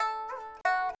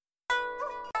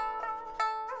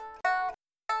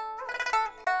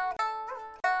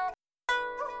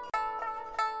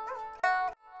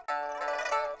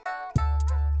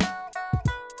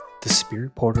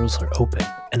spirit portals are open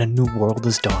and a new world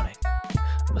is dawning.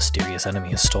 A mysterious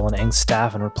enemy has stolen Aang's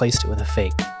staff and replaced it with a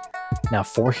fake. Now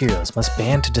 4 heroes must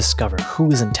band to discover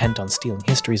who is intent on stealing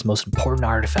history's most important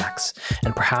artifacts,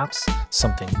 and perhaps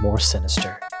something more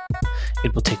sinister.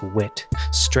 It will take wit,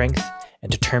 strength,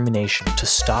 and determination to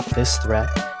stop this threat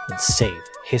and save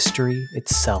history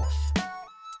itself.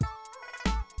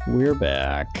 We're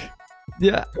back.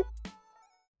 Yeah.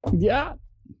 Yeah.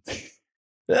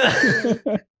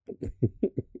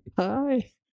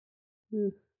 Hi.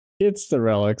 It's The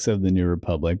Relics of the New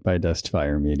Republic by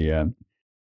Dustfire Media.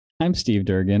 I'm Steve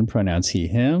Durgan, pronouns he,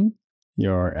 him,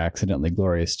 your accidentally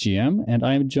glorious GM, and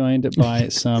I'm joined by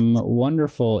some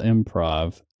wonderful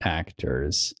improv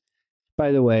actors.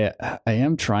 By the way, I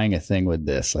am trying a thing with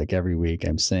this. Like every week,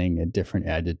 I'm saying a different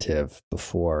adjective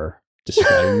before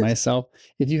describing myself.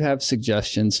 If you have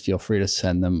suggestions, feel free to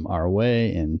send them our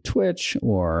way in Twitch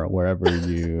or wherever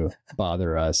you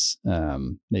bother us.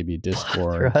 Maybe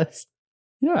Discord. Bother us?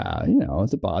 Yeah,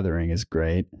 the bothering is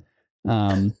great.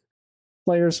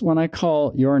 Players, when I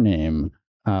call your name,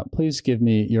 please give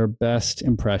me your best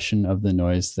impression of the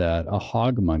noise that a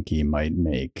hog monkey might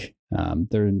make.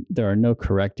 There are no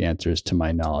correct answers to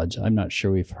my knowledge. I'm not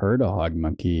sure we've heard a hog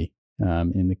monkey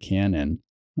in the canon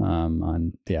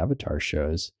on the Avatar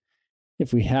shows.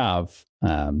 If we have,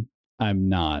 I'm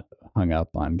not hung up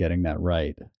on getting that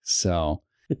right. So,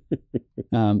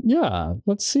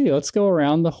 let's see. Let's go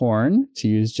around the horn, to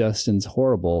use Justin's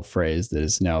horrible phrase that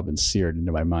has now been seared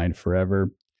into my mind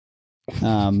forever.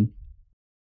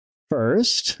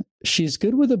 First, she's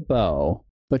good with a bow,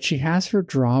 but she has her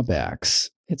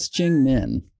drawbacks. It's Jing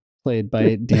Min, played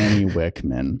by Danny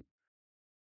Wickman.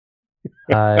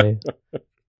 Hi,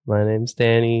 my name's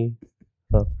Danny.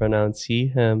 Pronouns he,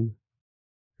 him.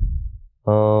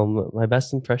 My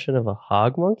best impression of a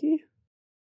hog monkey?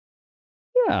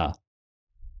 Yeah.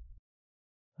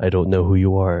 I don't know who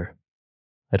you are.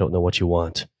 I don't know what you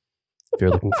want. If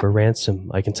you're looking for ransom,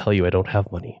 I can tell you I don't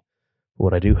have money. But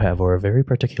what I do have are a very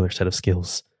particular set of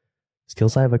skills.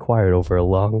 Skills I have acquired over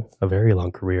a very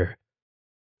long career.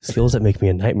 Skills that make me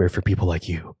a nightmare for people like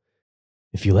you.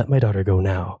 If you let my daughter go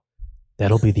now,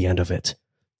 that'll be the end of it.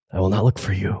 I will not look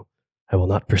for you. I will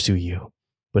not pursue you.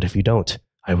 But if you don't,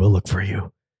 I will look for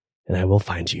you. And I will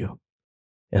find you.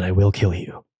 And I will kill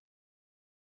you.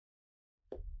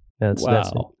 That's it.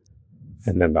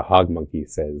 And then the hog monkey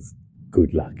says,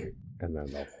 "Good luck." And then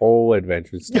the whole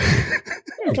adventure starts.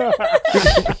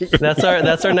 That's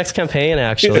our next campaign,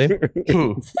 actually.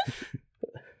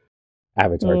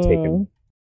 Avatar taken.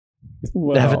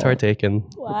 Well, Avatar taken.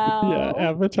 Wow. Yeah,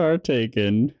 Avatar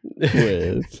taken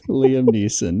with Liam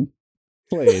Neeson,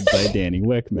 played by Danny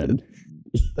Wickman.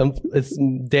 It's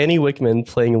Danny Wickman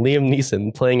playing Liam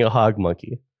Neeson playing a hog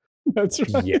monkey. That's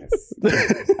right. Yes.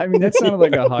 I mean, that sounded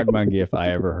like a hog monkey if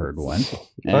I ever heard one.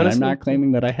 And Honestly, I'm not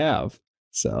claiming that I have.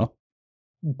 So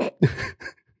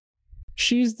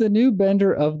she's the new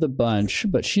bender of the bunch,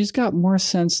 but she's got more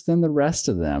sense than the rest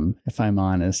of them, if I'm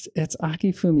honest. It's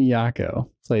Aki Fumiyako,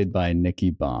 played by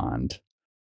Nikki Bond.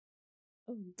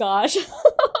 Oh, gosh.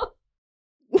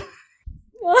 I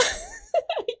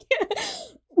can't.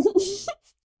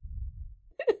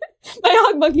 My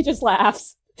hog monkey just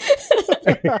laughs.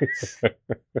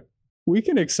 We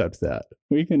can accept that.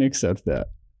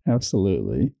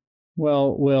 Absolutely.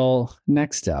 Well,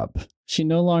 next up, she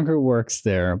no longer works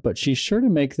there, but she's sure to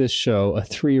make this show a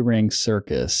 3-ring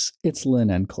circus. It's Lynn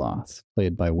Encloth,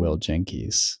 played by Will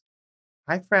Jenkins.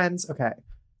 Hi, friends. Okay.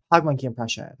 Hog monkey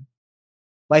impression.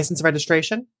 License and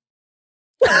registration?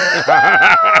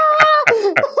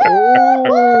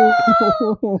 Oh,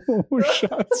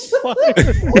 shots fired.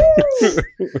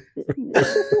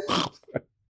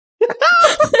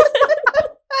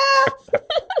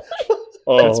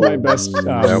 That's my best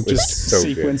just so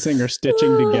sequencing or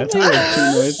stitching together of 2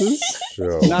 noises.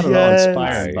 Sure. Not at all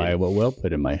inspired by what Will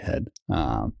put in my head.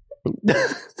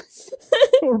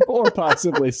 Or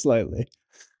possibly slightly.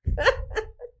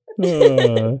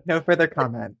 No further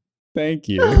comment. Thank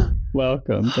you.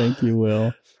 Welcome. Thank you,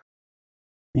 Will.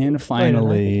 And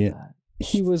finally,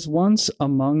 he was once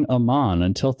among Aman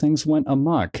until things went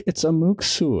amok. It's Amuk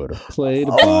Sur, played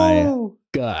by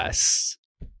Gus.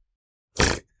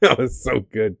 That was so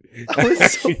good.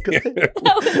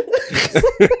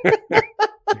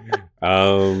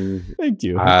 Thank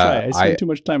you. I spent too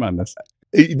much time on this.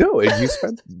 No, you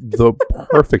spent the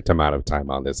perfect amount of time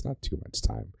on this, not too much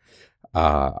time.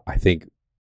 I think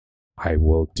I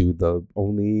will do the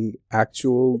only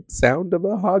actual sound of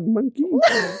a hog monkey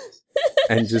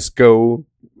and just go.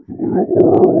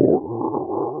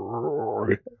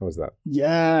 How was that?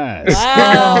 Yes.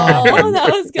 Wow,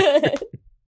 that was good.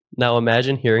 Now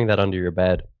imagine hearing that under your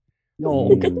bed.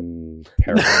 Terrible.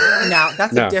 Now,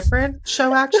 that's No. a different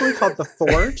show actually called The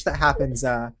Forge that happens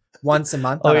once a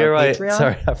month Oh, on our you're right. Patreon.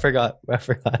 Sorry, I forgot.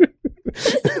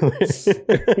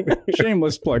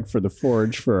 Shameless plug for the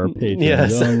Forge for our patrons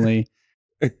Yes. only.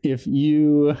 If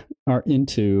you are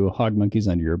into Hog Monkeys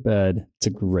Under Your Bed, it's a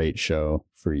great show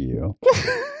for you.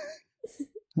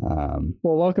 Well,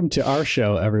 welcome to our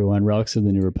show, everyone. Relics of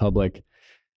the New Republic.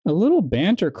 A little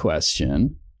banter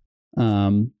question.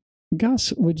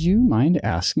 Gus, would you mind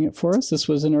asking it for us? This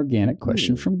was an organic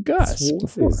question from Gus.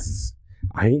 Before.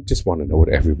 I just want to know what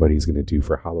everybody's going to do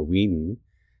for Halloween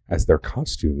as their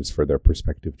costumes for their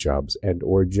prospective jobs, and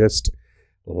or just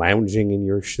lounging in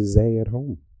your chaise at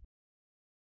home.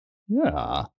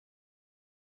 Yeah.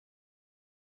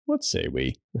 What say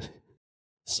we?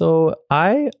 So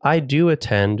I do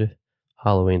attend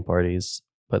Halloween parties,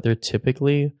 but they're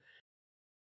typically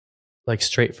like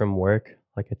straight from work.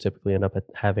 Like I typically end up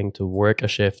having to work a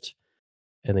shift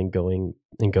and then go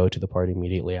to the party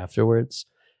immediately afterwards.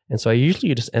 And so I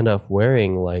usually just end up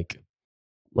wearing like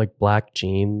black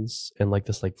jeans and like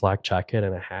this like black jacket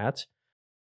and a hat.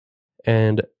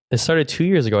 And it started 2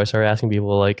 years ago. I started asking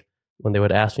people like when they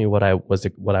would ask me what I was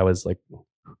like,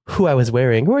 who I was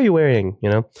wearing, who are you wearing? You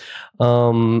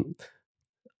know,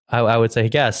 I would say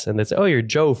guess, and they'd say, oh, you're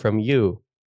Joe from You.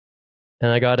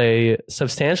 And I got a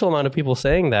substantial amount of people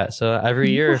saying that. So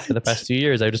every year for the past 2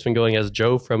 years, I've just been going as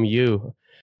Joe from You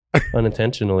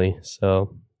unintentionally.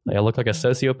 So I look like a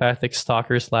sociopathic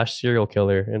stalker / serial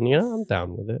killer. And, you know, I'm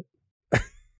down with it.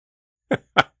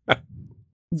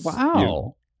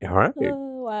 Wow. All right.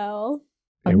 Oh, wow.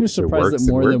 I'm just It surprised works, that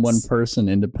it more than one works. person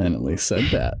independently said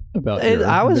that about your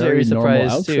I was very normal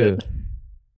surprised too. outfit.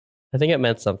 I think it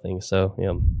meant something. So,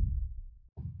 yeah.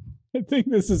 I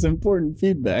think this is important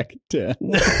feedback to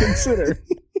consider.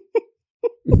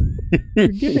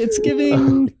 It's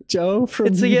giving Joe from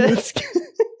It's You, it's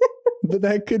but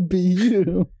that could be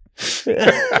you.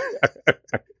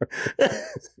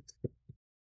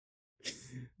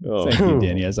 Oh. Thank you,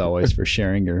 Danny, as always, for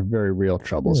sharing your very real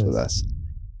troubles with us.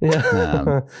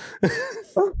 Yeah.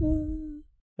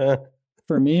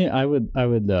 For me, I would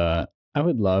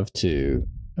love to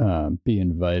be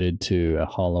invited to a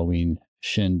Halloween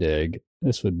shindig.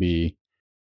 This would be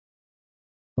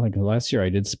like last year. I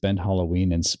did spend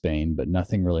Halloween in Spain, but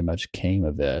nothing really much came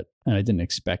of it, and I didn't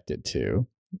expect it to.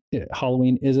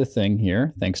 Halloween is a thing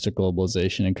here, thanks to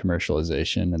globalization and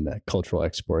commercialization and the cultural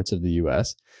exports of the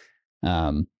U.S.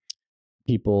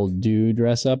 People do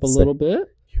dress up a little bit.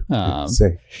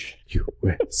 USA.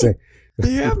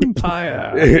 The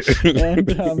Empire.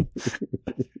 And,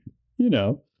 you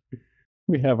know,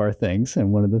 we have our things,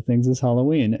 and one of the things is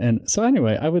Halloween. And so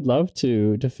anyway, I would love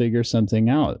to figure something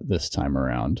out this time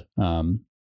around.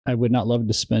 I would not love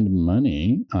to spend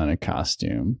money on a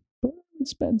costume, but I would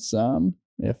spend some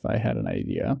if I had an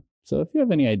idea. So if you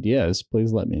have any ideas,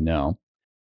 please let me know.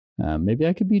 Maybe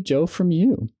I could be Joe from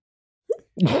You.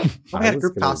 We had a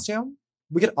group costume.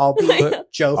 We could all be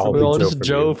Joe I'll from be We're all Joe just from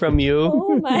Joe You. from You.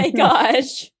 Oh my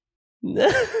gosh.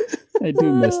 I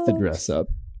do miss the dress up.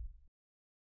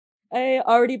 I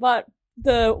already bought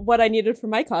what I needed for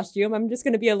my costume. I'm just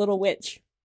gonna be a little witch.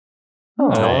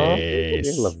 Aw. I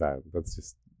love that. That's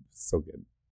just so good.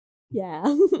 Yeah.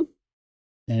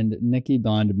 And Nikki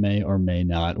Bond may or may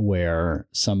not wear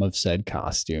some of said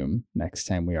costume next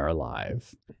time we are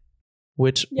live.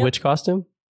 Which costume?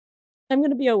 I'm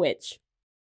gonna be a witch.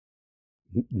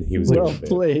 He was Well doing a bit.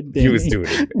 played, He was Danny.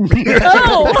 doing a bit.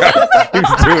 Oh! He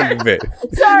was doing a bit.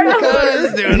 Sorry. I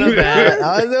was doing a bit.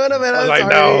 I was doing a bit. I was I'm like,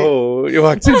 sorry. no, you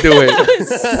walked into it.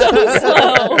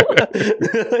 So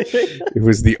It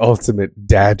was the ultimate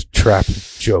dad trap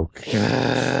joke.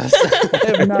 I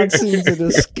have not seen such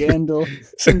a scandal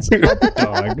since Hot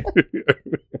Dog.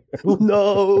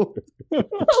 No.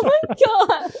 Oh my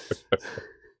god.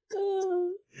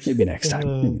 Maybe next time.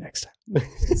 Maybe next time.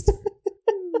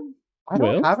 I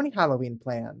don't Well? have any Halloween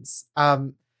plans.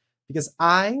 Because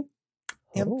I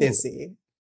am Oh. busy.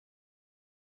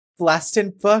 Blessed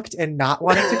and booked and not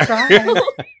wanting to try.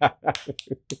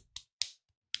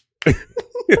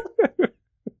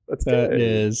 That's That good.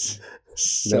 is Never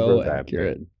so a bad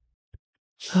accurate. thing.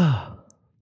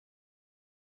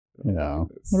 Yeah.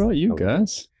 What about you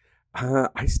guys?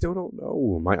 I still don't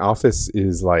know. My office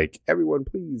is like, everyone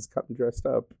please come dressed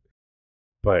up.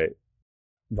 But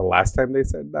the last time they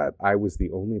said that, I was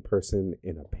the only person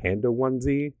in a panda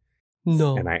onesie.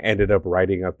 No. And I ended up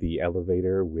riding up the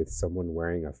elevator with someone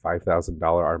wearing a $5,000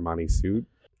 Armani suit.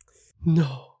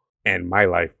 No. And my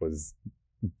life was,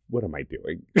 what am I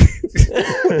doing?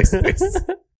 What is this?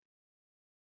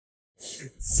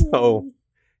 So,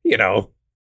 you know,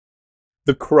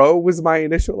 The crow was my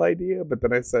initial idea, but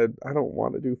then I said I don't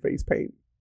want to do face paint.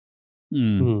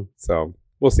 Mhm. So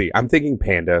we'll see. I'm thinking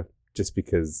panda, just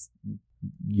because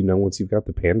once you've got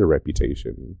the panda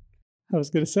reputation. I was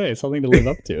going to say something to live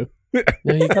up to.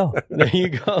 There you go. There you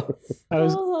go. I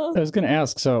was going to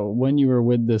ask. So when you were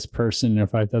with this person in a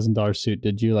 $5,000 suit,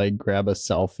 did you like grab a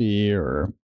selfie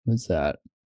or what's that?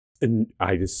 And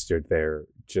I just stood there,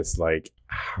 just like,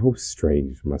 how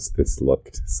strange must this look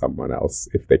to someone else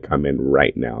if they come in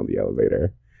right now in the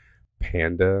elevator?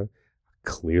 Panda,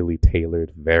 clearly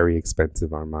tailored, very expensive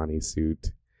Armani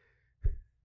suit.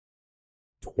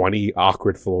 20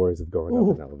 awkward floors of going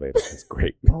up an elevator. It's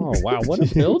great. Oh, wow.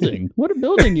 What a building. What a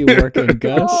building you work in,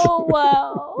 Gus. Oh,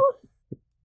 wow.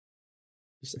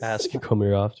 Just ask you come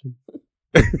here often.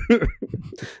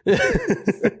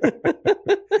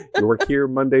 You work here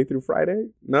Monday through Friday?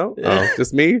 No? Oh,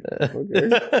 just me? Okay.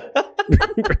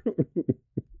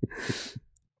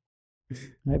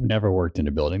 I've never worked in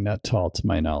a building that tall to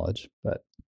my knowledge, but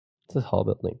It's a tall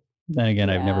building. then again,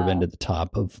 I've never been Yeah. to the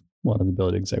top of one of the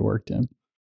buildings I worked in.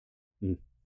 Mm.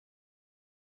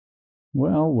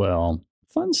 Well,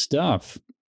 fun stuff.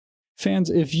 Fans,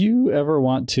 if you ever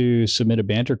want to submit a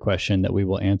banter question that we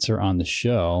will answer on the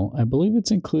show, I believe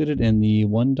it's included in the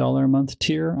 $1 a month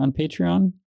tier on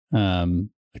Patreon.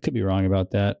 I could be wrong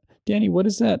about that. Danny, what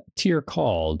is that tier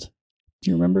called? Do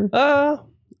you remember? I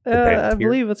tier?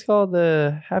 believe it's called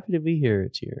the Happy to Be Here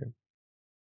tier.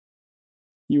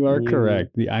 You are you-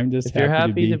 correct. The I'm just if you're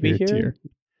happy to be here tier.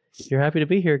 If you're happy to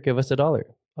be here, give us $1.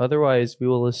 Otherwise, we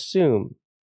will assume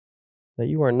that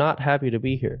you are not happy to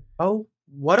be here. Oh,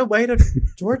 what a way to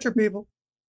torture people.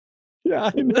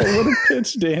 Yeah, I know. What a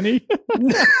pitch, Danny.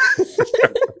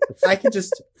 I can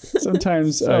just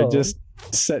Sometimes I So- just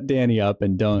set Danny up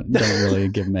and don't really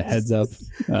give him a heads up.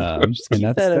 And keep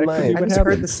that in could be mind. I what just heard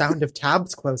the happens. sound of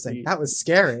tabs closing. That was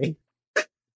scary.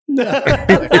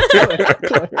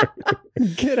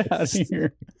 Get out of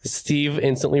here. Steve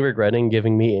instantly regretting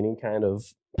giving me any kind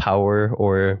of power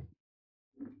or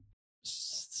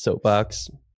soapbox.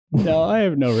 No, I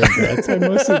have no regrets. I'm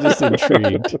mostly just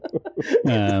intrigued.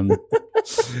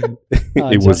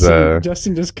 It was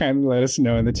Justin just kind of let us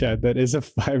know in the chat that is a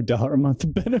 $5 a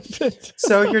month benefit.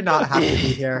 So you're not happy to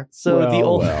be here. So the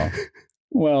only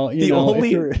Well, The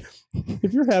only-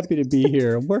 if you're happy to be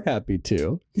here, we're happy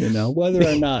too. Whether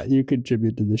or not you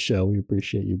contribute to the show, we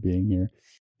appreciate you being here.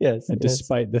 yes, And yes.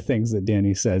 despite the things that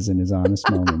Danny says in his honest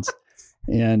moments.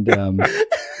 And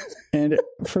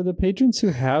for the patrons who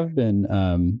have been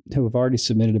who have already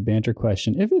submitted a banter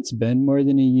question, if it's been more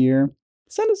than a year,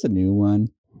 send us a new one.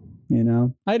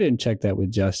 I didn't check that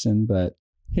with Justin, but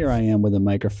here I am with a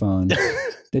microphone,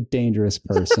 the dangerous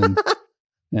person.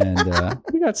 And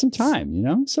we got some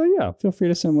time, So yeah, feel free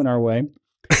to send one our way.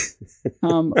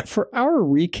 For our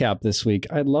recap this week,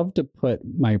 I'd love to put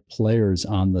my players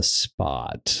on the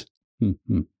spot. I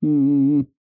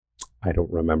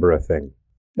don't remember a thing.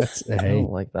 That's I hey,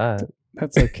 don't like that.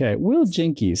 that's okay. Will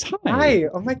Jinkies, hi. Hi.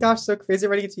 Oh my gosh, so crazy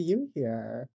running into you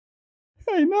here.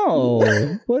 I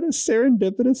know. What a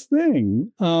serendipitous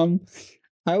thing.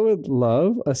 I would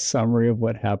love a summary of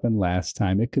what happened last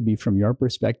time. It could be from your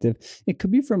perspective. It could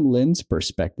be from Lynn's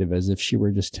perspective, as if she were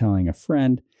just telling a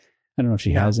friend. I don't know if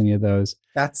she Yeah. has any of those.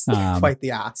 That's Um, quite the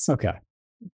ass. Okay.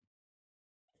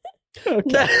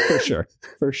 Okay,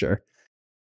 for sure.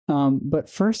 But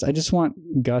first, I just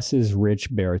want Gus's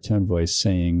rich baritone voice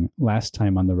saying last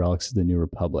time on the Relics of the New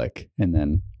Republic, and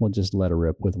then we'll just let her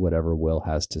rip with whatever Will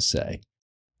has to say.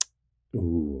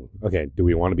 Ooh. Okay. Do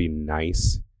we want to be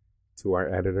nice to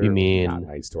our editor? You or mean- not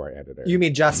nice to our editor? You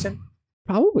mean Justin?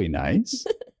 Probably nice.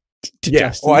 To yeah.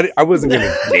 Justin, Well, I wasn't going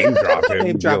to name drop him. Name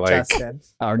and be drop like, Justin.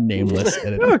 our nameless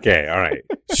editor. Okay. All right.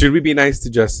 Should we be nice to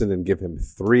Justin and give him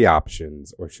 3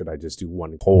 options, or should I just do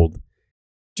one cold?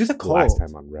 Do the cold. Last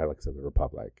time on Relics of the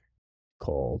Republic.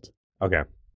 Cold. Okay.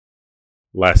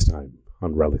 Last time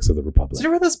on Relics of the Republic. Do you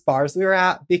remember those bars we were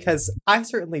at? Because I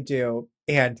certainly do.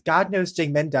 And God knows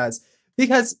Jing Min does.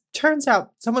 Because turns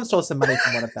out someone stole some money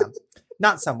from one of them.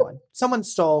 Not someone. Someone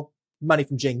stole money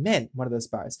from Jing Min, one of those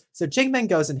bars. So Jing Min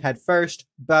goes in head first.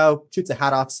 Bo shoots a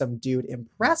hat off some dude,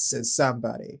 impresses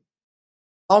somebody.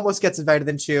 Almost gets invited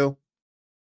into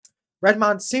Red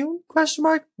Monsoon? Question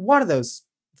mark? One of those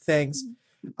things.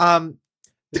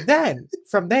 Then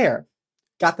from there,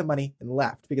 got the money and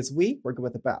left because we were good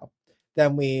with the bow.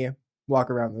 Then we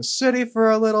walk around the city for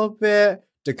a little bit,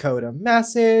 decode a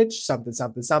message, something.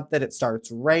 It starts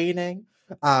raining.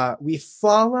 We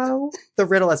follow the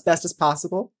riddle as best as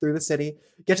possible through the city,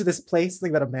 get to this place,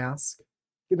 think about a mask.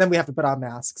 And then we have to put on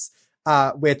masks.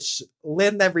 which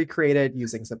Lynn then recreated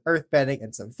using some earthbending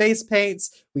and some face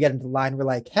paints. We get into the line, we're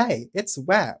like, hey, it's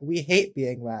wet. We hate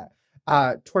being wet.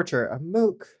 Torture a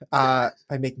mook by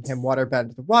making him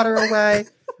waterbend the water away.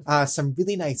 Some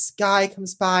really nice guy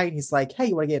comes by and he's like, hey,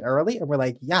 you want to get in early? And we're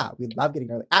like, yeah, we love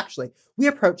getting early. Actually, we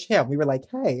approach him. We were like,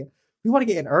 hey, we want to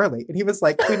get in early. And he was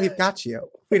like, Queen, we've got you.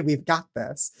 Queen, we've got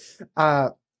this.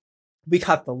 We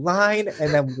cut the line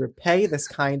and then we repay this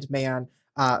kind man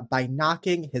by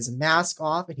knocking his mask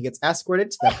off, and he gets escorted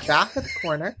to the back of the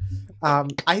corner.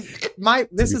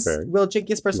 This is fair, Will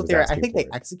Jenkins' personal theory. I think they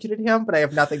executed him, but I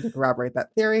have nothing to corroborate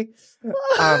that theory.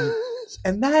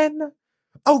 And then,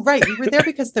 oh right, we were there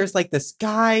because there's like this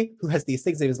guy who has these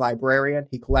things. He's a librarian.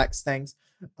 He collects things,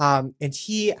 and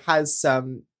he has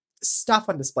some stuff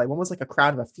on display. One was like a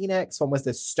crown of a phoenix. One was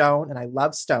this stone, and I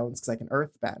love stones because I can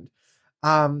earthbend.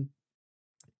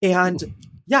 And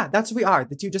yeah, that's where we are.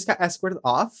 The two just got escorted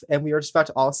off, and we were just about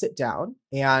to all sit down,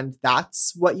 and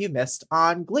that's what you missed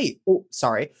on Glee. Oh,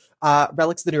 sorry.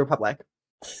 Relics of the New Republic.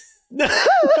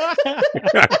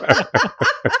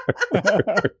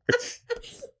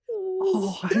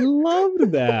 Oh, I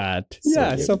loved that.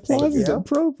 Yes, good. applause is you.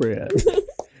 appropriate.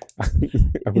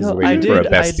 I was waiting for a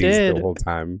besties the whole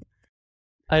time.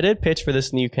 I did pitch for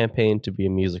this new campaign to be a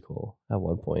musical at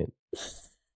one point.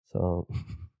 So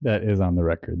That is on the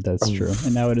record. That's true.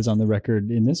 And now it is on the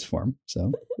record in this form.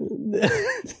 So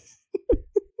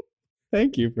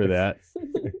thank you for that.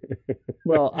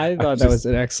 Well, I thought that was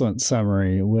an excellent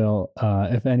summary. Will,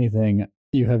 if anything,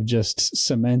 you have just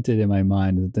cemented in my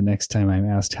mind that the next time I'm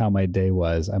asked how my day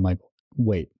was, I'm like,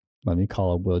 wait, let me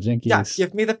call up Will Jenkins. Yeah,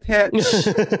 give me the pitch.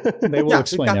 They will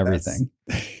explain everything.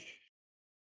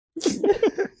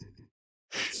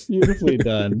 Beautifully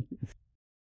done.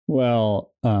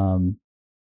 Well,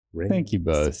 thank you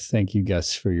both. Thank you,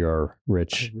 Gus, for your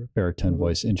rich baritone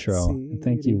voice intro. And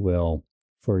thank you, Will,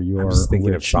 for your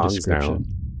rich description.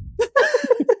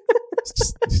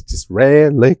 just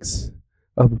relics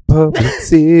of a public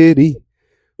city.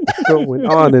 Going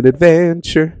on an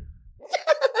adventure.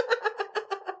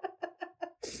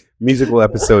 Musical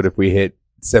episode if we hit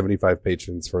 75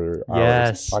 patrons for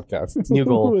our podcast. New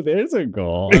goal. Ooh, there's a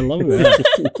goal. I love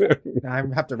that. Now I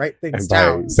have to write things And by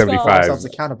down. 75. Hold ourselves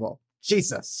accountable.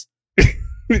 Jesus.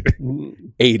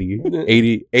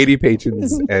 80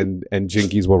 patrons and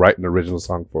Jinkies will write an original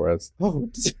song for us.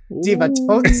 Oh, Diva,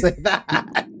 don't say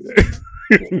that.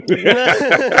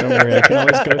 Don't worry, I can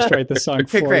always ghostwrite the song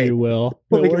Okay, for great. you, Will.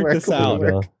 We'll We'll make it work work. this We'll out.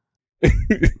 make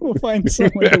it We'll find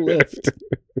someone to lift.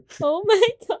 Oh my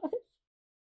god.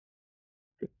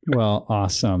 Well,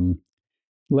 awesome.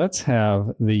 Let's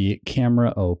have the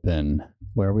camera open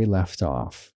where we left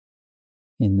off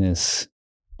in this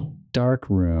dark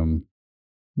room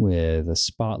with a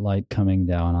spotlight coming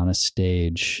down on a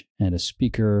stage and a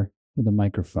speaker with a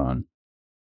microphone.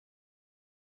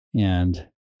 And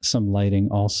some lighting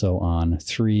also on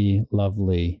 3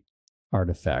 lovely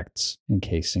artifacts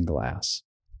encased in glass.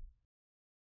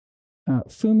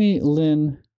 Fumi,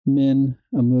 Lin, Min,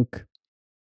 Amuk,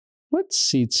 what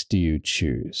seats do you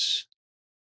choose?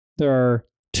 There are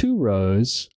 2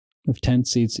 rows of 10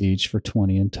 seats each for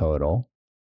 20 in total.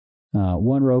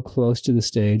 1 row close to the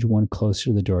stage, 1 closer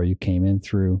to the door you came in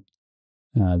through.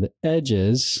 The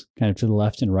edges, kind of to the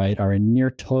left and right, are in near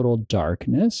total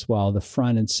darkness, while the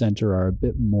front and center are a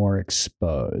bit more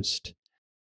exposed.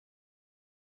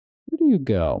 Where do you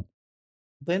go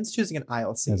Lynn's choosing an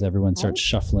aisle seat. as everyone starts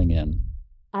shuffling in?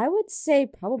 I would say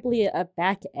probably a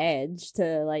back edge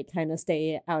to like kind of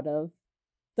stay out of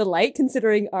the light,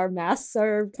 considering our masks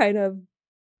are kind of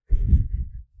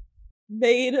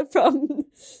made from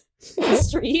the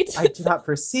street. I do not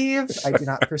perceive.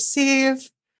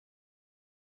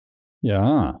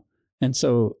 Yeah. And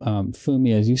so,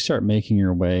 Fumi, as you start making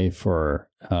your way for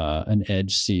an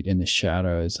edge seat in the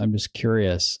shadows, I'm just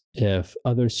curious if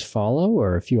others follow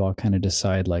or if you all kind of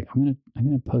decide, like, I'm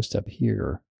gonna post up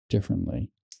here differently.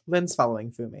 Lynn's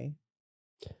following Fumi.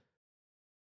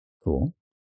 Cool.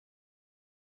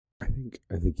 I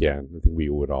think we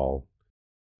would all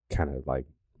kind of like,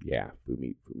 yeah,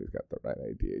 Fumi's got the right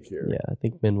idea here. Yeah, I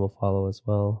think Min will follow as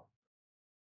well.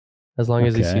 As long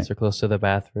as these Okay. seats are close to the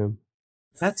bathroom.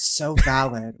 That's so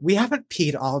valid. We haven't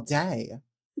peed all day.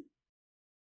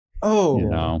 Oh. You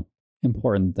know,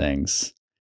 important things.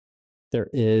 There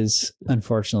is,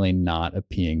 unfortunately, not a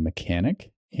peeing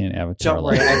mechanic in Avatar. Don't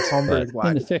worry, Legends, I've homebrewed but one.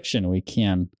 in the fiction, we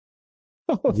can.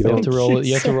 Oh, You have to roll.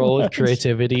 You have to so roll with much.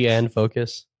 creativity and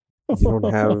focus. You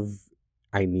don't have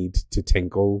I need to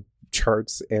tinkle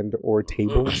charts and or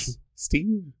tables,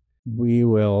 Steve? We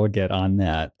will get on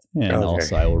that. And Okay.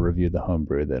 also, I will review the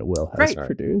homebrew that Will has Great.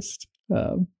 produced.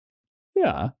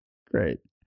 Yeah, Great.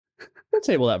 We'll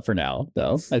table that for now,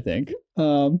 though, I think.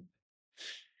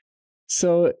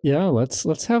 So yeah,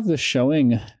 let's have the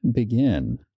showing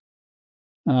begin.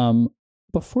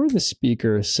 Before the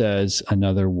speaker says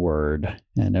another word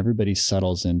and everybody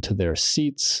settles into their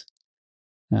seats,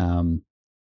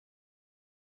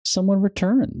 someone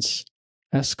returns,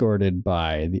 escorted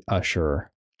by the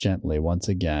usher gently once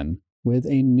again with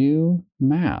a new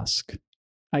mask.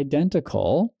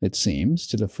 Identical, it seems,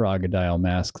 to the Frogodile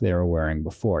mask they were wearing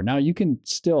before. Now, you can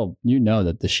still,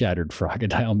 that the shattered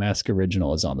Frogodile mask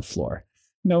original is on the floor.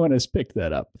 No one has picked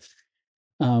that up.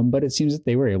 But it seems that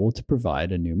they were able to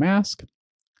provide a new mask.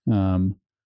 And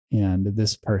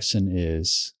this person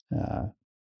is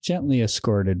gently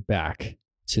escorted back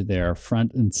to their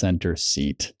front and center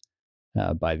seat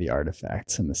by the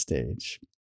artifacts in the stage.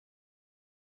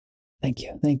 Thank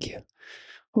you.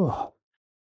 Whew.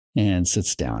 And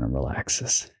sits down and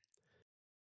relaxes.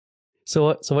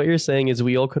 So what you're saying is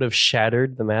we all could have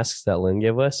shattered the masks that Lynn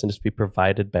gave us and just be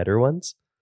provided better ones?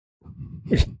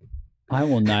 I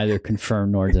will neither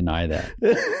confirm nor deny that.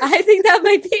 I think that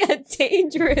might be a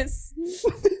dangerous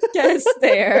guess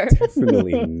there.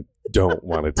 Definitely don't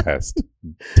want to test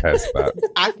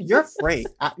that. You're free.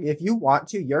 If you want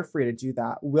to, you're free to do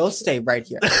that. We'll stay right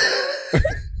here.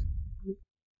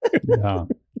 Yeah.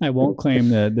 I won't claim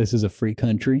that this is a free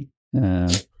country,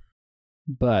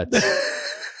 but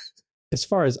as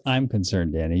far as I'm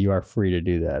concerned, Danny, you are free to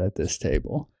do that at this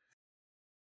table.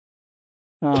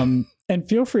 And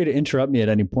feel free to interrupt me at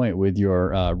any point with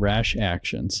your rash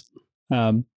actions.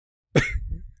 The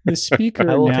speaker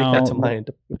I will now, take that to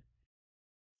mind.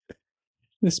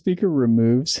 The speaker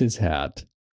removes his hat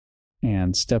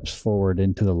and steps forward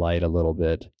into the light a little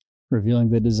bit,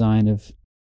 revealing the design of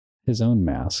his own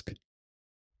mask.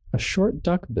 A short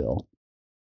duck bill.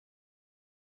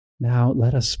 Now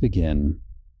let us begin.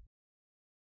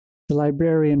 The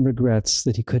librarian regrets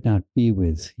that he could not be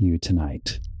with you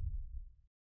tonight.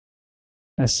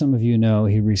 As some of you know,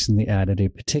 he recently added a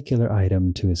particular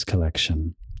item to his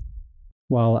collection.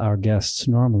 While our guests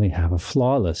normally have a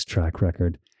flawless track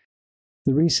record,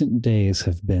 the recent days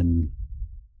have been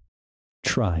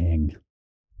trying.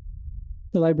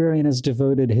 The librarian has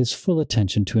devoted his full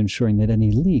attention to ensuring that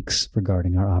any leaks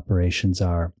regarding our operations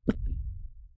are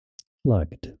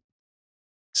plugged.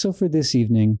 So for this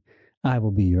evening, I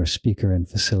will be your speaker and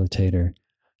facilitator.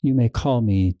 You may call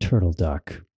me Turtle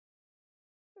Duck.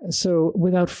 So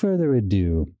without further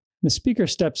ado, the speaker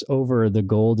steps over the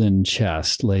golden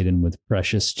chest laden with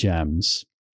precious gems.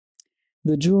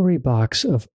 The jewelry box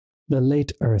of the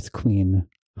late Earth Queen,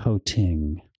 Ho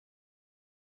Ting.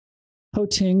 Ho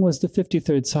Ting was the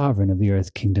 53rd sovereign of the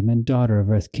Earth Kingdom and daughter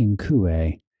of Earth King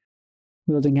Kuei.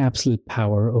 Wielding absolute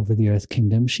power over the Earth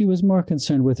Kingdom, she was more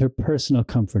concerned with her personal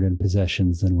comfort and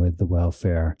possessions than with the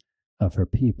welfare of her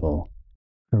people.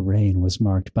 Her reign was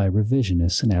marked by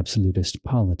revisionist and absolutist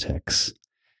politics.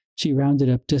 She rounded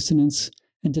up dissonents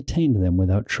and detained them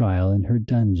without trial in her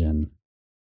dungeon.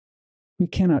 We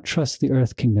cannot trust the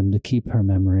Earth Kingdom to keep her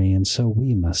memory, and so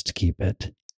we must keep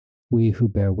it. We who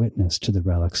bear witness to the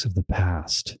relics of the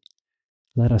past.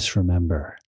 Let us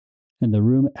remember. And the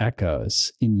room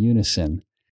echoes in unison.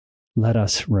 Let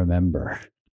us remember.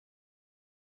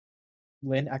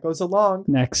 Lynn echoes along.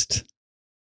 Next.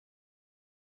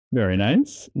 Very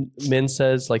nice. Min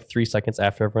says 3 seconds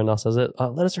after everyone else says it,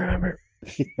 let us remember.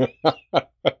 Just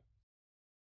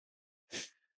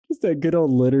that good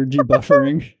old liturgy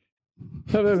buffering.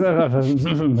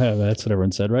 That's what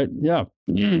everyone said, right? Yeah.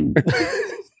 Yeah.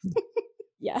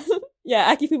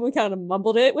 Yeah, Akifumo kind of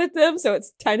mumbled it with them, so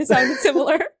it's kind of sounded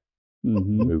similar.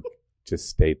 Mm-hmm. Luke just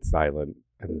stayed silent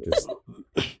and just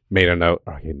made a note.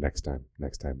 Okay, next time,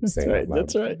 say it out loud.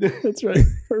 That's right.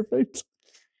 Perfect.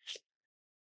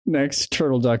 Next,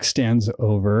 Turtle Duck stands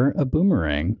over a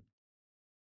boomerang.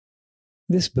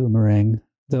 This boomerang,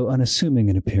 though unassuming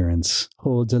in appearance,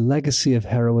 holds a legacy of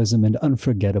heroism and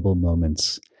unforgettable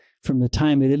moments, from the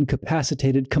time it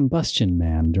incapacitated Combustion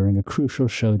Man during a crucial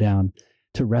showdown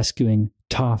to rescuing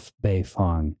Toph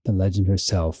Beifong, the legend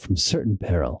herself, from certain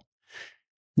peril.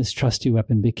 This trusty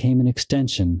weapon became an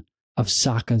extension of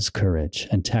Sokka's courage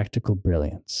and tactical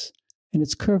brilliance, and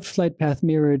its curved flight path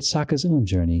mirrored Sokka's own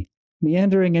journey,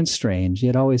 meandering and strange,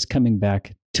 yet always coming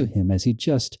back to him as he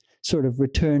just sort of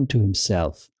returned to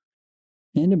himself,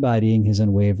 and embodying his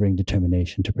unwavering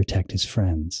determination to protect his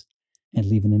friends and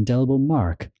leave an indelible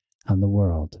mark on the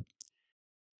world.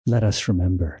 Let us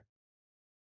remember.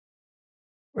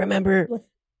 Remember.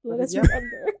 Let us Yeah.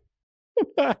 remember.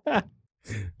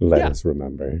 Let us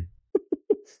remember.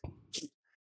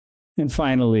 And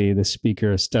finally, the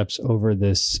speaker steps over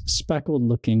this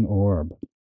speckled-looking orb.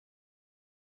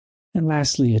 And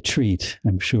lastly, a treat,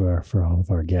 I'm sure, for all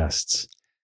of our guests.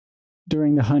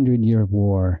 During the 100-Year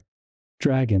War,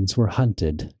 dragons were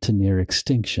hunted to near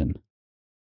extinction,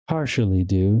 partially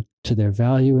due to their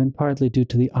value and partly due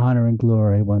to the honor and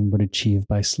glory one would achieve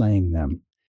by slaying them.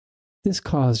 This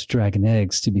caused dragon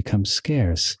eggs to become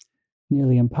scarce,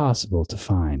 nearly impossible to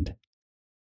find.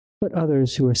 But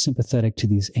others who were sympathetic to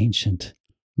these ancient,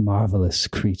 marvelous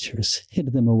creatures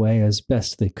hid them away as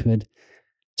best they could,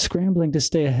 scrambling to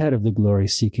stay ahead of the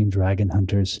glory-seeking dragon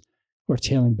hunters, or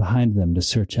tailing behind them to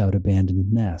search out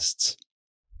abandoned nests.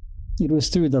 It was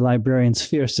through the librarian's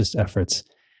fiercest efforts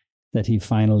that he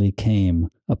finally came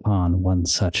upon one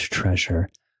such treasure,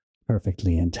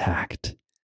 perfectly intact.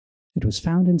 It was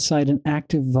found inside an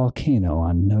active volcano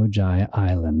on Nojai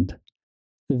Island,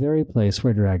 the very place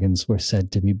where dragons were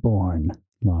said to be born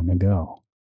long ago.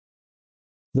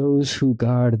 Those who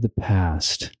guard the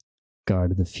past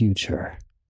guard the future.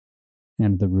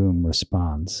 And the room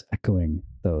responds, echoing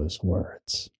those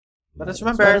words. Let us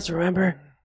remember. Let us remember.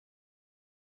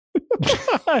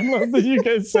 I love that you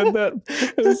guys said that.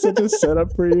 It was such a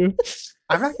setup for you.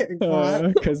 I'm not getting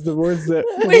caught. Because the words that...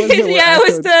 The Wait, words that were yeah, it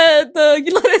was echoed-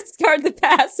 the let us guard the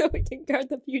past so we can guard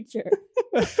the future.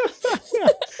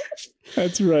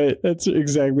 That's right. That's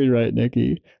exactly right,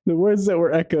 Nikki. The words that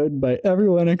were echoed by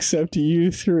everyone except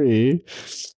you three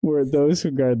were those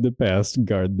who guard the past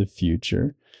guard the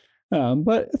future.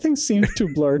 But things seem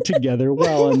to blur together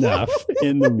well enough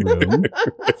in the room.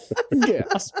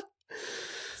 Gasp.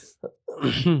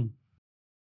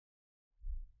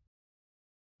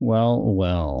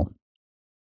 Well.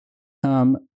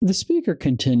 The speaker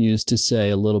continues to say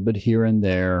a little bit here and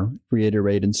there,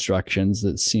 reiterate instructions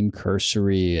that seem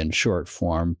cursory and short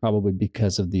form, probably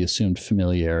because of the assumed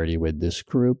familiarity with this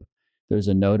group. There's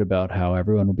a note about how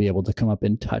everyone will be able to come up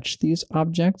and touch these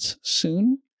objects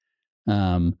soon.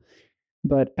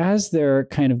 But as they're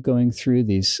kind of going through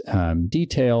these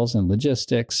details and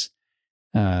logistics,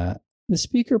 the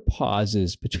speaker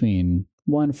pauses between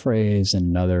one phrase and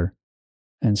another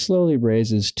and slowly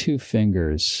raises two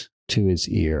fingers to his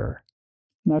ear.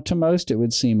 Now, to most, it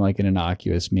would seem like an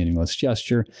innocuous, meaningless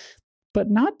gesture, but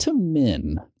not to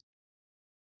Min.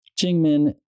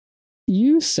 Jingmin,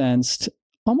 you sensed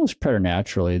almost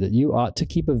preternaturally that you ought to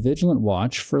keep a vigilant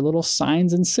watch for little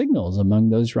signs and signals among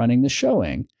those running the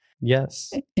showing.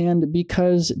 Yes. And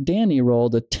because Danny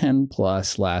rolled a 10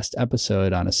 plus last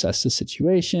episode on Assess the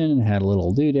Situation and had a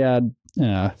little doodad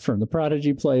from the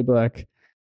Prodigy playbook,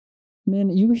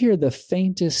 Min, you hear the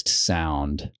faintest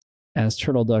sound as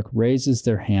Turtle Duck raises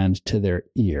their hand to their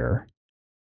ear.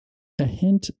 A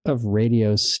hint of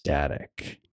radio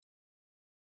static.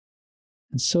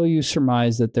 And so you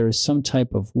surmise that there is some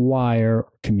type of wire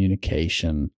or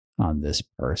communication on this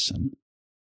person.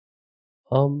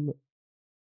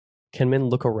 Can Min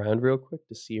look around real quick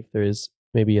to see if there's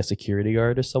maybe a security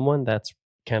guard or someone that's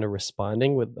kind of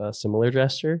responding with a similar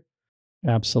gesture?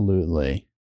 Absolutely.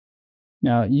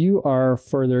 Now, you are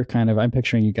further I'm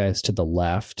picturing you guys to the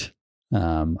left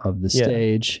of the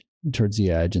stage, towards the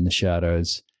edge in the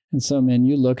shadows. And so, Min,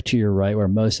 you look to your right where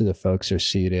most of the folks are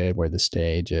seated, where the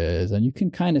stage is, and you can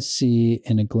kind of see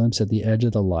in a glimpse at the edge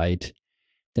of the light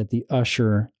that the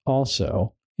usher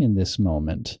also, in this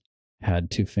moment,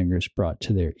 had two fingers brought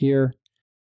to their ear.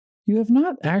 You have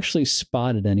not actually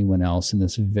spotted anyone else in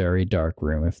this very dark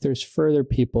room. If there's further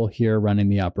people here running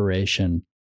the operation,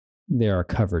 they are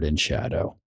covered in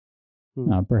shadow.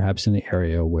 Perhaps in the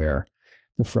area where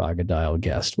the Frogodile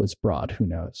guest was brought, who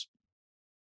knows?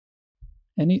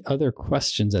 Any other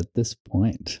questions at this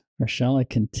point, or shall I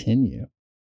continue?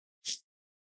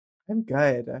 I'm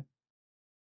good. I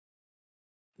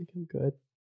think I'm good.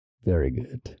 Very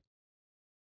good.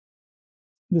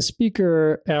 The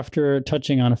speaker, after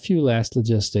touching on a few last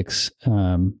logistics,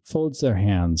 folds their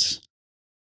hands.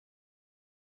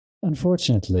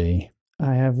 Unfortunately,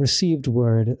 I have received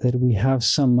word that we have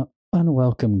some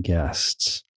unwelcome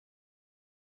guests.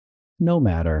 No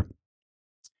matter.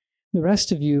 The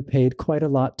rest of you paid quite a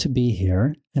lot to be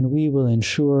here, and we will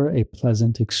ensure a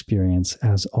pleasant experience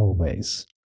as always.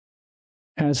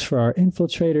 As for our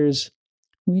infiltrators,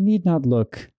 we need not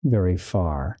look very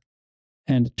far.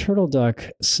 And Turtle Duck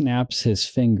snaps his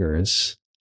fingers,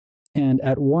 and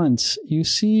at once you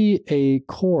see a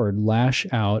cord lash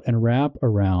out and wrap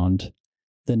around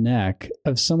the neck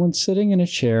of someone sitting in a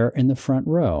chair in the front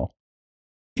row.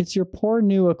 It's your poor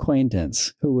new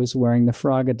acquaintance who was wearing the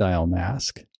Frogodile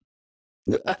mask.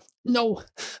 No,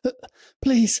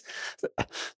 please,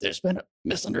 there's been a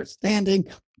misunderstanding.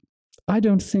 I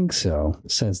don't think so,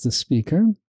 says the speaker.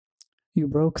 You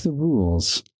broke the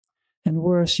rules. And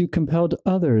worse, you compelled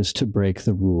others to break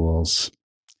the rules.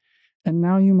 And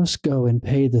now you must go and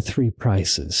pay the 3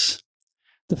 prices.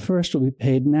 The first will be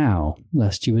paid now,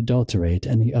 lest you adulterate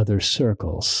any other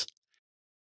circles.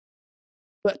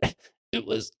 But it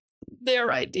was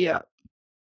their idea.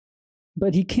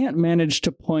 But he can't manage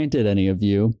to point at any of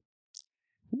you,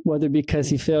 whether because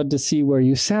he failed to see where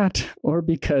you sat or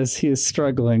because he is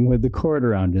struggling with the cord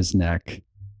around his neck.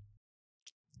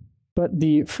 But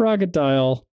the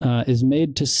Frogodile is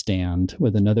made to stand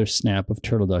with another snap of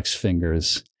Turtleduck's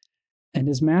fingers, and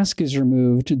his mask is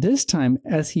removed, this time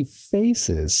as he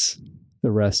faces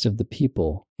the rest of the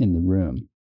people in the room.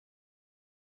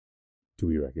 Do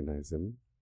we recognize him?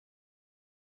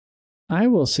 I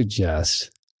will suggest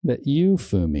that you,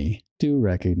 Fumi, do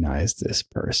recognize this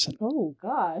person. Oh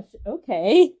gosh.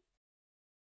 Okay.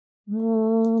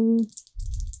 Well,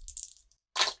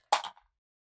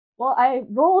 I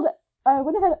rolled. I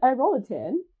went ahead. I rolled a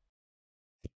 10.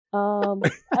 I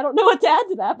don't know what to add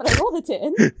to that, but I rolled a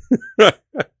 10.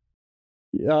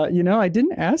 I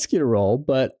didn't ask you to roll,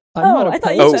 but I'm Oh, not I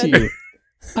thought you opposed to said- you.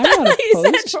 I'm not thought you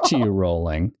said opposed to roll. you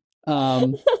rolling.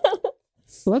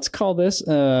 Let's call this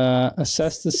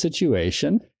assess the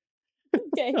situation.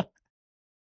 Okay.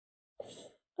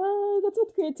 That's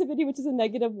with creativity, which is a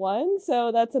 -1,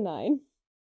 so that's a 9.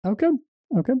 Okay.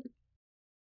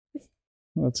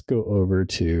 Let's go over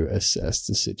to assess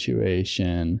the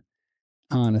situation.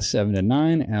 On a 7 to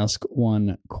 9, ask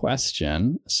one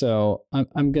question. So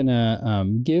I'm going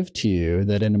to give to you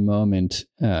that in a moment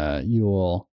you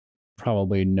will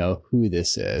probably know who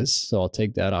this is. So I'll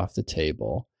take that off the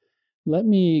table. Let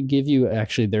me give you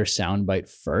actually their soundbite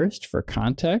first for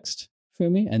context,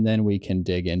 Fumi, and then we can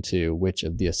dig into which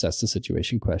of the assess the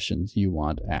situation questions you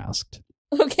want asked.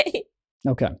 Okay.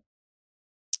 Okay.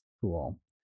 Cool.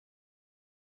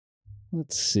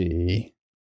 Let's see.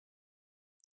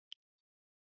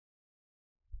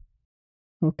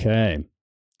 Okay.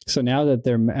 So now that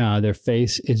their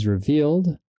face is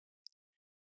revealed,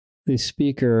 the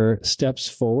speaker steps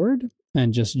forward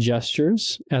and just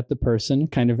gestures at the person,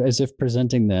 kind of as if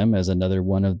presenting them as another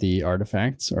one of the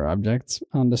artifacts or objects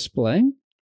on display.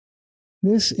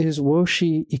 This is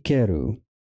Woshi Ikeru,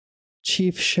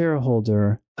 chief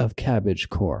shareholder of Cabbage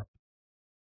Corp.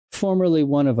 Formerly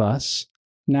one of us,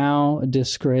 now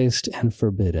disgraced and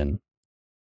forbidden.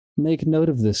 Make note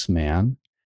of this man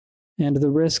and the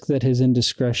risk that his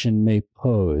indiscretion may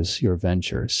pose your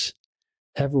ventures.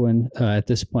 Everyone at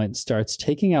this point starts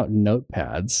taking out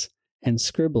notepads and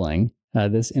scribbling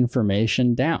this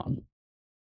information down.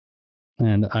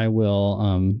 And I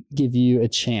will give you a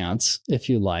chance, if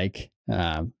you like,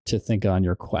 to think on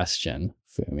your question,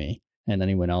 Fumi, and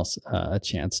anyone else a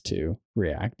chance to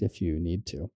react if you need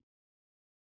to.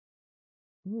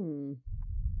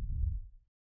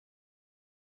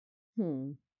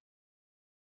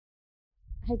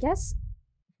 I guess,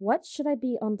 what should I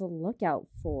be on the lookout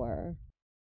for?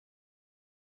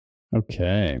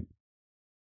 Okay.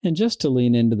 And just to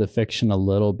lean into the fiction a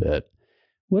little bit,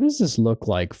 what does this look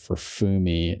like for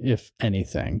Fumi, if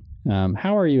anything?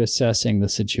 How are you assessing the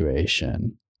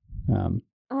situation? I'm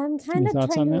kind Any of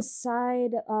thoughts trying on to that?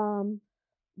 decide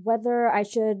whether I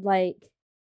should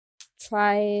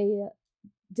try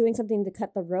doing something to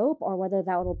cut the rope or whether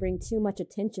that will bring too much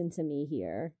attention to me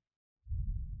here.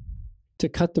 To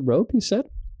cut the rope, you said?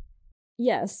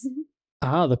 Yes.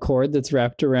 Ah, the cord that's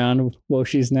wrapped around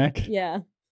Woshi's neck? Yeah.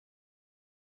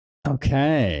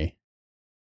 Okay.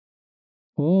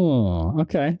 Oh,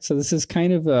 okay. So this is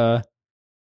kind of a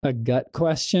gut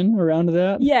question around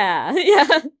that? Yeah.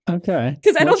 Yeah. Okay.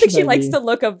 Because I What don't think should she I likes be- the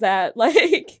look of that.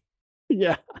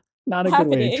 Yeah. Not a good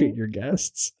way to happening. treat your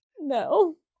guests.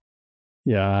 No.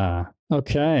 Yeah.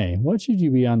 Okay. What should you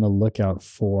be on the lookout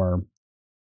for?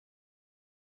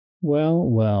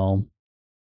 Well.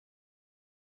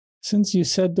 Since you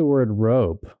said the word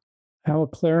rope, I will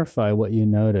clarify what you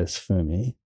notice,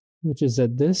 Fumi, which is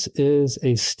that this is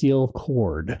a steel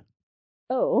cord,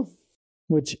 Oh.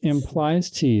 which implies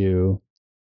to you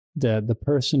that the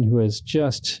person who has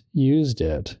just used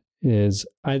it is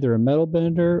either a metal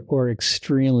bender or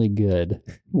extremely good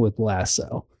with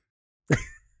lasso.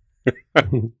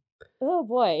 Oh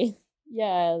boy.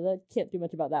 Yeah, that can't do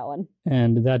much about that one.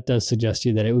 And that does suggest to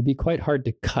you that it would be quite hard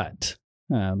to cut.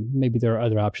 Maybe there are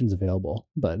other options available,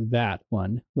 but that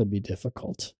one would be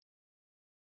difficult.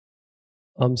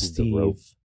 The Steve. rope.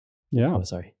 Yeah. Oh,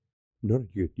 sorry. No,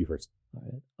 you first.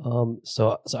 All right.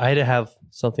 So I had to have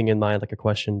something in mind, like a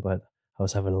question, but I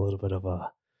was having a little bit of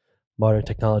a modern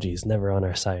technology is never on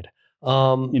our side.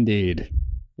 Indeed.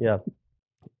 Yeah.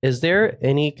 Is there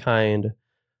any kind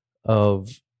of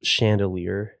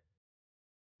chandelier?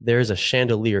 There's a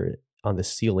chandelier on the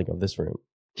ceiling of this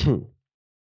room.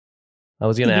 I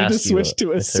was going You to need to ask you. switch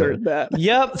to if assert there- that.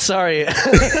 Yep, sorry.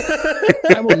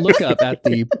 I will look up at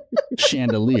the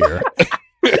chandelier.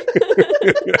 It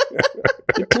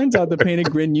turns out the Painted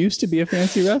Grin used to be a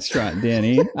fancy restaurant,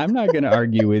 Danny. I'm not going to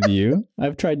argue with you.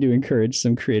 I've tried to encourage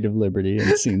some creative liberty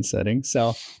in scene setting.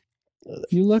 So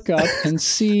you look up and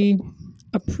see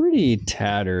a pretty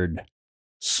tattered,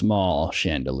 small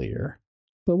chandelier.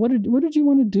 But what did you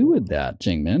want to do with that,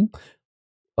 Jingmin?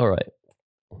 All right.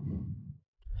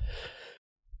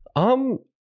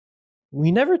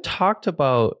 We never talked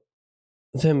about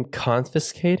them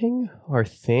confiscating our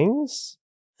things,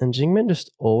 and Jingmin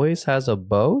just always has a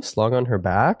bow slung on her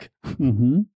back.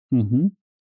 Mm-hmm. Mm-hmm.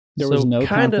 There was So no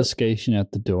kinda- confiscation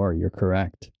at the door. You're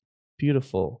correct.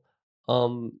 Beautiful.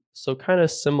 So kind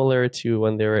of similar to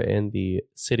when they were in the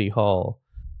city hall.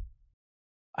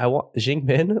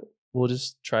 Jingmin will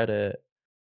just try to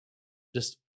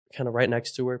just kind of right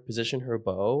next to her, position her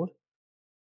bow,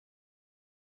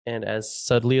 and as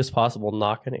subtly as possible,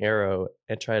 knock an arrow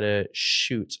and try to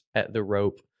shoot at the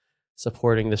rope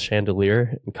supporting the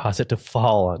chandelier and cause it to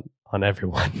fall on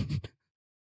everyone.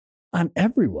 On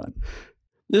everyone.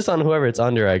 Just on whoever it's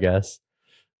under, I guess.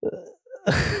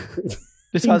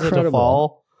 Just cause it to Incredible.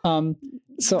 fall.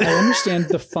 So I understand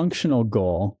the functional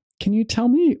goal. Can you tell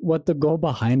me what the goal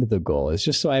behind the goal is,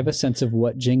 just so I have a sense of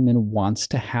what Jingmin wants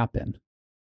to happen?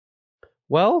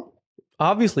 Well,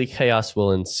 obviously chaos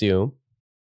will ensue.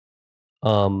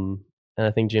 And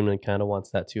I think Jingmin kind of wants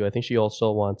that too. I think she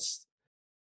also wants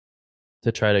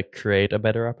to try to create a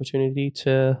better opportunity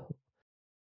to...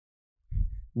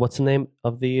 What's the name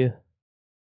of the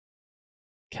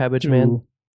cabbage man?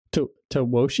 To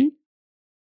Woshi?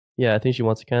 Yeah, I think she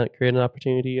wants to kind of create an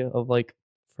opportunity of like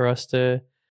for us to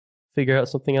figure out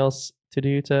something else to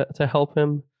do to help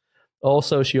him.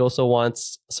 Also, she also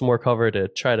wants some more cover to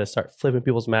try to start flipping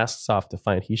people's masks off to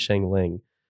find He Sheng Ling.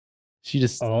 She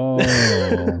just Oh,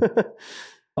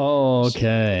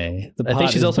 okay. The I think pot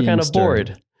she's is also being kind of stirred.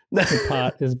 bored. The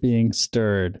pot is being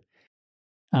stirred.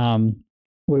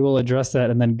 We will address that,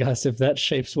 and then Gus, if that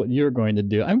shapes what you're going to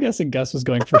do. I'm guessing Gus was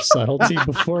going for subtlety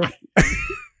before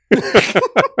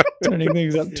turning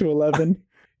things up to 11.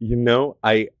 You know,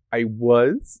 I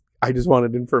just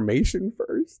wanted information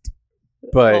first.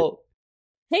 But Well,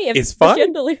 Hey, if It's the fun.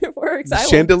 chandelier works, The I will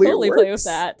chandelier totally play with works.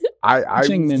 that. I was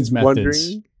Jingmin's just methods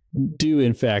wondering. do,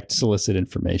 in fact, solicit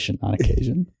information on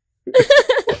occasion.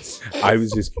 I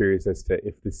was just curious as to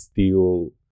if the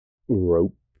steel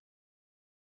rope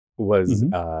was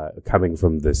coming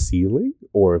from the ceiling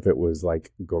or if it was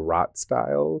like garrote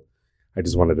style. I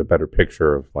just wanted a better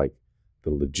picture of like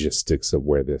the logistics of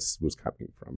where this was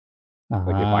coming from.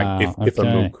 Like if a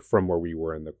mook from where we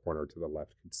were in the corner to the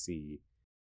left could see.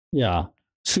 Yeah.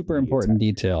 Super important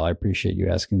detail. I appreciate you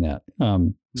asking that.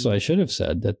 So I should have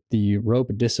said that the rope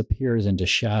disappears into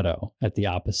shadow at the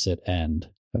opposite end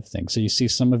of things. So you see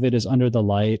some of it is under the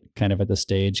light, kind of at the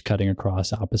stage, cutting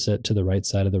across opposite to the right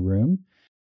side of the room.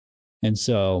 And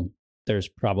so there's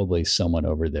probably someone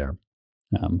over there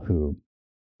who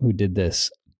did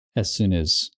this as soon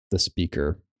as the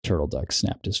speaker, Turtle Duck,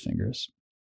 snapped his fingers.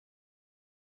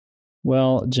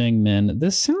 Well, Jingmin,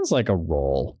 this sounds like a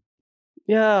roll.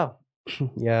 yeah.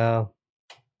 Yeah.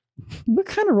 What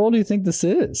kind of role do you think this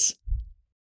is?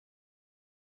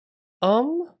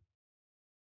 I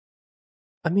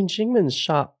mean, Jingmin's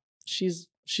shop, she's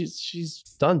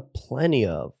done plenty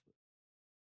of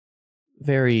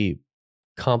very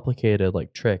complicated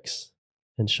like tricks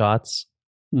and shots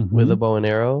with a bow and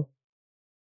arrow.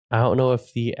 I don't know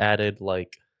if the added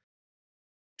like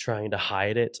trying to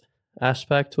hide it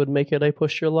aspect would make it a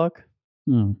push your luck.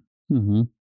 Mm-hmm.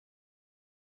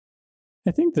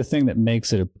 I think the thing that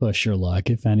makes it a push your luck,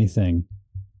 if anything,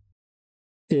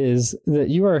 is that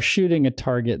you are shooting a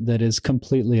target that is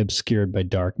completely obscured by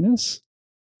darkness.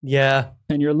 Yeah.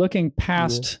 And you're looking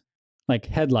past like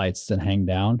headlights that hang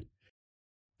down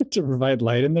to provide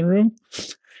light in the room.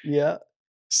 Yeah.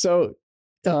 So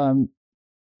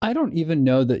I don't even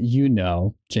know that you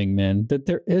know, Jingmin, that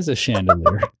there is a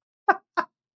chandelier.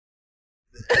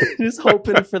 Just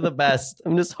hoping for the best.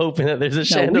 I'm just hoping that there's a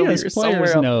chandelier we as somewhere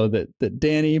players else. know that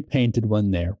Danny painted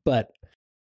one there, but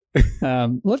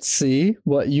let's see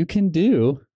what you can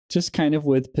do just kind of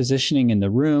with positioning in the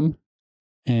room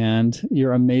and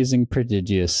your amazing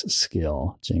prodigious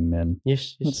skill, Jingmin.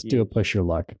 Yes, Let's do a push your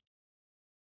luck.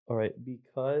 All right,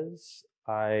 because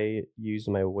I use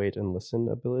my wait and listen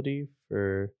ability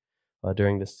for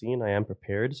during the scene, I am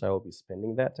prepared, so I will be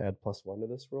spending that to add +1 to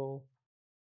this roll.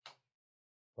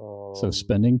 So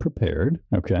spending prepared.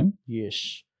 Okay.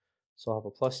 Yes. So I'll have a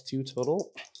 +2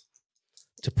 total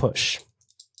to push.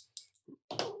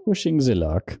 Pushing the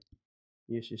luck.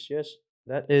 Yes.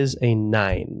 That is a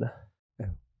 9.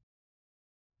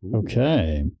 Ooh.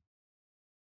 Okay.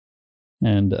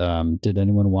 And did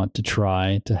anyone want to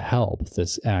try to help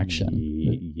this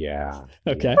action? Yeah.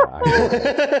 Okay.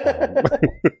 Yeah,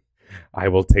 I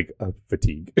will take a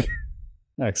fatigue.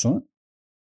 Excellent.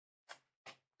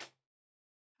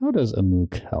 How does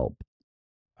Amuk help?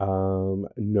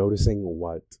 Noticing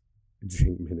what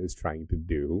Jingmin is trying to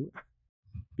do,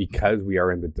 because we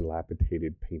are in the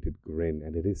dilapidated painted grin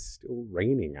and it is still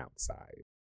raining outside.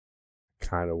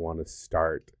 Kind of want to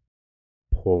start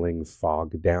pulling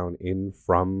fog down in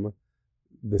from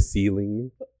the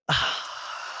ceiling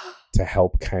to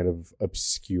help kind of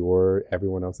obscure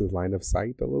everyone else's line of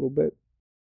sight a little bit.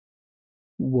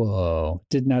 Whoa.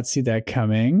 Did not see that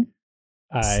coming.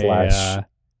 Slash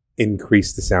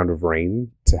increase the sound of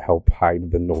rain to help hide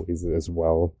the noise as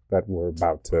well that we're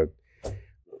about to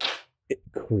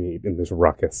create in this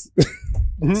ruckus.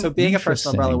 So being a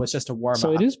personal umbrella Interesting. was just a warm up.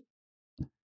 So it is.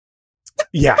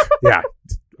 Yeah.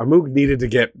 Amuk needed to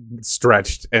get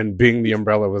stretched, and being the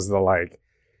umbrella was the like,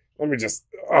 let me just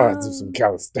do some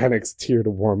calisthenics here to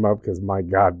warm up, because my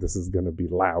God, this is going to be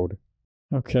loud.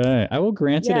 Okay. I will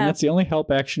grant it, and Yeah. that's the only help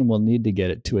action we'll need to get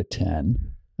it to a 10.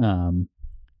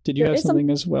 Did you There have is something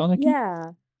as well, Nikki?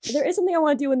 Yeah. There is something I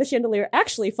want to do when the chandelier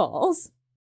actually falls.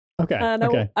 Okay. And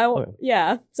okay.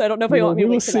 Yeah. So I don't know if you want me to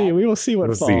will wait for see. that. We will see what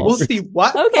We'll see. falls. We'll see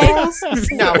what. Okay. falls.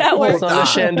 Now, That hold works. It's not a on.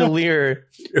 chandelier.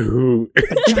 Ooh.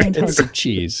 A giant hunk of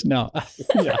cheese. No.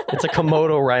 Yeah. It's a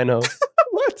Komodo rhino.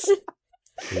 What?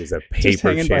 There's a Just paper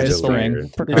hanging by a chandelier. string.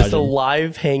 It's a Precaution.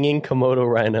 live hanging Komodo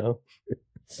rhino.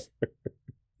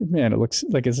 Man, it looks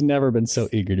like it's never been so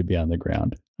eager to be on the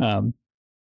ground.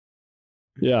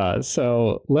 Yeah,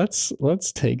 so let's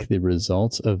take the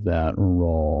results of that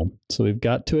roll. So we've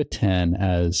got to a 10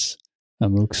 as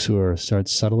Amuksur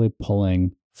starts subtly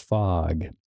pulling fog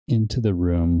into the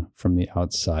room from the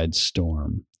outside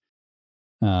storm.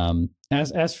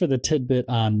 As for the tidbit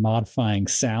on modifying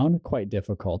sound, quite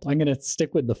difficult. I'm going to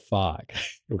stick with the fog.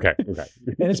 Okay. And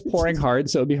it's pouring hard,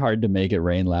 so it'd be hard to make it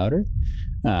rain louder.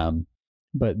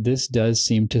 But this does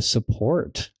seem to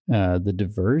support the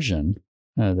diversion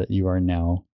that you are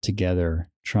now together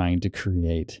trying to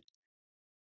create.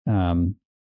 You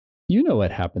know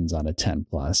what happens on a 10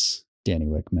 plus, Danny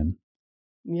Wickman.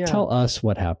 Yeah. Tell us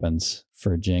what happens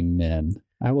for Jing Min.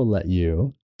 I will let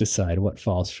you decide what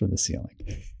falls from the ceiling.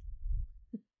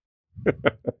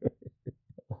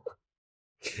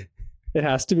 It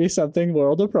has to be something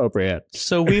world appropriate.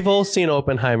 So we've all seen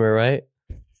Oppenheimer, right?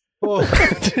 Oh,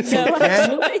 No, Again?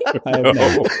 actually. I have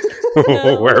no.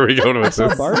 No. Where are we going I with saw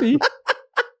this? Barbie.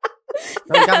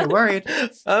 you got me worried.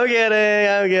 I'm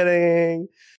kidding.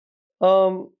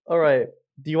 All right.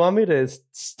 Do you want me to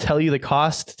tell you the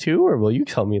cost too, or will you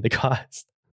tell me the cost?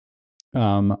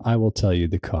 I will tell you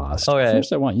the cost. Okay.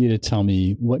 First, I want you to tell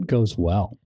me what goes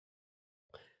well.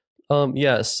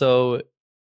 Yeah, so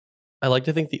I like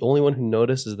to think the only one who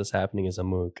notices this happening is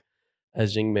Amuk,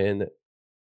 as Jingmin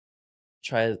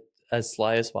tries as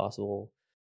sly as possible,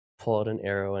 pull out an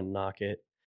arrow and knock it.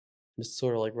 Just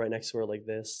sort of like right next to her like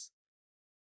this.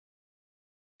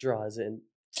 Draws in.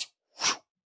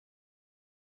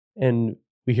 And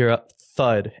we hear a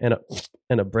thud and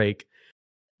a break.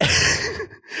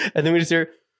 And then we just hear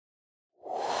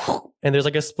and there's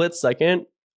like a split second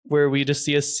where we just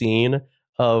see a scene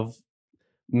of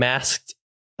masked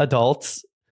adults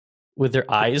with their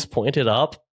eyes pointed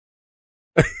up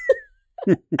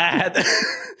at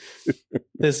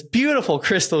this beautiful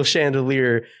crystal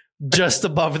chandelier just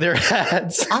above their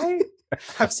heads. I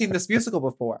have seen this musical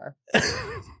before.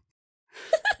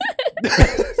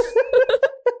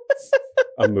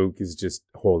 Amuk is just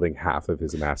holding half of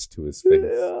his mask to his face.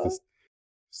 Yeah. Just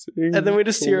And then we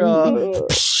just hear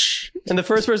and the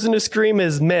first person to scream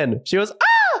is Min. She goes,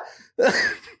 ah!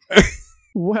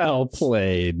 Well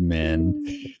played, Min.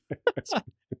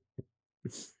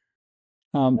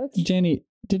 Okay. Jenny,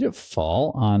 did it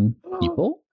fall on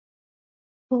people?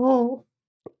 Oh.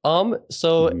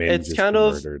 So Min it's just kind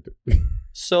of murdered.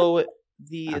 so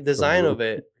the design of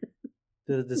Absolute.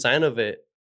 it,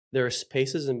 there are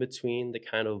spaces in between the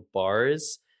kind of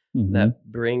bars Mhm. that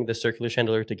bring the circular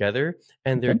chandelier together,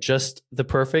 and they're Okay. just the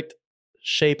perfect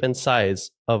shape and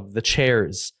size of the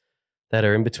chairs that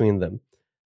are in between them.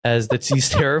 As these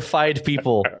terrified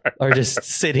people are just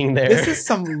sitting there This is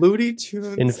some Looney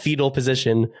Tunes. in fetal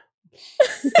position.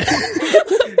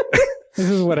 This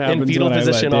is what happens fetal when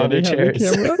position I on let their Danny have the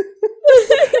chairs. camera.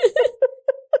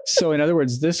 So, in other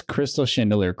words, this crystal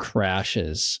chandelier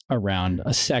crashes around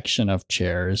a section of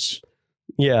chairs.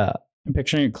 Yeah. I'm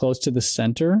picturing it close to the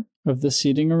center of the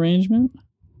seating arrangement.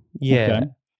 Yeah. Okay.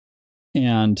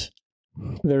 And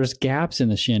there's gaps in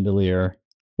the chandelier,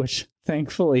 which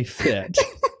thankfully fit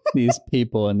these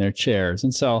people in their chairs.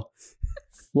 And so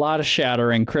a lot of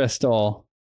shattering crystal,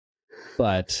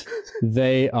 but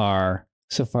they are,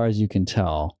 so far as you can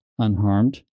tell,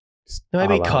 unharmed.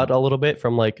 Maybe a la- cut a little bit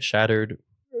from like shattered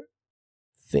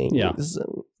things. Yeah. I was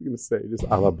gonna say just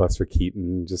a la Buster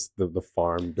Keaton, just the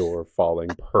farm door falling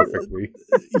perfectly.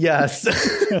 Yes.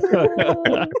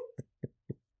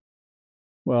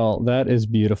 Well, that is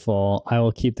beautiful. I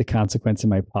will keep the consequence in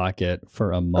my pocket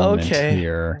for a moment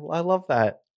here. I love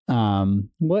that.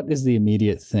 What is the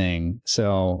immediate thing?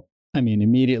 So, I mean,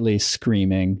 immediately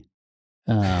screaming,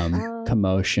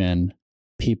 commotion,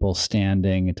 people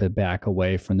standing to back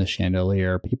away from the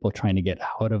chandelier, people trying to get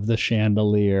out of the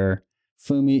chandelier.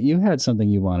 Fumi, you had something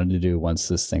you wanted to do once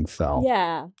this thing fell.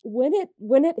 Yeah, when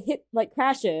it hit like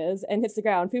crashes and hits the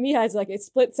ground, Fumi has like a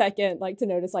split second like to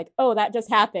notice like, oh, that just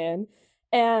happened,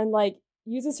 and like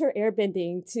uses her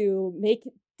airbending to make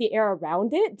the air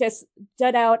around it just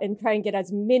jut out and try and get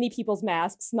as many people's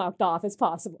masks knocked off as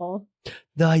possible.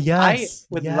 I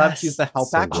would love to use the help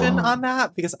So action good. on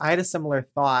that because I had a similar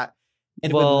thought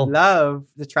and Well- would love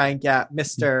to try and get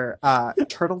Mr.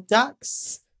 Turtle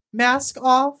Duck's mask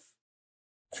off.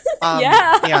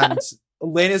 Yeah. And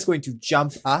Lynn is going to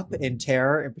jump up in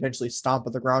terror and potentially stomp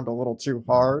on the ground a little too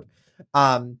hard.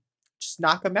 Just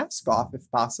knock a mask off if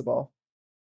possible.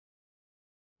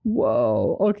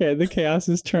 Whoa. Okay, the chaos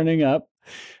is turning up.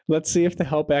 Let's see if the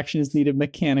help action is needed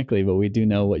mechanically, but we do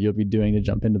know what you'll be doing to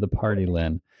jump into the party,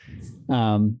 Lynn.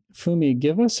 Fumi,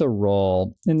 give us a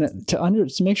roll to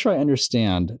make sure I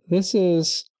understand. This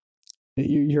is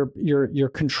you're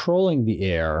controlling the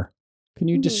air. Can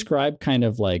you Mhm. describe kind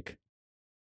of like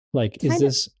is Kind of-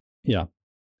 this Yeah,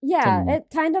 Tell me. it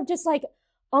kind of just like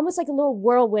almost like a little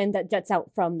whirlwind that jets out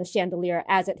from the chandelier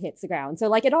as it hits the ground. So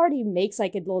like it already makes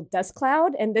like a little dust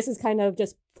cloud, and this is kind of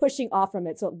just pushing off from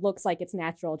it, so it looks like it's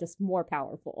natural, just more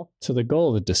powerful. So the goal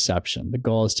of the deception, the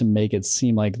goal is to make it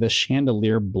seem like the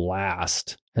chandelier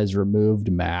blast has removed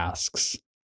masks.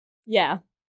 Yeah,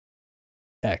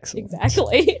 Excellent.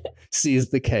 exactly. Sees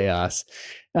the chaos.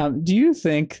 Do you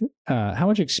think, how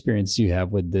much experience do you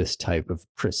have with this type of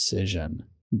precision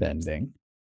bending,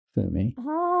 Fumi?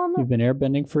 You've been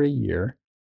airbending for a year.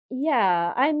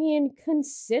 Yeah, I mean,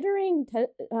 considering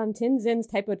Tinzin's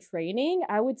type of training,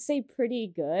 I would say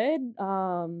pretty good.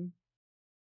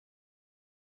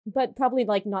 But probably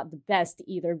like not the best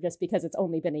either, just because it's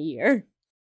only been a year.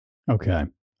 Okay.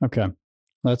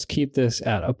 Let's keep this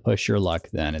at a push your luck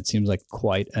then. It seems like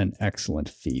quite an excellent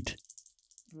feat.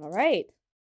 All right.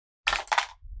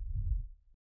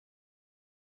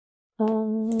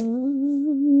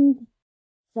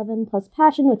 7 plus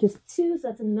passion, which is 2, so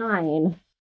that's a 9.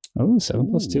 Oh, 7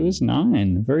 plus 2 is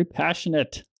 9. Very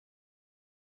passionate.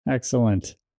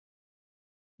 Excellent.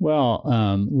 Well,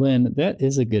 Lynn, that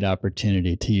is a good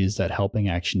opportunity to use that helping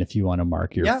action if you want to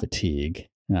mark your fatigue,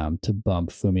 to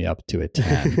bump Fumi up to a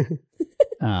 10.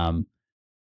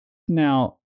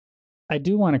 Now, I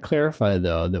do want to clarify,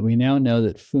 though, that we now know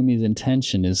that Fumi's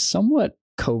intention is somewhat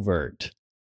covert.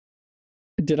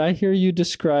 Did I hear you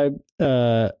describe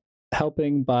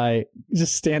helping by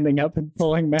just standing up and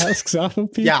pulling masks off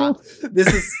of people? Yeah,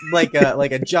 this is like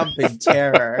a jump in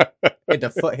terror and a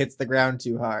foot hits the ground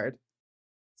too hard.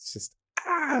 It's just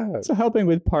So helping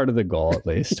with part of the goal, at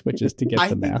least, which is to get I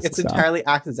the think masks it's off. entirely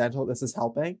accidental. This is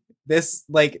helping. This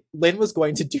Lynn was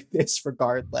going to do this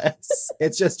regardless.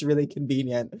 It's just really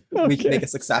convenient. We can Okay. make a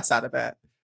success out of it.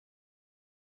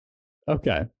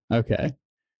 Okay.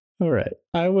 All right.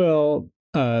 I will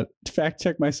fact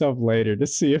check myself later to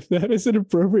see if that is an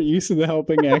appropriate use of the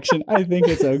helping action. I think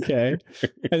it's okay.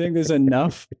 I think there's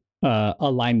enough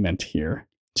alignment here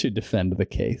to defend the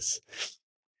case.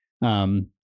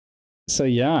 So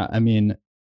yeah, I mean,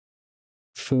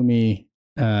 Fumi,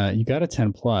 you got a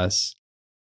 10 plus.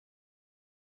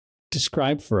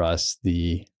 Describe for us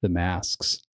the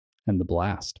masks and the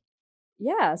blast.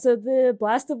 Yeah, so the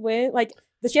blast of wind, like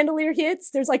the chandelier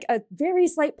hits, there's like a very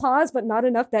slight pause, but not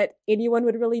enough that anyone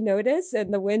would really notice.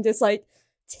 And the wind just like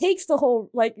takes the whole,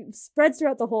 like spreads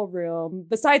throughout the whole room,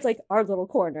 besides like our little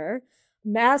corner.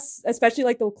 Masks, especially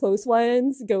like the close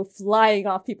ones, go flying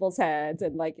off people's heads,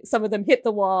 and like some of them hit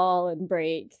the wall and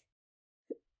break.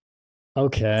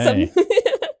 Okay. Some-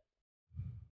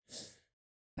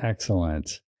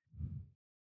 Excellent.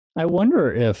 I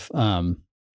wonder if I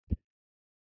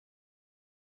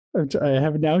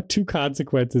have now 2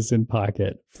 consequences in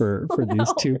pocket for Oh, these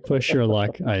no. 2 push your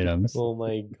luck items. Oh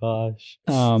my gosh.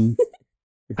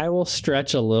 I will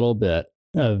stretch a little bit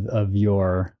of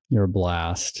your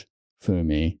blast,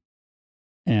 Fumi,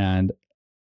 and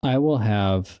I will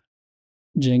have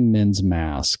Jingmin's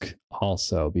mask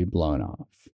also be blown off.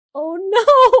 Oh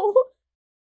no!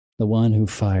 The one who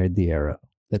fired the arrow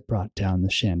that brought down the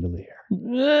chandelier.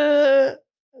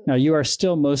 Now, you are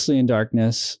still mostly in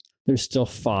darkness. There's still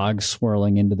fog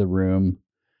swirling into the room,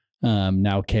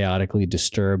 now chaotically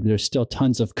disturbed. There's still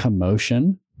tons of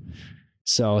commotion.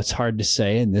 So it's hard to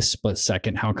say in this split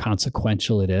second how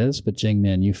consequential it is. But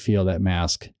Jingmin, you feel that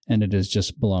mask, and it is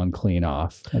just blown clean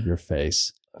off of your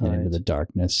face and into the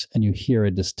darkness. And you hear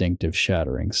a distinctive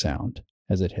shattering sound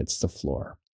as it hits the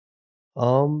floor.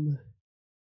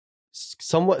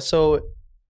 Somewhat. So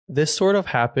this sort of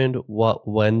happened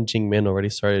when Jingmin already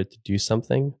started to do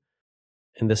something,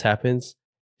 and this happens.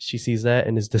 She sees that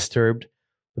and is disturbed,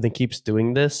 but then keeps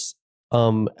doing this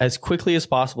as quickly as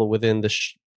possible within the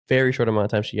very short amount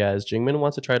of time she has. Jingmin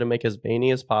wants to try to make as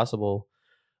many as possible.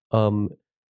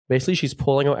 Basically, she's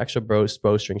pulling out extra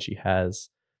bowstring she has,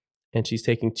 and she's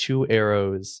taking 2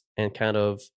 arrows and kind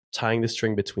of tying the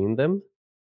string between them.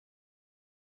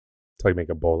 So you make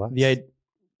a bola?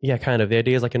 Yeah, kind of. The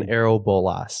idea is like an arrow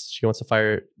bolas. She wants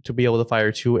to be able to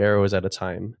fire 2 arrows at a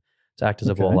time to act as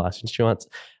a bolas. And she wants,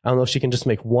 I don't know if she can just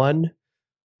make one,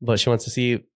 but she wants to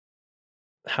see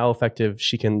how effective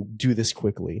she can do this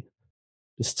quickly.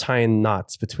 Just tying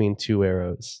knots between 2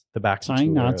 arrows, the backs of 2 arrows.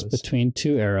 Tying knots between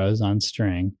 2 arrows on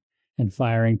string and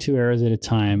firing 2 arrows at a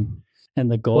time. And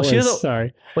the goal she doesn't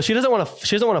want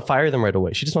to fire them right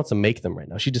away. She just wants to make them right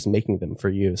now. She's just making them for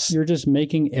use. You're just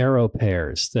making arrow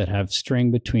pairs that have string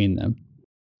between them.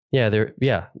 Yeah,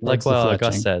 like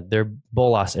Gus said, they're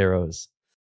bolas arrows,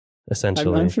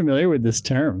 essentially. I'm familiar with this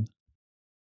term.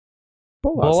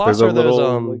 Bolas are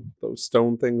those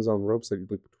stone things on ropes that you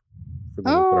look.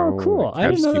 Oh, cool. I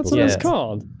didn't know that's what it's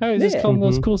called. I was just calling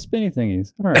those cool spinny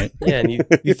thingies. All right. Yeah, and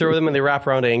you throw them and they wrap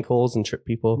around ankles and trip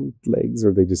people. Legs,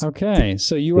 or they just... Okay,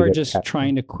 so you are just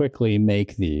trying to quickly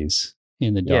make these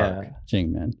in the dark,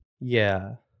 Jingmin.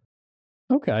 Yeah.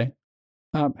 Okay.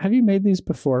 Have you made these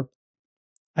before?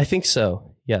 I think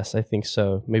so. Yes, I think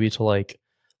so. Maybe to like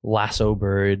lasso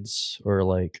birds or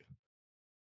like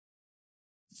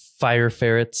fire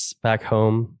ferrets back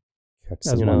home.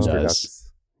 As one does.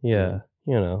 Yeah,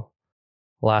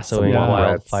 lassoing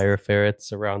wild fire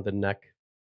ferrets around the neck.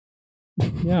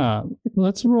 Yeah,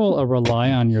 let's roll a rely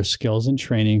on your skills and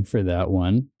training for that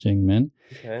one, Jingmin.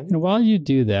 Okay. And while you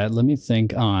do that, let me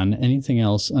think on anything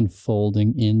else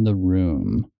unfolding in the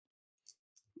room.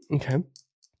 Okay.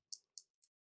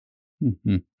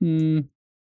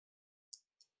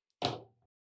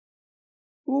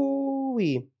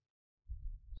 Ooh-wee.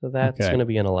 So that's going to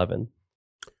be an 11.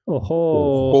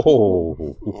 Oh,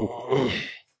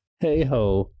 hey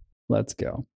ho, let's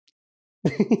go.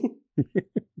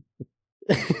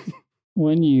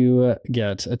 When you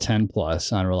get a 10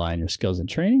 plus on rely on your skills and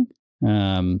training,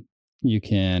 you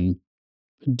can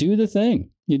do the thing.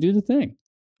 You do the thing.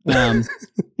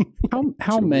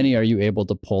 How many are you able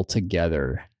to pull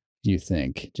together, do you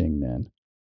think, Jingmin?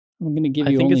 I'm going to give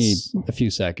you only a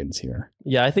few seconds here.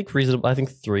 Yeah, I think reasonable. I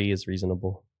think 3 is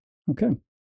reasonable. Okay.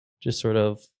 Just sort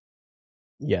of,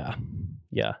 yeah.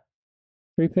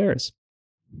 3 pairs.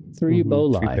 3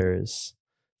 boli. 3 pairs.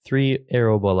 3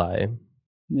 arrow boli.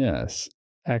 Yes.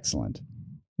 Excellent.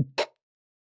 I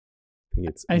think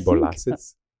it's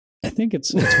bolasses. I think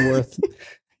it's worth,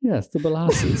 yes, the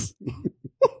bolasses.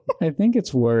 I think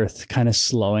it's worth kind of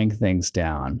slowing things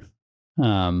down.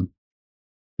 Because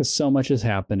so much is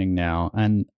happening now,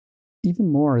 and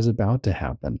even more is about to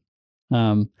happen.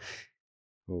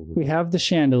 We have the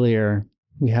chandelier,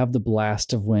 we have the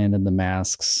blast of wind and the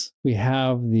masks, we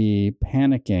have the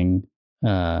panicking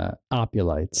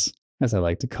opulites, as I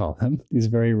like to call them, these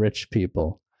very rich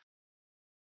people.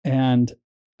 And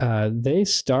they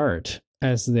start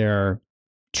as they're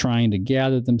trying to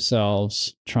gather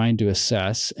themselves, trying to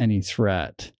assess any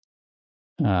threat,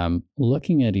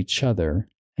 looking at each other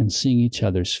and seeing each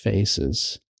other's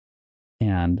faces.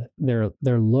 And their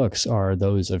looks are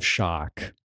those of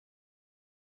shock.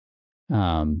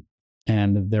 And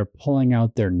they're pulling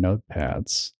out their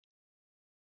notepads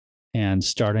and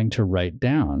starting to write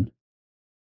down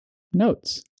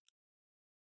notes.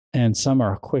 And some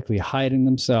are quickly hiding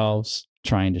themselves,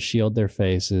 trying to shield their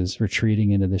faces,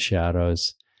 retreating into the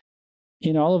shadows.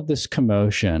 In all of this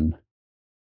commotion,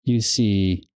 you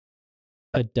see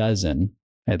a dozen,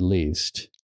 at least,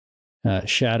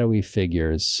 shadowy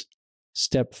figures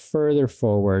step further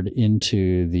forward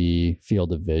into the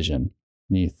field of vision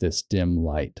beneath this dim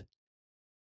light.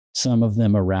 Some of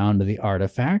them around the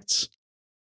artifacts,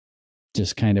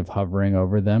 just kind of hovering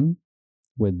over them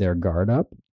with their guard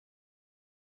up.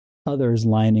 Others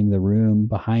lining the room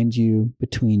behind you,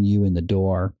 between you and the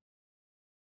door.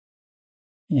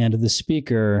 And the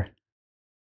speaker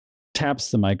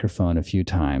taps the microphone a few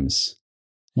times,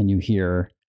 and you hear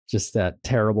just that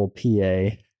terrible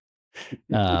PA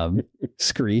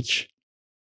screech.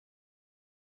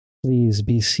 Please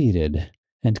be seated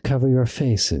and cover your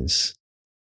faces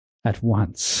at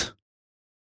once.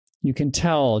 You can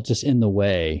tell just in the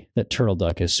way that Turtle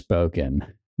Duck has spoken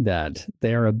that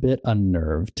they are a bit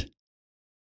unnerved.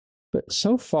 But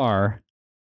so far,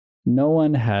 no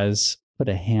one has put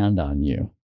a hand on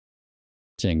you,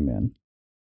 Jingmin.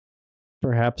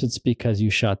 Perhaps it's because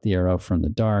you shot the arrow from the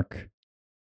dark.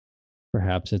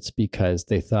 Perhaps it's because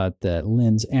they thought that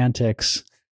Lynn's antics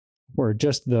were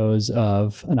just those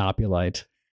of an opulite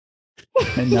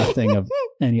and nothing of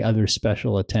any other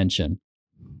special attention.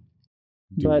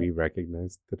 Do But- we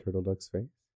recognize the turtle duck's face?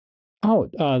 Oh,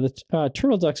 the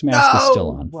Turtle Duck's mask is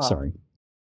still on. Wow. Sorry.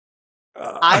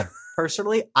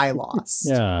 I lost.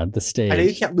 Yeah, the stage. I know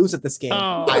you can't lose at this game.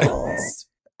 Oh. I lost.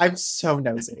 I'm so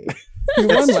nosy. You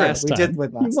That's won true. last We time. did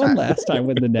win You last won time. last time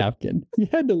with the napkin. You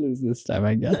had to lose this time,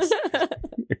 I guess.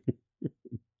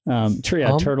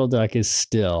 Tria, Turtle Duck is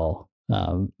still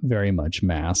very much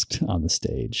masked on the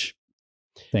stage.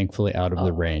 Thankfully, out of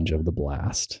the range of the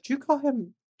blast. Did you call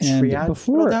him And Triad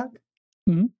before- Turtle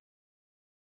Duck?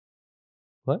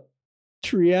 What?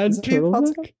 Triad Is that what you Turtle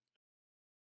called Duck? him?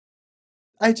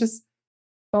 I just,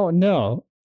 Oh no,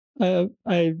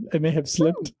 I may have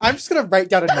slipped. I'm just gonna write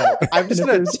down a note. I'm just And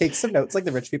if gonna there's- take some notes like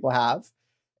the rich people have.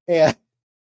 And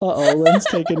Lynn's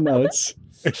taking notes.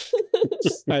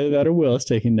 Either that or Will's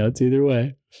taking notes. Either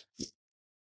way.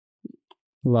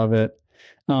 Love it.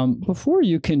 Before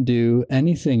you can do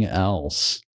anything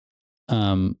else,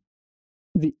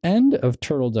 the end of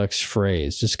Turtle Duck's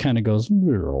phrase just kind of goes,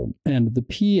 and the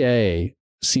PA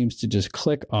seems to just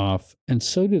click off, and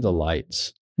so do the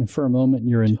lights. And for a moment,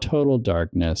 you're in total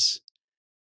darkness,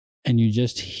 and you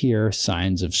just hear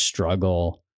signs of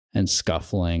struggle and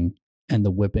scuffling and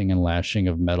the whipping and lashing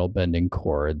of metal bending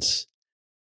cords.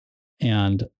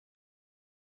 And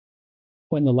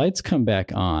when the lights come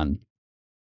back on,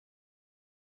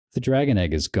 the dragon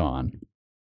egg is gone.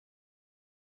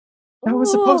 that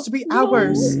was supposed to be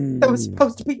ours. no. That was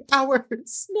supposed to be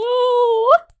ours.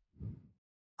 No.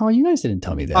 Oh, you guys didn't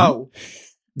tell me that. Oh,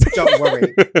 don't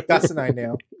worry. Gus and I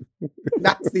knew.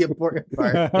 That's the important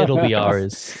part. It'll be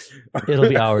ours. It'll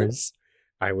be ours.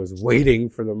 I was waiting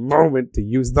for the moment to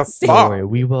use the Don't fog. worry,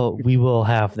 we will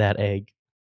have that egg.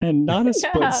 And not a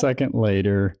split Yeah. second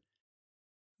later,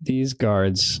 these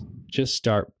guards just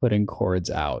start putting cords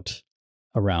out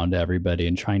around everybody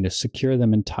and trying to secure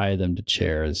them and tie them to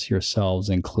chairs, yourselves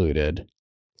included.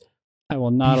 I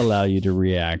will not allow you to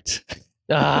react.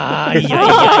 Ah,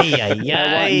 I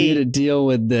want you to deal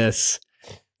with this.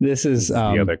 This is the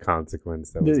other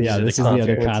consequence. That was yeah, the this is the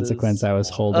other consequences. consequence I was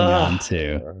holding on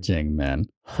to, Jingmin,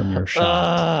 from your shot.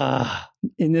 Ah,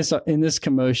 In this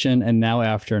commotion, and now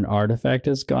after an artifact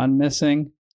has gone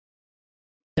missing,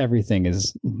 everything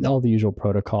is all the usual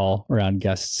protocol around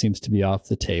guests seems to be off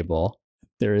the table.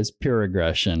 There is pure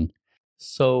aggression,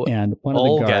 so and one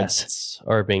all of the guards. guests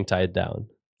are being tied down.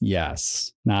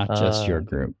 Yes, not just your Okay.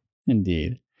 group,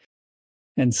 indeed.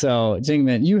 And so,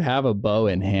 Jingmin, you have a bow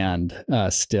in hand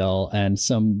still, and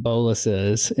some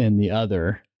boluses in the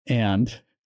other, and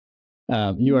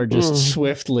you are just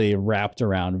swiftly wrapped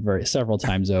around several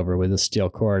times over with a steel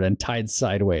cord and tied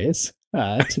sideways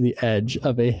to the edge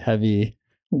of a heavy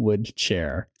wood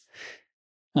chair.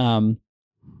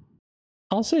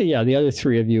 I'll say, yeah, the other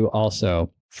three of you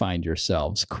also find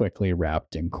yourselves quickly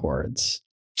wrapped in cords.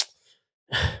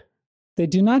 They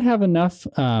do not have enough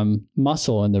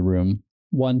muscle in the room,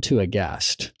 one to a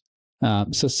guest.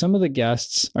 So some of the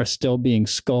guests are still being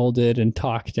scolded and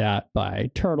talked at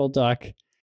by Turtle Duck.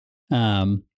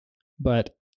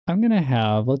 But I'm going to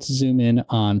have, let's zoom in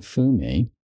on Fumi.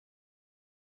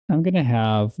 I'm going to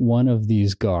have one of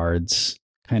these guards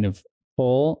kind of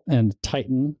pull and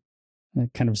tighten,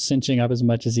 kind of cinching up as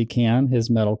much as he can his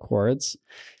metal cords,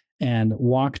 and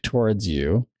walk towards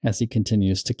you as he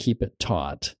continues to keep it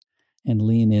taut and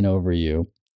lean in over you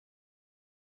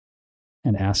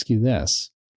and ask you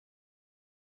this.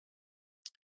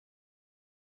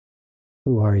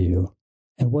 Who are you?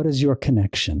 And what is your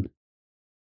connection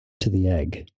to the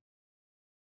egg?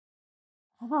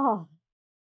 Ah.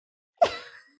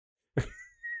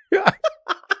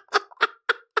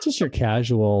 Just your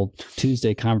casual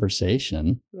Tuesday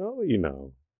conversation. Oh, you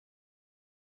know.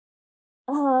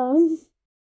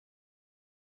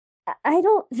 I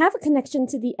don't have a connection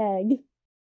to the egg.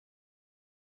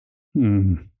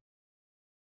 Fumi,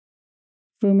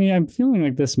 I'm feeling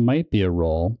like this might be a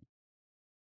roll.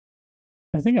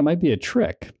 I think it might be a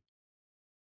trick.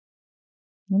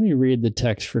 Let me read the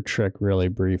text for Trick really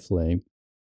briefly.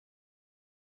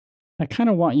 I kind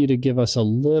of want you to give us a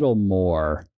little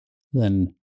more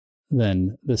than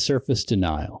the surface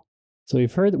denial. So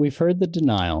we've heard the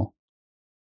denial.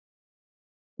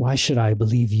 Why should I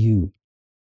believe you?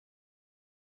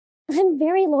 I'm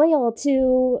very loyal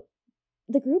to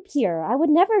the group here. I would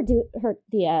never hurt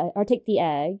the egg or take the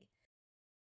egg.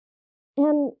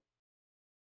 And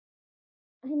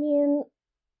I mean,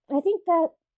 I think that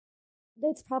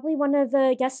it's probably one of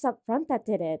the guests up front that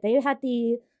did it. They had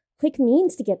the quick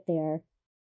means to get there.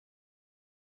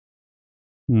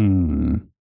 The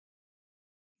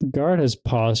guard has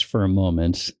paused for a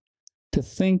moment to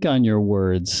think on your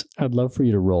words. I'd love for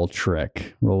you to roll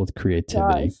Trick. Roll with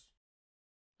creativity.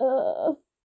 Gosh.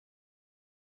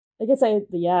 I guess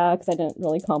because I didn't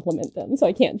really compliment them, so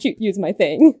I can't use my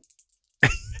thing.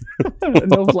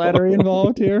 No flattery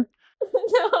involved here.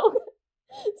 No,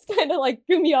 it's kind of like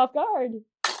threw me off guard.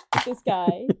 This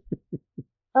guy.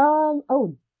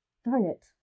 Oh, darn it.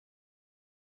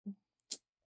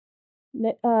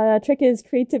 Trick is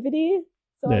creativity.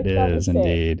 So It is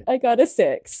indeed. I got a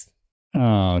 6.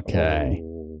 Okay.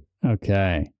 Oh.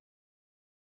 Okay.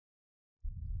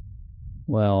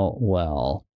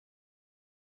 Well.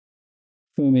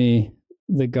 Fumi,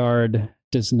 the guard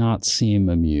does not seem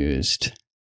amused.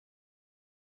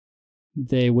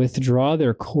 They withdraw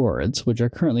their cords, which are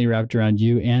currently wrapped around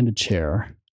you and a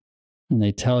chair, and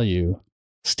they tell you,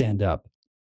 stand up.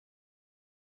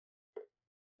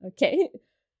 Okay.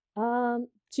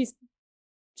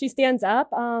 She stands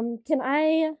up. Can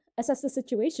I assess the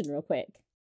situation real quick?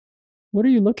 What are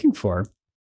you looking for?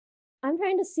 I'm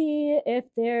trying to see if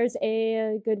there's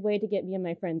a good way to get me and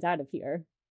my friends out of here.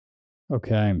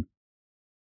 Okay.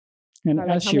 And Or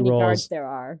like as how she many rolls, guards there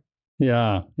are.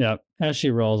 yeah. As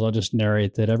she rolls, I'll just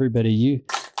narrate that everybody, you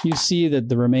see that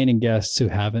the remaining guests who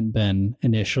haven't been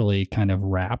initially kind of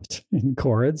wrapped in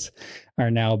cords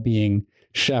are now being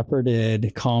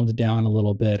shepherded, calmed down a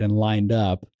little bit, and lined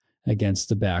up against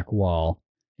the back wall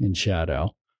in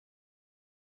shadow.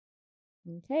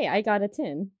 Okay, I got a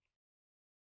 10.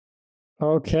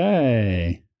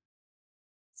 Okay.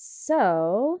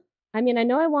 So, I mean, I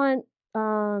know I want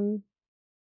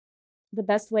the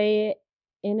best way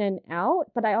in and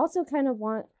out, but I also kind of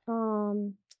want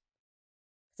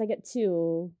because I get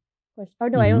 2 questions. Oh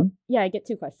no, I don't. Yeah, I get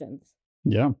 2 questions.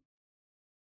 Yeah.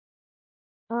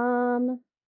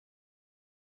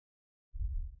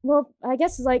 Well, I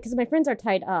guess like because my friends are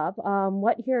tied up.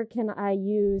 What here can I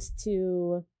use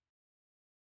to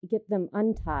get them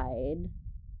untied?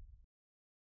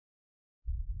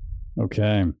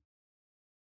 Okay.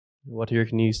 What here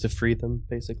can you use to free them,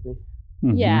 basically?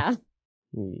 Mhm. Yeah.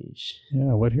 Yeesh.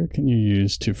 Yeah. What here can you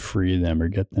use to free them or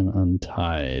get them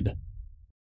untied?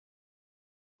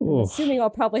 I'm Oof. assuming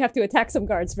I'll probably have to attack some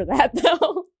guards for that,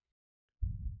 though.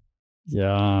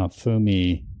 Yeah,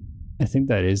 Fumi, I think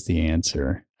that is the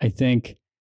answer. I think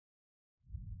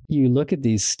you look at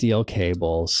these steel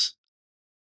cables,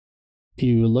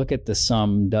 you look at the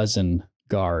some dozen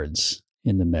guards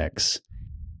in the mix,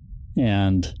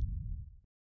 and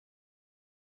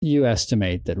you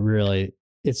estimate that really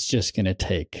it's just going to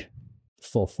take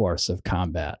full force of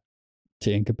combat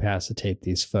to incapacitate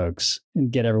these folks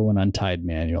and get everyone untied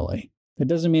manually. It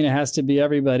doesn't mean it has to be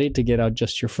everybody to get out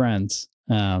just your friends,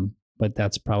 but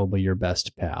that's probably your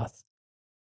best path.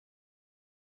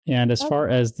 And as far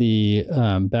as the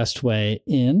best way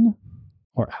in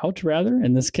or out, rather,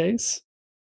 in this case,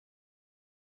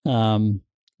 you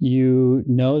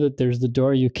know that there's the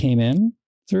door you came in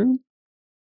through.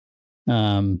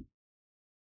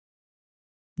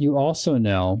 You also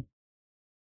know,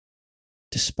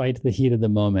 despite the heat of the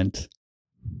moment,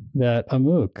 that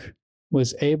Amuk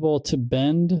was able to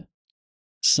bend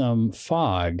some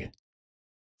fog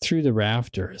through the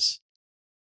rafters.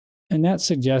 And that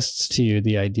suggests to you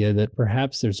the idea that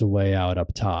perhaps there's a way out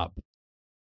up top.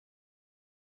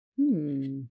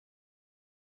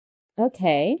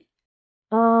 Okay.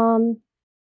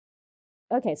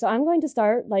 Okay, so I'm going to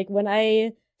start, like, when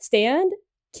I stand,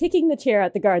 kicking the chair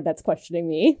at the guard that's questioning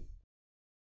me.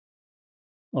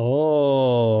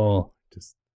 Oh,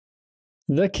 just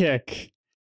the kick.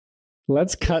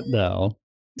 Let's cut, though,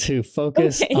 to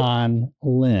focus on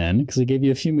Lynn, because I gave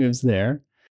you a few moves there.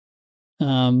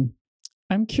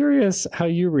 I'm curious how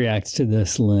you react to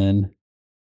this, Lynn.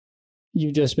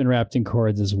 You've just been wrapped in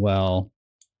cords as well.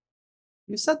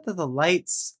 You said that the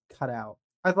lights cut out.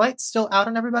 Are the lights still out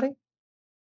on everybody?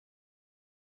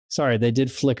 Sorry, they did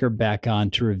flicker back on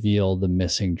to reveal the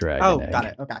missing dragon Oh, egg. got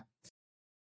it. Okay.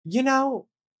 You know,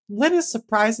 Lynn is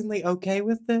surprisingly okay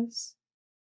with this.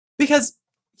 Because,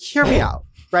 hear me out,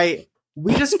 right?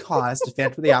 we just caused a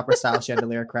Phantom of the Opera style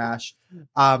chandelier crash.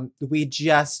 We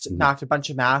just knocked a bunch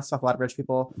of masks off a lot of rich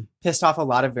people, pissed off a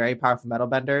lot of very powerful metal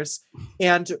benders.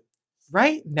 And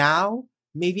right now,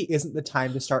 maybe isn't the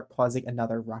time to start causing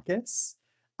another ruckus.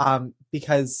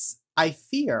 Because I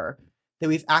fear that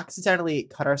we've accidentally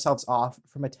cut ourselves off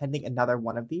from attending another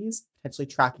one of these, potentially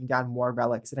tracking down more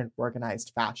relics in an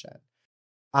organized fashion.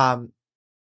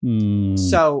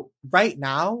 So right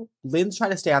now, Lynn's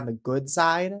trying to stay on the good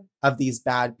side of these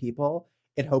bad people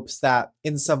in hopes that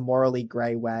in some morally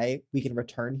gray way, we can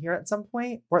return here at some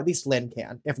point, or at least Lynn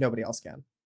can, if nobody else can.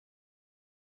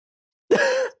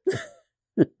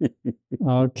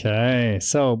 Okay,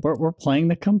 so we're playing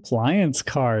the compliance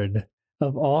card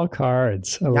of all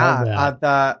cards. I love that.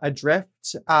 The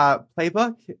Adrift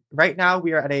playbook. Right now,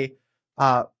 we are at a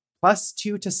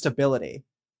 +2 to stability.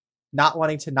 Not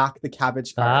wanting to knock the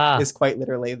cabbage card is quite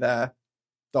literally the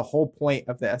whole point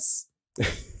of this.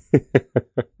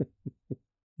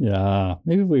 Yeah,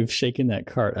 maybe we've shaken that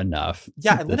cart enough.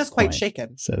 Yeah, and Lynn is quite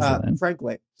shaken,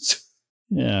 frankly.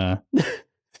 Yeah.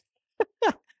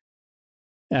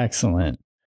 Excellent.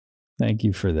 Thank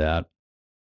you for that.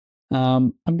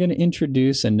 I'm going to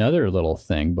introduce another little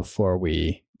thing before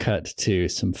we cut to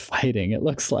some fighting, it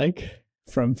looks like,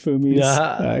 from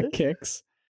Fumi's kicks.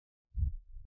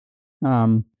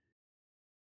 Oh,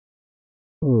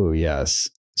 yes.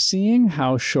 Seeing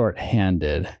how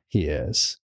short-handed he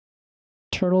is,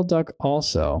 Turtle Duck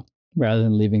also, rather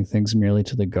than leaving things merely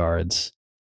to the guards,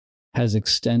 has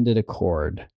extended a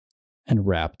cord and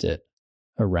wrapped it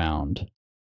around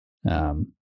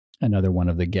another one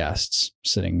of the guests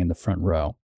sitting in the front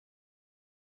row.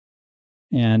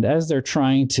 And as they're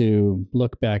trying to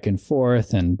look back and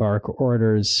forth and bark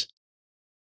orders,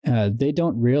 they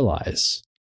don't realize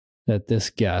that this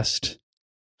guest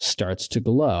starts to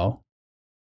glow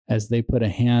as they put a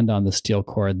hand on the steel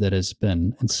cord that has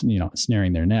been,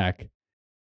 snaring their neck,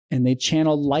 and they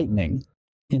channel lightning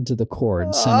into the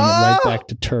cord, sending it right back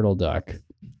to Turtle Duck.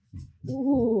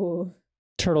 Ooh.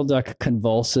 Turtle Duck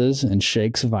convulses and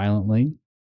shakes violently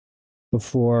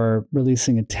before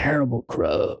releasing a terrible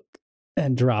croak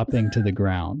and dropping to the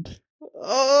ground.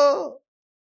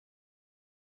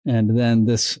 And then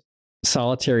this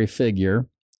solitary figure,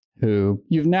 who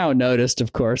you've now noticed,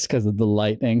 of course, because of the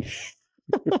lightning,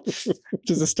 which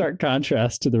is a stark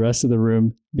contrast to the rest of the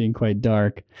room being quite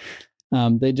dark.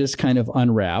 They just kind of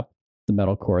unwrap the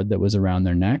metal cord that was around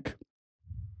their neck.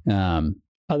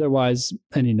 Otherwise,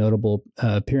 any notable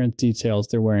appearance details,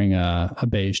 they're wearing a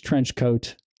beige trench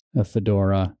coat, a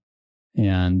fedora,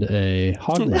 and a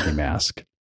hog monkey mask.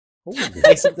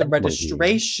 License and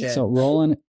registration. So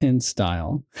rolling in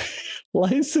style.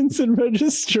 License and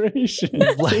registration.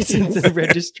 License and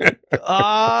registration.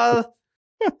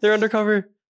 They're undercover.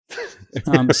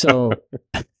 So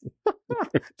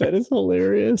that is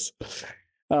hilarious.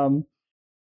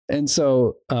 And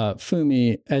so,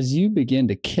 Fumi, as you begin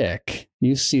to kick,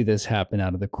 you see this happen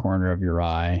out of the corner of your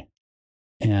eye.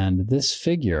 And this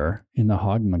figure in the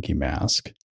hog monkey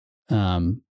mask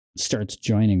starts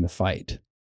joining the fight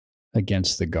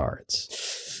against the guards.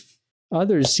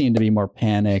 Others seem to be more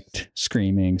panicked,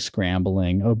 screaming,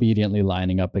 scrambling, obediently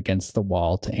lining up against the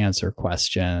wall to answer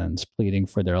questions, pleading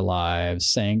for their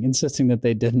lives, insisting that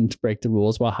they didn't break the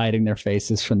rules while hiding their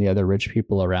faces from the other rich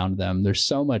people around them. There's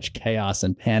so much chaos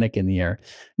and panic in the air.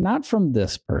 Not from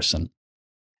this person,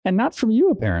 and not from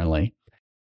you, apparently.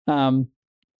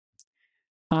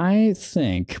 I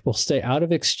think we'll stay out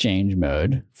of exchange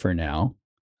mode for now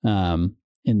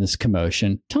in this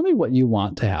commotion. Tell me what you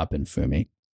want to happen, Fumi.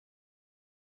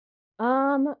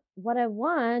 What I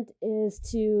want is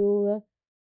to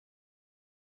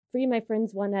free my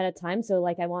friends one at a time. So,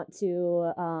 I want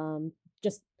to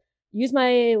just use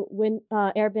my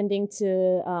airbending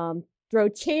to throw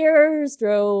chairs,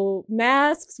 throw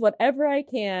masks, whatever I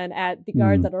can at the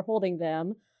guards that are holding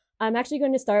them. I'm actually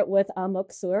going to start with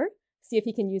Moksur, see if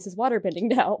he can use his waterbending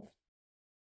to help.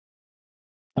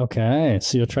 Okay,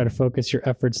 so you'll try to focus your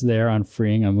efforts there on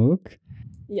freeing Amuk?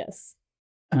 Yes.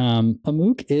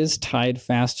 Amuk is tied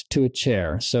fast to a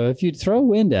chair, so if you throw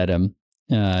wind at him,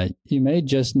 you may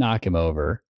just knock him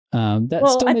over.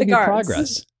 Still may be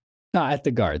progress. At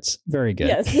the guards. Very good.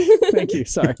 Yes. Thank you.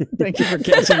 Sorry. Thank you for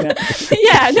catching that.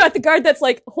 Yeah, no, at the guard that's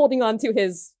holding on to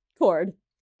his cord.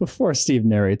 Before Steve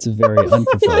narrates a very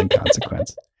unfulfilling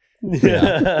consequence.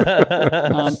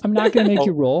 Yeah. I'm not going to make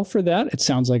you roll for that. It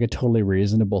sounds like a totally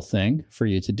reasonable thing for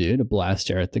you to do, to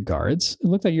blast air at the guards. It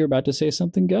looked like you were about to say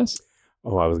something, Gus.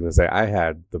 Oh, I was going to say, I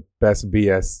had the best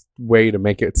BS way to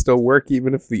make it still work,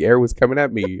 even if the air was coming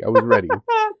at me. I was ready.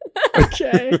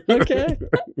 Okay.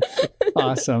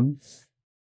 Awesome.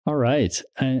 All right.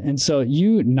 And so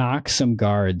you knock some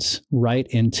guards right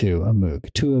into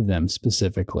Amuk, two of them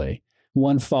specifically.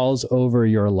 One falls over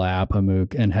your lap,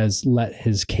 Amuk, and has let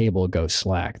his cable go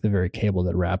slack, the very cable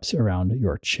that wraps around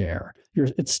your chair.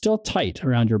 It's still tight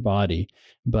around your body,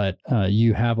 but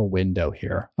you have a window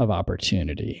here of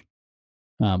opportunity.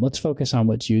 Let's focus on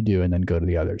what you do and then go to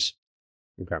the others.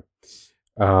 Okay.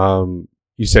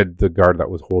 You said the guard that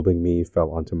was holding me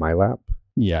fell onto my lap?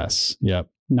 Yes. Yep.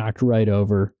 Knocked right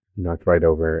over.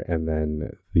 And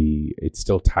then it's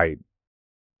still tight,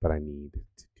 but I need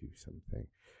to do something.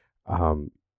 Can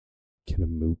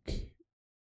Amuk?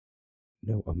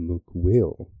 No, Amuk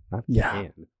will, not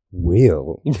can,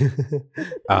 will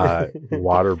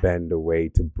water bend a way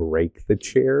to break the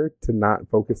chair to not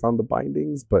focus on the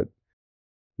bindings, but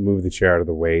move the chair out of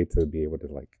the way to be able to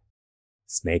like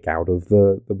snake out of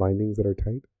the bindings that are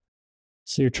tight.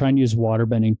 So you're trying to use water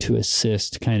bending to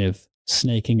assist kind of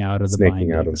snaking out of the bindings.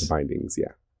 Snaking out of the bindings,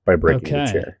 yeah, by breaking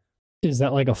the chair. Is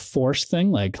that like a force thing?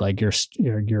 Like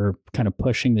you're kind of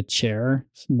pushing the chair,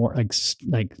 more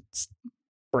like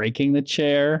breaking the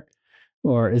chair,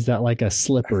 or is that like a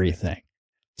slippery thing?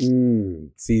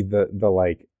 See the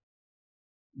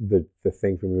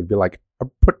thing for me would be like, I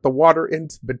put the water in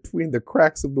between the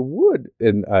cracks of the wood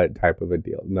in type of a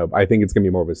deal. No, I think it's gonna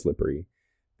be more of a slippery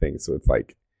thing. So it's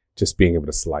like just being able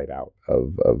to slide out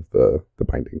of the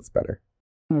bindings better.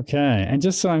 Okay, and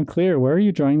just so I'm clear, where are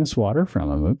you drawing this water from,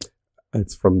 Amuk?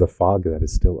 It's from the fog that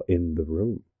is still in the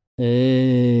room.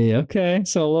 Hey, okay.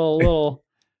 So a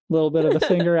little bit of the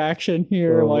finger action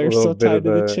here while you're still tied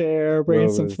to the chair,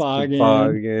 bringing some fog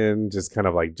in. Just kind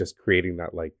of like just creating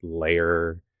that like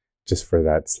layer just for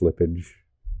that slippage.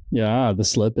 Yeah, the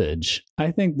slippage.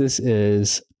 I think this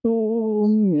is,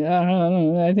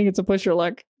 I think it's a push your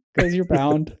luck because you're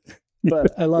bound.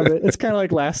 But I love it. It's kind of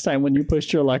like last time when you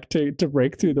pushed your luck to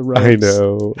break through the ropes. I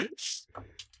know.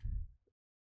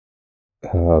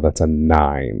 Oh, that's a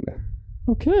 9.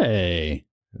 Okay.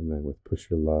 And then with push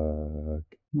your luck.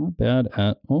 Not bad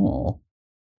at all.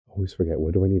 Always forget,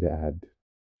 what do I need to add?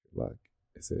 Luck.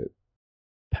 Is it?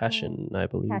 Passion, I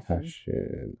believe.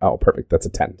 Passion. Oh, perfect. That's a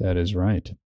 10. That is right.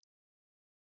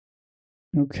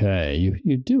 Okay.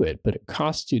 You do it, but it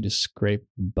costs you to scrape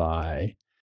by.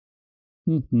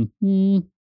 Do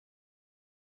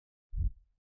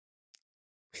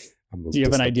you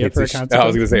have an idea for a consequence? I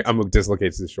was going to say, Amuk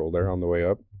dislocates his shoulder on the way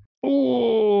up.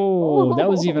 Oh, that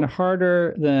was even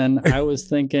harder than I was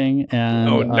thinking,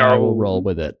 and I will roll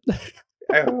with it.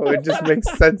 Oh, it just makes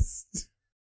sense.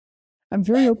 I'm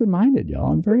very open-minded,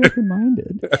 y'all. I'm very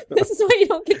open-minded. This is why you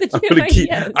don't get the GM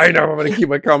ideas. I know, I'm going to keep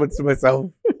my comments to myself.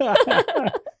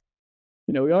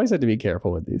 You know, we always have to be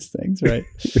careful with these things, right?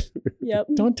 Yep.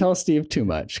 Don't tell Steve too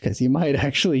much because he might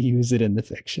actually use it in the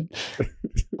fiction.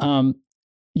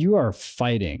 You are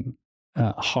fighting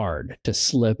hard to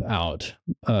slip out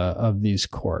of these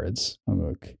cords,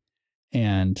 Amuk,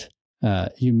 and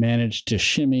you manage to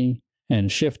shimmy and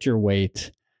shift your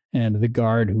weight, and the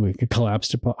guard who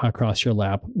collapsed across your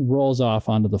lap rolls off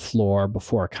onto the floor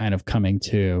before kind of coming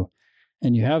to,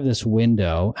 and you have this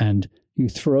window, and you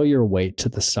throw your weight to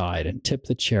the side and tip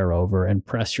the chair over and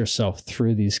press yourself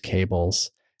through these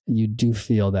cables. And you do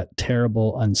feel that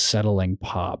terrible, unsettling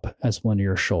pop as one of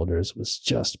your shoulders was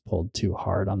just pulled too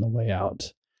hard on the way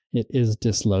out. It is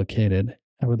dislocated.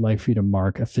 I would like for you to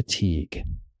mark a fatigue.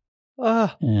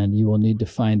 And you will need to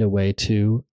find a way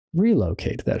to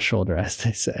relocate that shoulder, as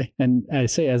they say. And I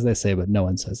say as they say, but no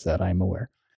one says that, I'm aware.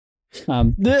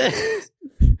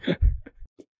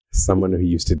 Someone who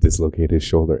used to dislocate his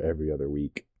shoulder every other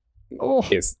week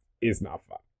is not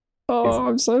fun. Oh,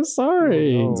 I'm so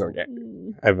sorry. It's okay.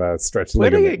 I have a stretched Where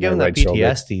leg did you get in my that right shoulder.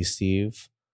 PTSD, Steve?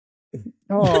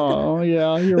 Oh,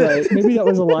 yeah, you're right. Maybe that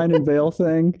was a line and veil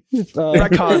thing.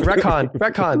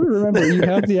 Retcon. Remember, you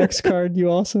have the X card. You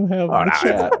also have the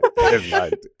chat.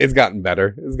 It's gotten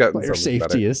better. It's gotten Player so much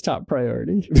better. safety is top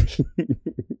priority,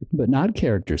 but not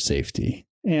character safety.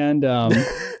 And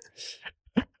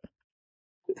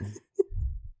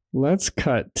let's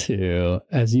cut to,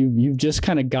 as you've just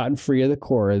kind of gotten free of the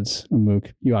cords,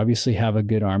 Amuk, you obviously have a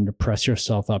good arm to press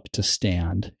yourself up to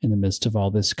stand in the midst of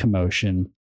all this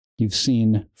commotion. You've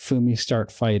seen Fumi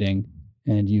start fighting,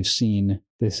 and you've seen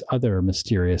this other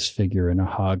mysterious figure in a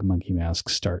hog monkey mask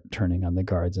start turning on the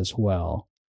guards as well.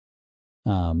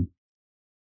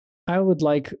 I would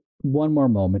like one more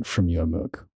moment from you,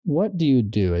 Amuk. What do you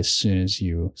do as soon as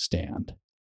you stand?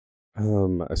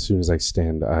 As soon as I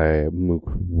stand, Mook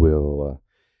will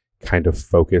kind of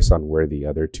focus on where the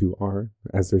other two are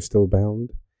as they're still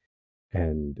bound,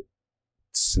 and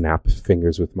snap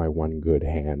fingers with my one good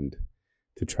hand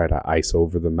to try to ice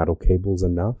over the metal cables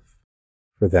enough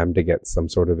for them to get some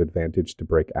sort of advantage to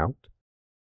break out.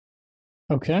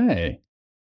 Okay.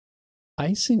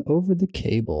 Icing over the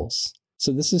cables.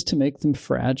 So this is to make them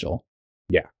fragile.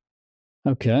 Yeah.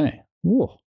 Okay. Ooh.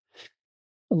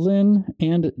 Lin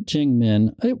and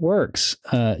Jingmin, it works.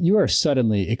 You are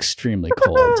suddenly extremely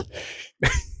cold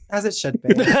As it should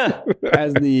be.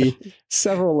 as the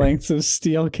several lengths of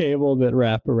steel cable that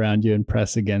wrap around you and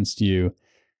press against you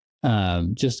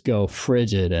just go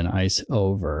frigid and ice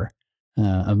over.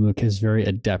 Amuk has very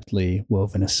adeptly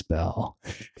woven a spell,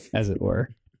 as it were.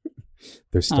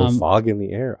 There's still fog in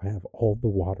the air. I have all the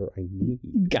water I need.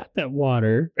 You got that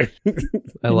water. I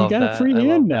And love you got that. a free I love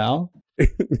hand that.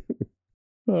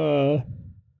 now.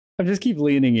 I just keep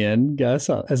leaning in, Gus,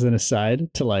 as an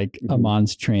aside, to like Mhm.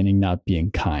 Amon's training not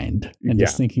being kind, and Yeah.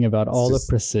 just thinking about It's all just-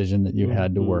 the precision that you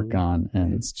had to work Mhm. on.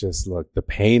 And It's just, look, the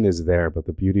pain is there, but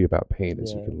the beauty about pain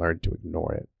is you Yeah. can learn to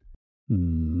ignore it.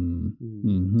 Mhm.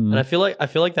 And I feel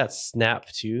like that snap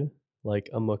too, like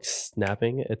Amok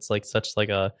snapping. It's like such like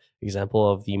a example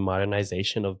of the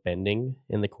modernization of bending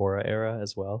in the Korra era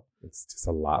as well. It's just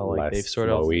a lot How, like less they've sort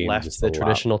of flowy and left just the a lot-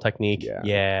 traditional technique. Yeah.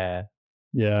 Yeah.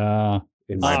 Yeah.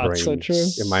 In my Ah, brain, it's so true.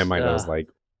 in my mind, I was Ah. like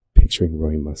picturing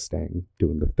Roy Mustang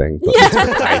doing the thing. But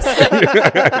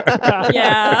Yeah.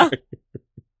 Yeah.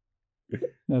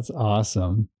 That's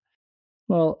awesome.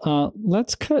 Well,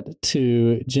 let's cut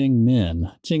to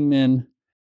Jingmin. Jingmin,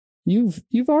 you've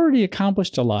already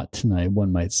accomplished a lot tonight,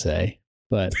 one might say.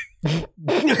 But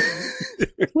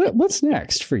what's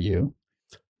next for you?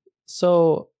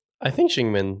 So I think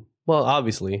Xingmin. Well,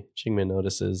 obviously, Xingmin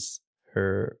notices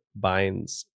her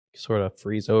binds sort of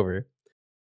freeze over,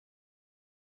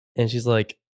 and she's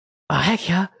like, "Oh heck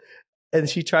yeah!" And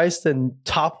she tries to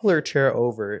topple her chair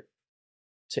over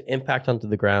to impact onto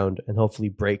the ground and hopefully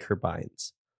break her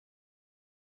binds.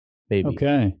 Maybe.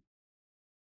 Okay.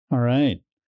 All right.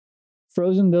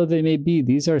 Frozen though they may be,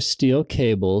 these are steel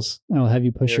cables. I'll have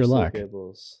you push They're your steel luck.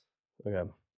 cables. Okay.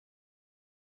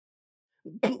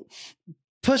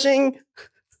 Pushing.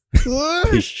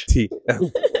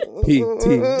 PTL.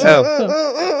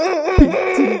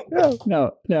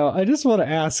 PTL. No, I just want to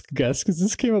ask, Gus, because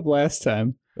this came up last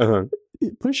time. Uh-huh.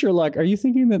 Push your luck. Are you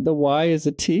thinking that the Y is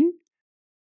a T?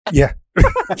 Yeah.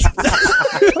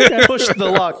 Push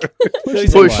the luck.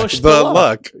 Push Push the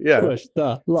luck. Yeah. Push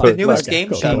the luck. The The newest Okay, game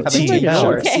cool. show Just coming to making you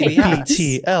sure. at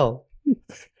CBS.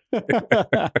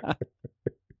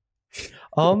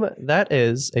 PTL. That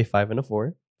is a 5 and a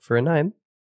 4 for a 9.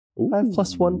 5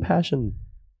 plus 1 passion.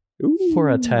 For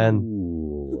a 10.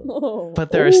 Ooh. Oh.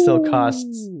 But there are still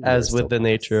costs, Ooh. as There's with still the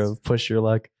nature costs. of push your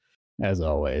luck. As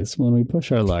always, when we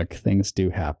push our luck, things do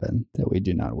happen that we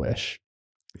do not wish.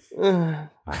 I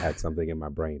had something in my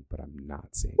brain, but I'm not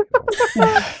saying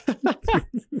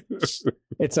it.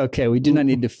 It's okay. We do not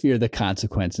need to fear the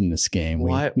consequence in this game.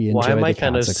 Why we enjoy am I the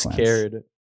kind of consequence. scared?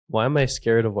 Why am I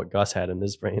scared of what Gus had in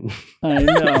his brain? I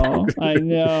know.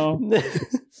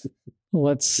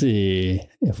 Let's see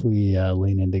if we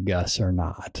lean into Gus or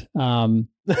not.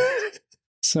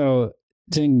 So,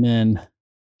 Jingmin,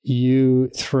 you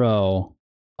throw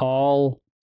all,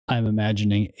 I'm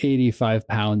imagining, 85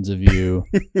 pounds of you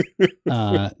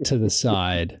to the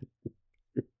side.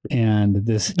 And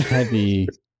this heavy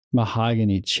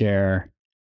mahogany chair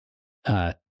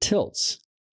tilts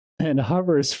and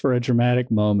hovers for a dramatic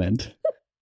moment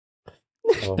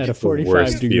Oh, at a the 45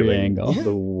 worst degree feeling. angle.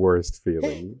 The worst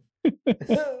feeling.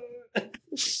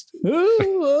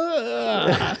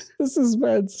 The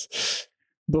suspense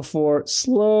before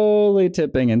slowly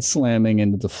tipping and slamming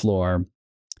into the floor.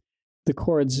 The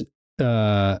cords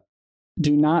do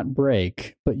not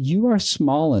break, but you are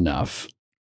small enough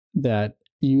that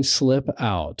you slip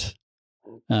out.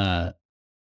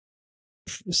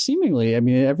 Seemingly, I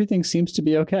mean, everything seems to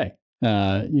be okay.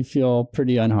 You feel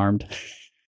pretty unharmed.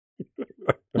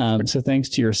 So thanks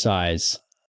to your size,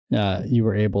 you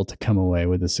were able to come away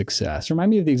with a success.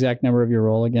 Remind me of the exact number of your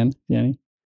roll again, Danny.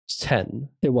 10.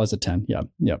 It was a 10.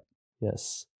 Yep.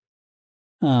 Yes.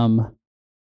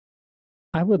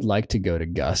 I would like to go to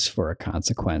Gus for a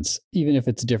consequence, even if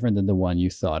it's different than the one you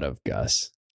thought of, Gus.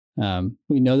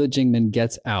 We know that Jingmin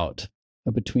gets out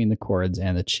between the cords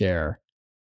and the chair.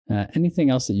 Anything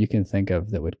else that you can think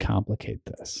of that would complicate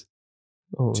this?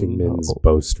 Oh, Jingmin's no.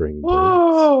 bowstring.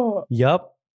 Oh,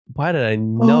 Yup. Why did I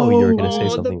know you were going to say Oh,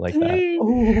 something the like that?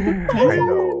 pain. I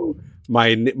know. My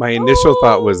initial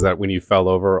thought was that when you fell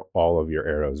over, all of your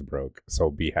arrows broke. So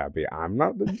be happy. I'm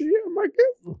not the GM, I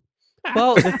guess.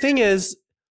 Well, the thing is,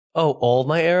 all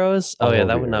my arrows? Oh, All yeah, of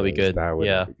that your would not be arrows. good. That would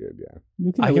Yeah. not be good, yeah.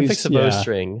 You I at can least- fix a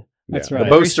bowstring. That's Yeah. right.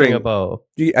 The I can string bowstring, a bow.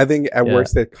 I think at Yeah.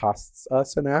 worst it costs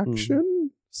us an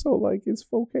action. So, like, it's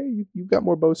okay. You got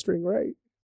more bowstring, right?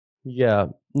 Yeah.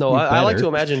 No, You I like better. to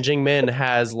imagine Jing Min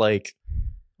has like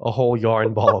a whole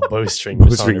yarn ball of bowstring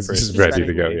just on her Bowstring's person. just ready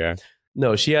to go. Right? Yeah.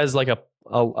 No, she has like a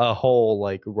whole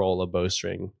like roll of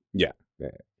bowstring. Yeah.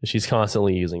 She's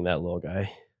constantly using that little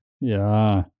guy.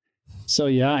 Yeah. So,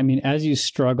 yeah, I mean, as you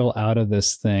struggle out of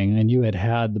this thing, and you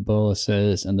had the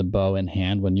boluses and the bow in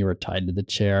hand when you were tied to the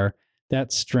chair,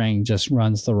 that string just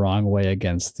runs the wrong way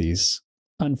against these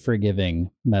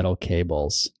unforgiving metal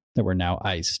cables that were now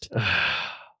iced.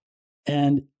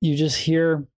 And you just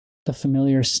hear the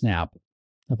familiar snap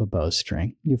of a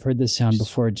bowstring. You've heard this sound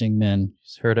before, Jingmin.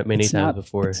 She's heard it many It's times not-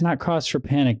 before. It's not cause for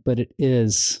panic, but it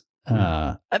is.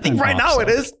 I think an right now it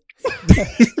offset.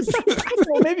 is.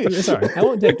 Well, maybe. Sorry, I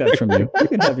won't take that from you. You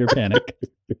can have your panic.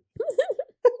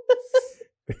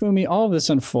 Fumi, all of this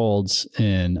unfolds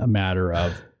in a matter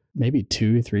of maybe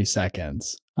 2-3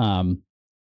 seconds.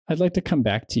 I'd like to come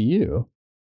back to you.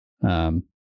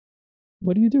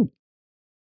 What do you do?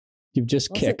 You've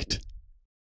just Also- kicked.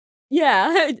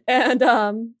 Yeah, and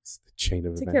It's the chain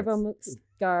of take care of events. almost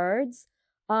guards.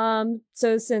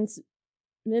 So since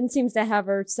Min seems to have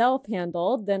herself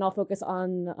handled, then I'll focus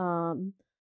on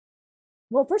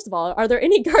well, first of all, are there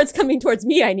any guards coming towards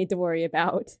me I need to worry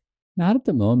about? Not at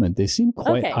the moment. They seem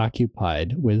quite Okay.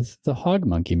 occupied with the hog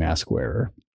monkey mask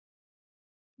wearer.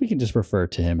 We can just refer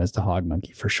to him as the hog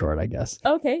monkey for short, I guess.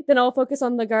 Okay, then I'll focus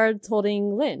on the guards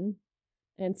holding Lynn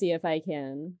and see if I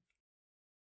can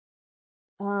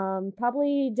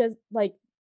probably just like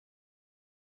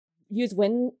use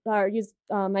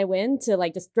my wind to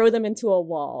like just throw them into a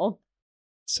wall.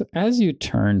 So as you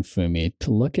turn, Fumi,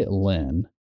 to look at Lynn,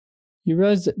 you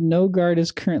realize that no guard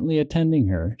is currently attending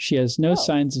her. She has no Oh.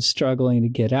 signs of struggling to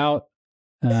get out.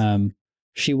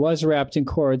 She was wrapped in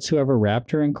cords. Whoever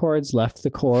wrapped her in cords left the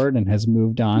cord and has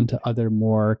moved on to other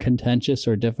more contentious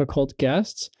or difficult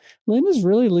guests. Lynn is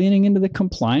really leaning into the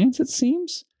compliance, it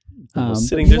seems. Almost But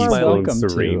sitting you there are smiling. welcome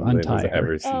Serene to Lynn untie has her.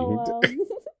 ever seen. Oh,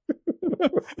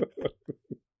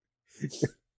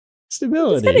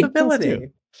 Stability. Just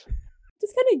Ability.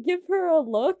 just kind of give her a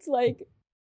look like,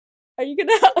 are you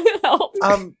gonna help?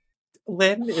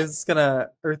 Lynn is gonna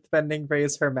earthbending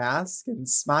raise her mask and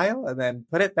smile and then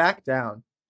put it back down.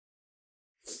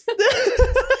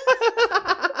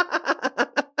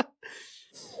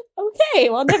 Okay,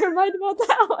 well, never mind about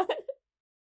that one.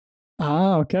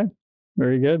 Ah, okay.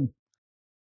 Very good.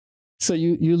 So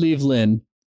you leave Lynn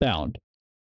bound.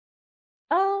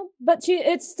 But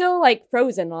it's still like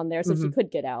frozen on there, so she Mhm. could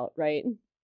get out, right?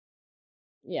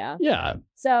 Yeah. Yeah.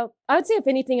 So I would say if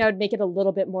anything, I would make it a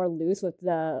little bit more loose with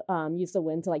the use the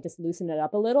wind to like just loosen it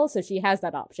up a little, so she has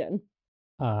that option.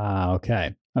 Ah,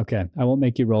 okay. Okay. I won't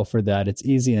make you roll for that. It's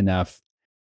easy enough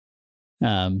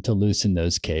to loosen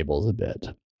those cables a bit.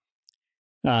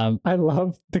 I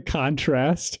love the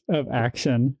contrast of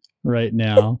action right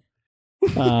now.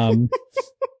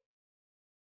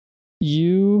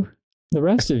 The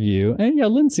rest of you, and yeah,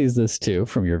 Lynn sees this too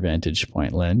from your vantage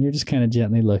point, Lynn. You're just kind of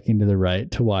gently looking to the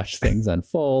right to watch things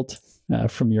unfold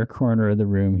from your corner of the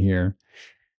room here.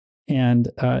 And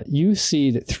you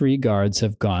see that 3 guards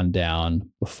have gone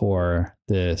down before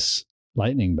this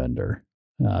lightning bender,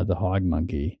 the hog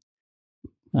monkey.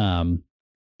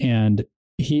 And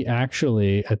he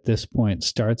actually, at this point,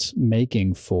 starts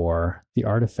making for the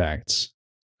artifacts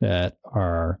that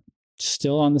are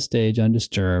still on the stage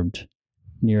undisturbed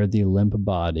near the limp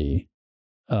body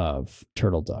of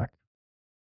Turtle Duck.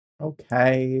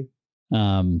 Okay.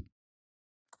 Um,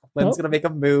 Lynn's Oh. gonna make a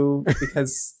move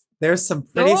because there's some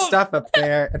pretty Oh. stuff up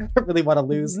there, and I don't really want to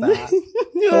lose that.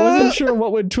 I wasn't sure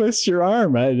what would twist your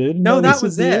arm. I didn't No, know that this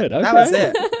was would be it. Okay. That was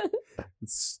it.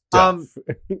 Stuff.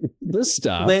 This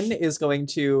stuff. Lynn is going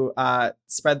to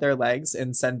spread their legs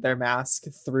and send their mask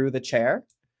through the chair,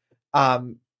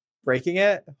 breaking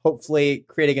it, hopefully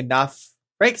creating enough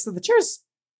breaks that the chair's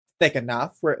thick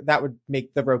enough where that would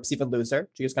make the ropes even looser.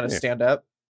 She just kind of Yeah. stand up.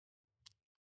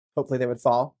 Hopefully they would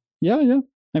fall. Yeah.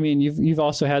 I mean, you've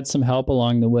also had some help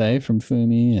along the way from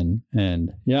Fumi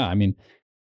and yeah, I mean,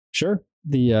 sure,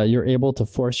 you're able to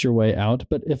force your way out,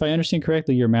 but if I understand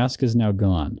correctly, your mask is now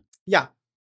gone. Yeah,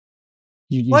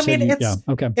 You Well, I said mean, yeah,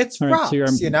 okay. it's All right, rocks, so you're-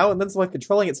 you know, and Lynn's the one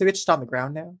controlling it. So maybe it's just on the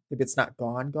ground now. Maybe it's not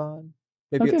gone.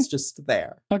 Maybe Okay. it's just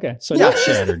there Okay, so Yeah. not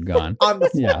shattered, gone. on the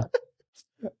floor. Yeah.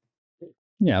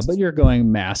 Yeah, but you're going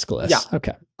maskless. Yeah.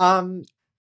 Okay.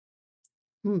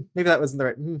 Maybe that wasn't the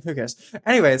right. Who cares?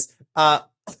 Anyways, I'm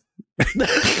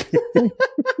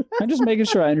just making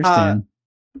sure I understand.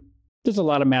 There's a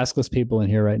lot of maskless people in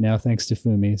here right now, thanks to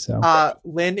Fumi. So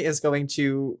Lynn is going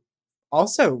to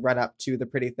also run up to the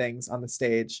pretty things on the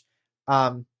stage,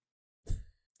 and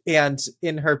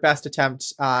in her best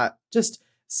attempt, just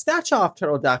snatch off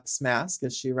Turtle Duck's mask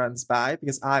as she runs by,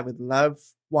 because I would love,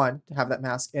 one, to have that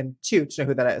mask, and two, to know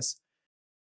who that is.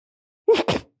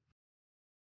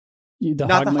 The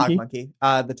Not hog the monkey? hog monkey,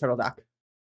 the turtle duck.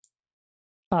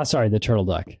 Oh, sorry, the turtle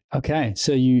duck. Okay,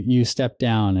 so you step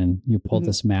down and you pull Mhm.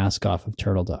 this mask off of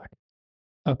turtle duck.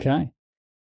 Okay,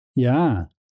 yeah.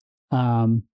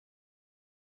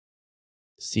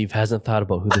 Steve hasn't thought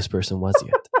about who this person was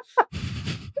yet.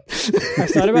 I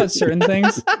thought about certain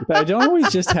things, but I don't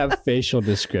always just have facial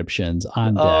descriptions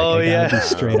on deck. Oh, I gotta yeah. be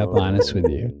straight up honest with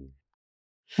you.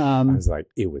 I was like,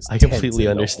 it was. I tense completely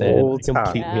the understand. whole I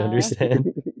completely time. Yeah.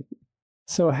 understand.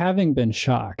 So, having been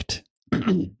shocked,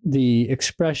 the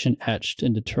expression etched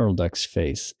into Turtle Duck's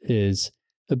face is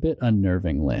a bit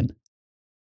unnerving, Lynn.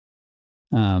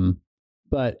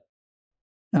 But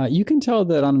you can tell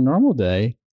that on a normal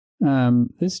day,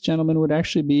 this gentleman would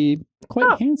actually be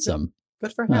quite Oh, handsome.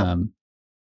 Good for him.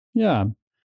 Yeah.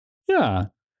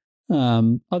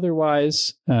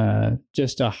 Otherwise,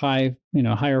 just a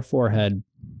higher forehead.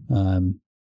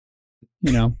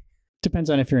 Depends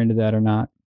on if you're into that or not.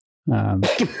 We're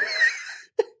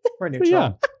But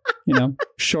neutral. yeah,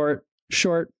 short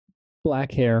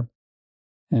black hair,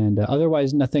 and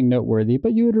otherwise nothing noteworthy.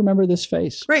 But you would remember this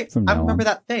face. Great. From I now remember on.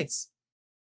 that face.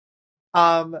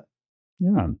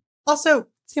 Yeah. Also, does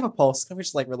he have a pulse? Can we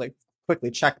just really quickly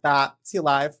check that? Is he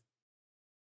alive?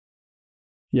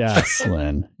 Yes,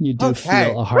 Lynn. You do Okay.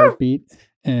 feel a heartbeat,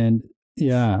 and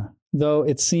yeah, though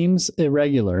it seems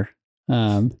irregular.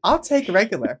 I'll take a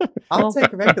regular. I'll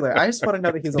take a regular. I just want to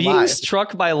know that he's Being alive.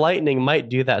 struck by lightning might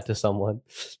do that to someone.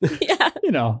 Yeah.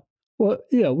 I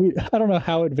don't know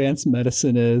how advanced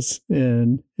medicine is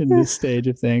in this stage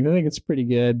of things. I think it's pretty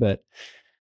good, but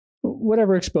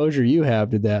whatever exposure you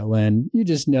have to that, Lynn, you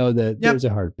just know that there's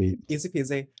a heartbeat. Easy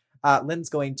peasy. Lynn's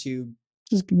going to.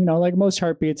 Just like most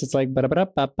heartbeats, it's like Yeah. Like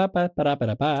a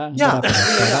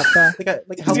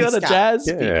He's healthy got a scat. jazz.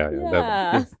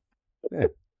 Yeah.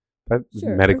 That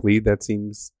Sure. medically, that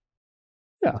seems.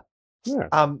 Yeah. Yeah.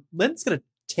 Lynn's gonna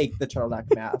take the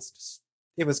turtleneck mask.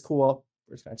 It was cool.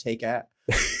 We're just gonna take it.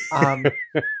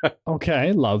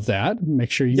 Okay, love that. Make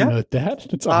sure you Yeah. note that.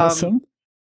 That's awesome.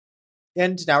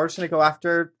 And now we're just gonna go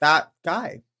after that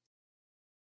guy.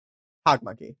 Hog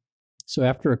monkey. So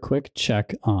after a quick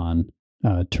check on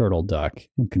Turtle Duck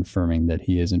and confirming that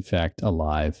he is in fact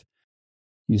alive,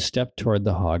 you step toward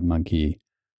the hog monkey,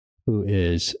 who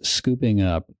is scooping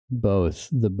up both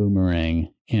the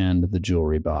boomerang and the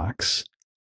jewelry box.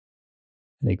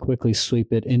 They quickly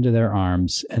sweep it into their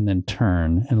arms and then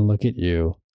turn and look at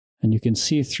you, and you can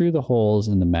see through the holes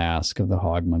in the mask of the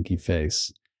hog monkey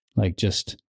face, like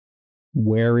just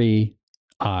wary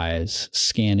eyes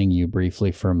scanning you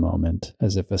briefly for a moment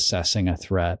as if assessing a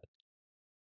threat.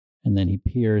 And then he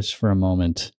peers for a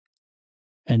moment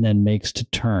and then makes to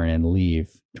turn and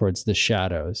leave towards the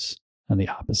shadows on the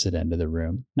opposite end of the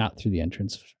room, not through the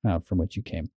entrance from which you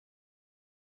came.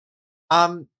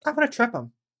 I'm gonna trip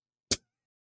him.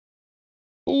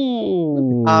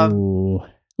 Ooh,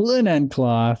 linen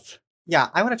cloth. Yeah,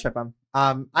 I want to trip him.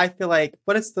 I feel like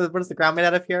what is the ground made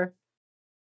out of here?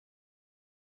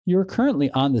 You're currently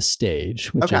on the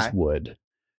stage, which is Okay. wood.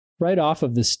 Right off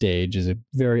of the stage is a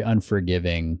very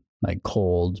unforgiving, like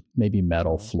cold, maybe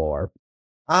metal floor.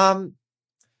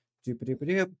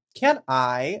 Doop-a-doop-a-doop. Can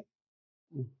I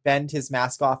bend his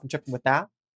mask off and trip him with that?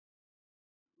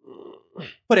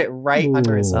 Put it right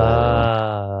under his Ooh.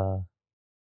 forehead.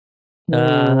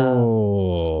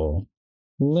 Oh,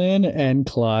 linen and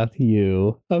cloth.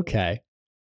 You okay?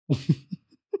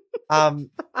 And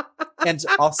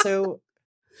also,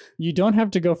 You don't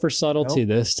have to go for subtlety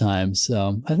this time,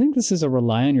 so I think this is a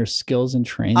rely on your skills and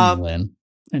training, Lynn.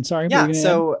 And sorry, what were yeah. you gonna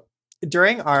So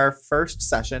during our first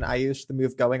session, I used the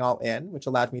move Going All In, which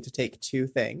allowed me to take two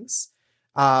things.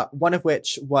 One of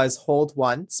which was hold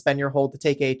one, spend your hold to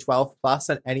take a 12 plus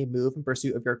on any move in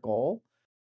pursuit of your goal.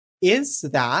 Is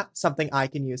that something I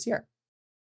can use here?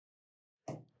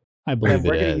 add? I believe And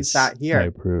we're it gonna is. use that here. I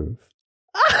approve.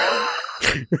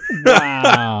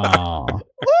 Wow.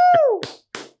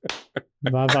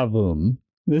 Va-va-boom.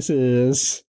 This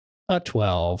is a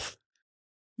 12.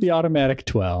 The automatic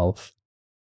 12.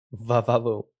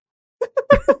 Va-va-boom.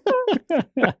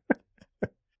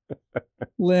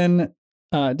 Lynn,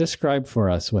 describe for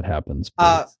us what happens,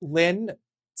 please. Lynn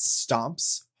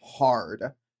stomps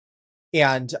hard,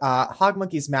 and Hog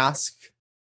Monkey's mask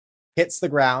hits the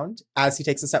ground as he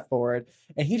takes a step forward,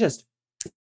 and he just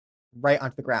right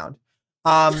onto the ground.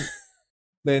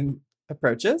 Lynn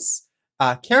approaches,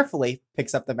 carefully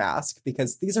picks up the mask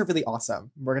because these are really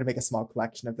awesome. We're gonna make a small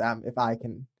collection of them if I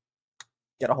can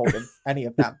get a hold of any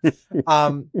of them.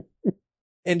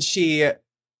 And she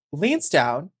leans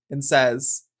down and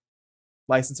says,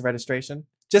 license and registration.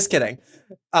 Just kidding.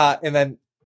 And then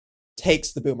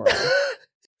takes the boomerang.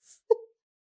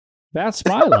 That's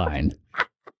my line.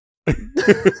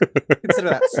 Consider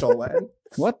that stolen.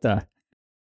 What the?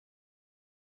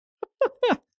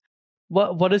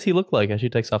 What does he look like as she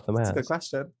takes off the That's mask? a good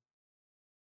question.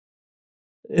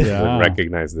 Yeah. Would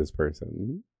recognize this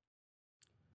person.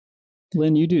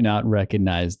 Lynn, you do not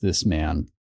recognize this man.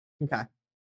 Okay.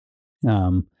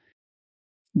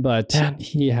 But Man.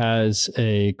 he has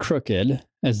a crooked,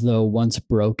 as though once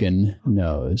broken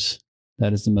nose.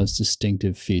 That is the most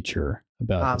distinctive feature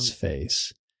about his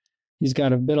face. He's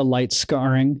got a bit of light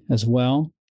scarring as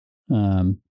well,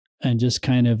 and just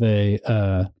kind of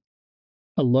a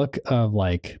look of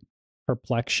like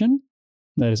perplexion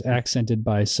that is accented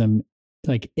by some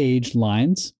like aged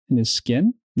lines in his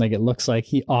skin. Like it looks like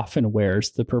he often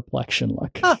wears the perplexion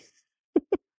look. Huh.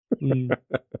 Mm.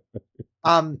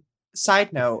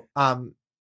 Side note,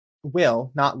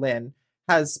 Will, not Lynn,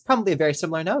 has probably a very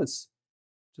similar nose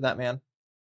to that man.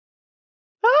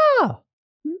 Ah!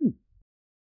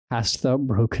 Hast thou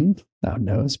broken thou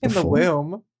nose In before? the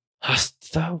womb.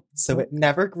 Hast thou? So it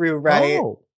never grew right.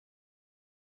 Oh.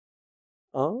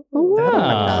 Oh,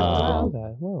 Wow.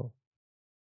 Wow.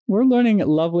 We're learning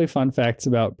lovely fun facts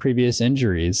about previous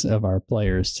injuries of our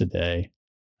players today.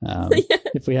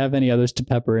 If we have any others to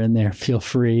pepper in there, feel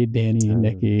free, Danny,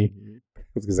 Nikki. I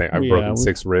was gonna say I've broken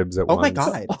 6 ribs at Oh once. my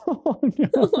god. Oh, no.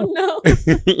 Oh no.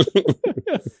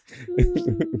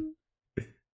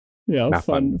 Yeah, Not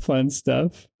fun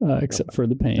stuff, except for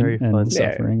the pain Very and fun. the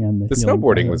suffering and The healing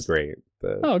snowboarding was process.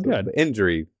 great. Good. The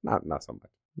injury, not so much.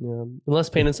 Yeah. Unless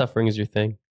pain and suffering is your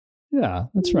thing. Yeah,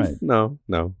 that's right. No.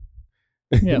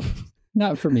 Yeah,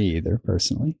 not for me either,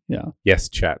 personally. Yeah. Yes,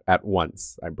 chat. At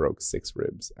once, I broke 6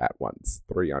 ribs at once,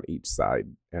 3 on each side,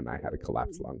 and I had a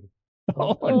collapsed lung.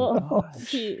 Oh, Oh, no.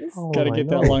 jeez. Oh, Gotta I get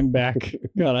know. that lung back.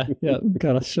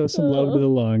 Gotta show some love to the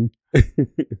lung.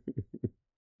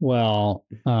 Well,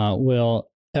 Will,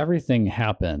 everything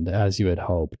happened as you had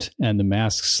hoped, and the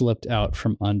mask slipped out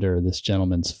from under this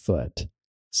gentleman's foot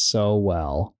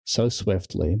so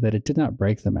swiftly that it did not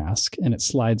break the mask, and it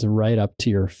slides right up to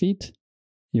your feet.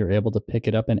 You're able to pick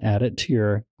it up and add it to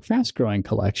your fast-growing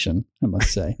collection, I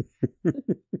must say.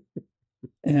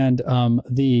 And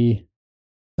the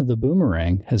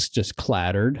boomerang has just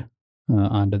clattered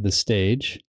onto the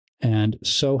stage, and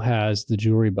so has the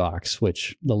jewelry box,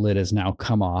 which the lid has now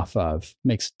come off of.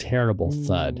 Makes a terrible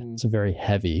thud. It's a very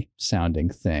heavy sounding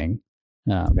thing.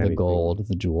 The Anything. gold,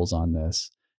 the jewels on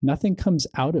this. Nothing comes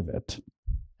out of it.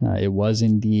 It was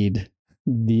indeed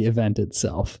the event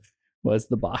itself, was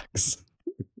the box.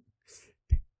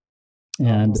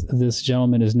 And this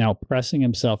gentleman is now pressing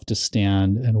himself to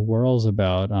stand and whirls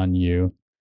about on you.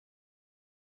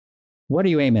 What are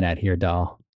you aiming at here,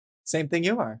 doll? Same thing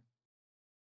you are.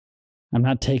 I'm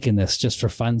not taking this just for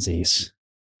funsies.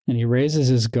 And he raises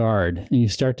his guard, and you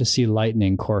start to see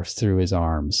lightning course through his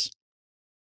arms.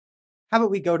 How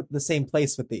about we go to the same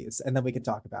place with these, and then we can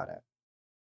talk about it.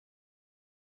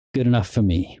 Good enough for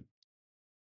me.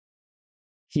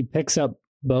 He picks up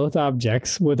both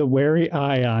objects with a wary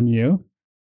eye on you,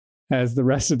 as the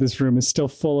rest of this room is still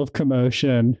full of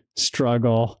commotion,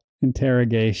 struggle,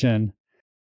 interrogation.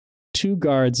 2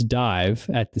 guards dive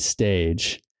at the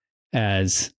stage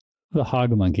as the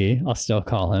hog monkey, I'll still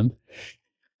call him,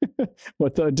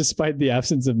 despite the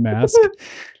absence of mask,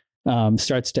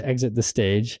 starts to exit the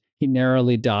stage. He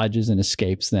narrowly dodges and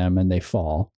escapes them, and they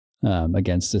fall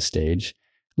against the stage.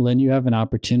 Lynn, you have an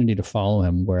opportunity to follow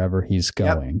him wherever he's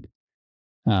going.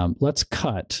 Let's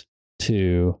cut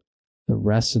to the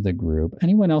rest of the group.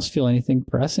 Anyone else feel anything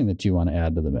pressing that you want to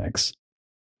add to the mix?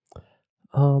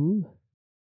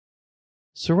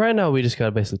 So right now we just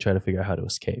gotta basically try to figure out how to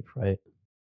escape, right?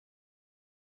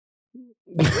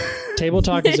 Table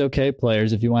talk is okay,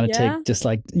 players, if you want to Yeah. take just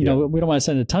like, we don't want to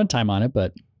spend a ton of time on it,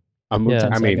 but Yeah.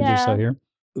 10 I mean, seconds or so Yeah. here.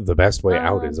 the best way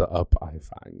out is up, I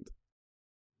find.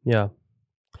 Yeah.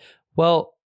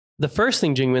 Well, the first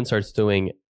thing Jingmin starts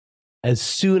doing as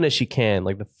soon as she can,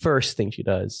 like the first thing she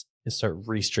does is start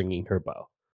restringing her bow.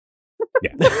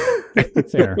 Yeah.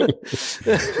 Fair.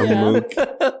 Mook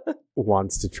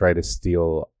wants to try to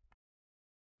steal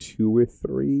 2 or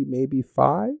 3, maybe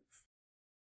 5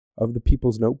 of the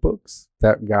people's notebooks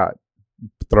that got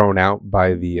thrown out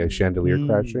by the chandelier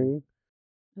crashing.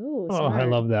 Ooh, Oh, I smart.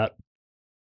 love that.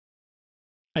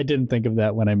 I didn't think of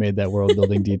that when I made that world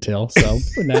building detail. So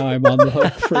now I'm on the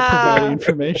hook for providing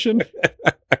information.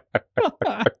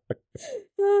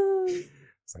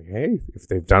 It's like, hey, if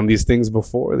they've done these things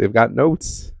before, they've got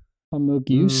notes. Mook,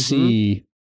 you see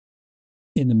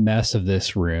in the mess of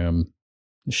this room,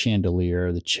 the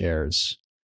chandelier, the chairs.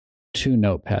 2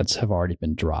 notepads have already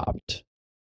been dropped.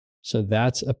 So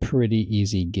that's a pretty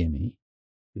easy gimme.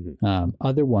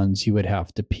 Other ones you would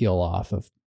have to peel off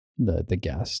of the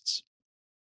guests.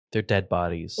 They're dead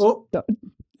bodies. Oh,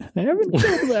 I haven't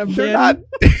killed them. They're Danny.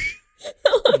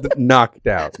 not knocked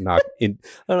out, knocked in.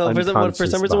 I don't know. For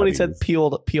some reason, when he said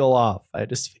bodies. peel off, I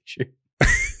just pictured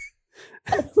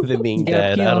them being You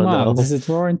gotta dead. peel I don't them off. know. This is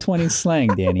roaring 20s slang,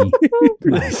 Danny.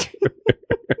 Come on.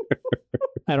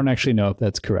 I don't actually know if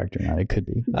that's correct or not. It could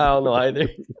be. I don't know either.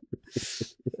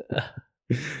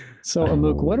 So,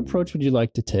 Amuk, what approach would you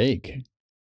like to take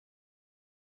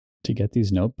to get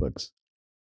these notebooks?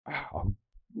 I'll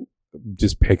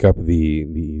just pick up the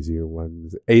easier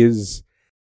ones. Is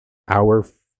our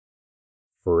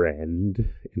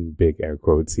friend, in big air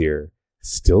quotes here,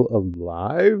 still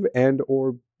alive and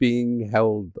or being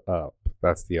held up?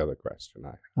 That's the other question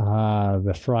I have.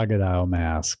 The Frogodile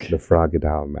mask. The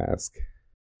Frogodile mask.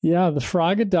 Yeah, the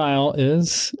Frogodile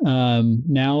is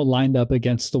now lined up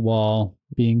against the wall,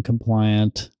 being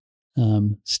compliant.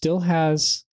 Still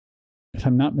has, if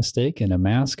I'm not mistaken, a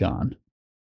mask on.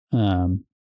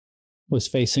 Was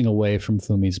facing away from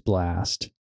Fumi's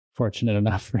blast. Fortunate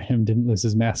enough for him, didn't lose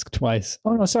his mask twice.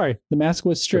 Oh, no, sorry. The mask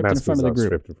was stripped in front of the group.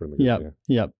 Stripped in front of the group.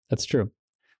 Yep, that's true.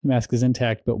 The mask is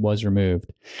intact, but was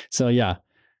removed. So, yeah,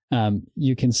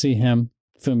 you can see him.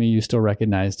 Fumi, you still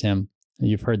recognized him.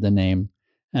 You've heard the name.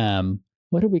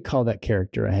 What do we call that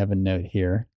character? I have a note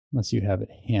here, unless you have it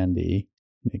handy,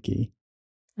 Nikki.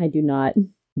 I do not.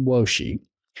 Woshi.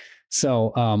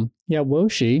 So,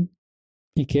 Woshi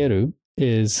Ikeru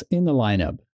is in the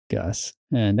lineup, Gus.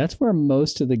 And that's where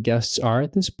most of the guests are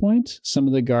at this point. Some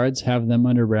of the guards have them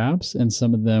under wraps, and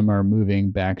some of them are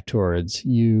moving back towards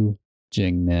you,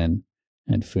 Jingmin,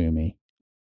 and Fumi.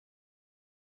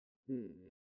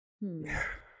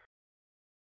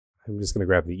 I'm just going to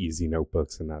grab the easy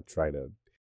notebooks and not try to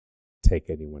take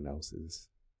anyone else's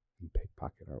and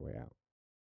pickpocket our way out.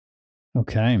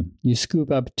 Okay. You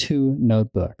scoop up 2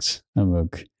 notebooks,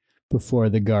 Amuk, before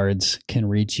the guards can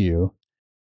reach you.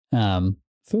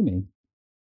 Fumi,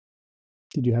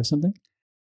 did you have something?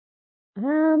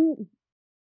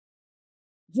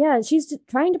 Yeah, she's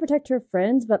trying to protect her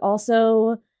friends, but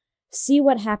also see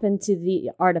what happened to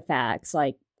the artifacts.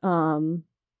 Like,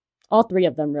 all 3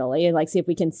 of them, really, and like see if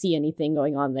we can see anything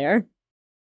going on there.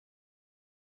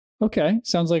 Okay.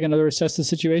 Sounds like another assess the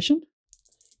situation.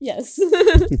 Yes.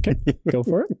 Okay. Go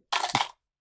for it.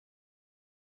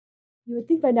 You would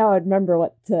think by now I'd remember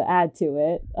what to add to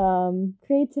it.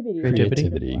 Creativity.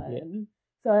 Creativity.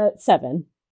 So 7.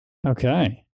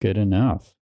 Okay. Good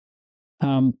enough.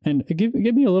 And give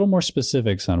me a little more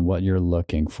specifics on what you're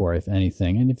looking for, if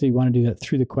anything. And if you want to do that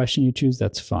through the question you choose,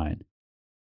 that's fine.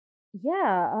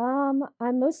 Yeah,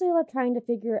 I'm mostly trying to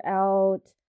figure out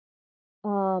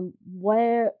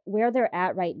where they're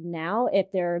at right now,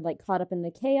 if they're like caught up in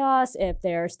the chaos, if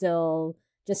they're still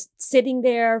just sitting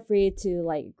there free to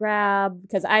like grab,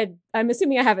 because I'm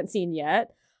assuming I haven't seen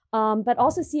yet. But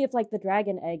also see if like the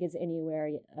dragon egg is anywhere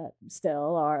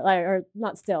still, or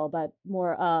not still, but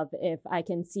more of if I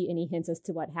can see any hints as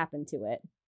to what happened to it.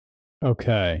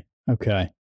 Okay.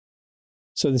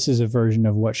 So this is a version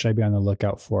of what should I be on the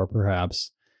lookout for,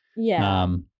 perhaps. Yeah.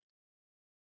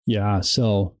 Yeah,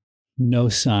 so no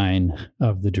sign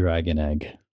of the dragon egg.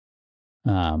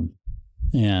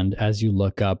 And as you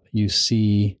look up, you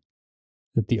see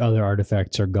that the other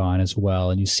artifacts are gone as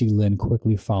well, and you see Lynn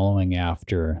quickly following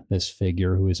after this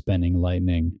figure who was bending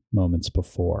lightning moments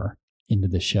before into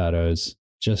the shadows,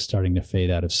 just starting to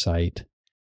fade out of sight.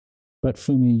 But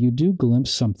Fumi, you do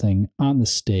glimpse something on the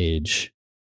stage,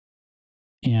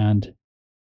 and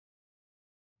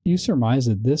you surmise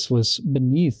that this was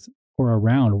beneath or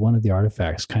around one of the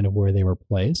artifacts, kind of where they were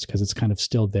placed, because it's kind of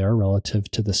still there relative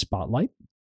to the spotlight.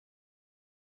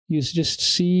 You just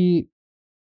see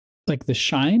like the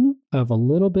shine of a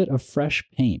little bit of fresh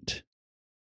paint.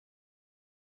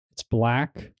 It's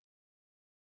black,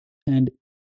 and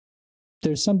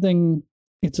there's something,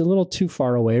 it's a little too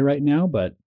far away right now,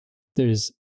 but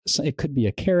it could be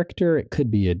a character, it could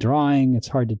be a drawing, it's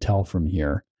hard to tell from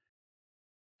here.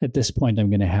 At this point, I'm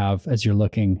going to have, as you're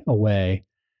looking away,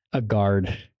 a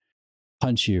guard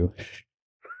punch you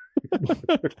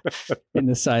in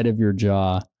the side of your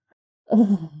jaw.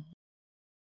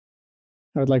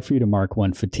 I would like for you to mark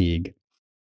 1 fatigue.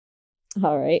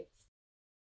 All right.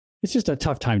 It's just a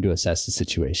tough time to assess the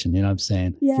situation, you know what I'm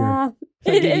saying? Yeah.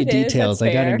 If I give you It is, details, that's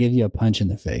I got to fair. give you a punch in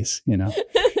the face, you know?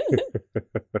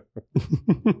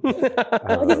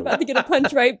 Well, he's about to get a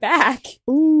punch right back.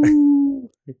 Ooh.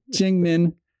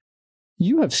 Jingmin,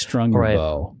 you have strung your All right.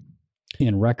 bow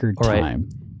in record All right. time.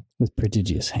 with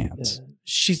prodigious hands.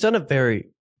 She's done it very,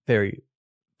 very,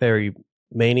 very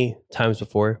many times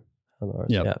before. I don't know,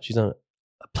 Yep. Yeah, she's done it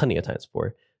plenty of times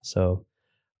before. So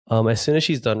as soon as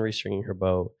she's done restringing her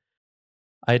bow,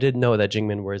 I did know that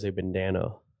Jingmin wears a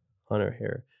bandana on her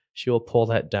hair. She will pull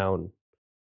that down,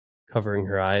 covering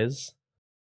her eyes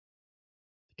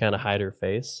to kind of hide her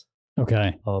face.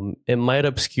 Okay. It might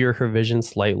obscure her vision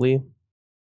slightly,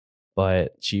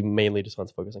 but she mainly just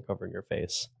wants to focus on covering her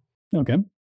face. Okay.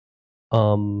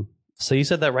 So you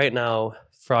said that right now,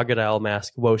 Froggadile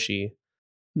Mask Woshi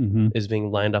Mm-hmm. is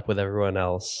being lined up with everyone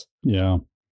else, Yeah.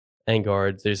 and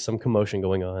guards. There's some commotion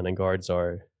going on, and guards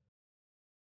are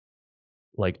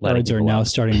like letting Guards are people now out.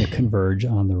 starting to converge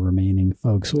on the remaining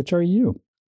folks. Which are you?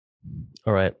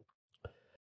 All right.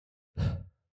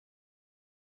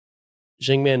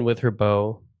 Jingmin with her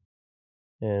bow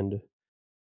and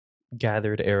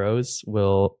gathered arrows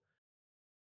will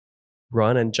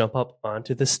run and jump up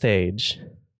onto the stage.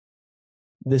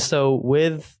 So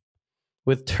with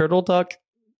Turtle Duck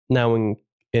now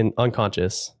in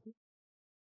unconscious,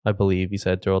 I believe you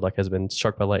said Turtle Duck has been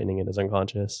struck by lightning and is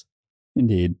unconscious.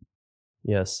 Indeed.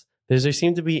 Yes. Does there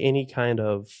seem to be any kind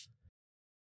of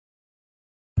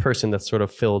person that's sort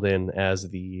of filled in as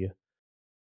the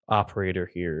operator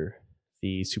here,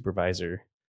 the supervisor?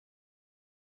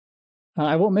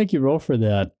 I won't make you roll for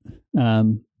that.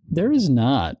 There is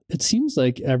not. It seems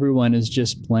like everyone is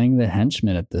just playing the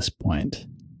henchman at this point.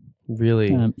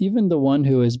 Really? Even the one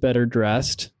who is better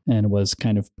dressed and was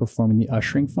kind of performing the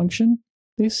ushering function,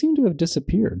 they seem to have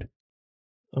disappeared.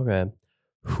 Okay.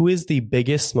 Who is the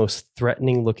biggest, most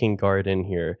threatening looking guard in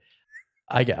here?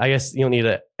 I guess you don't need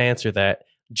to answer that.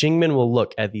 Jingmin will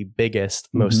look at the biggest,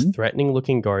 most threatening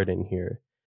looking guard in here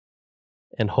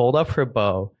and hold up her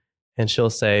bow, and she'll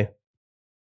say,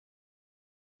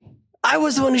 I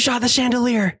was the one who shot the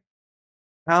chandelier.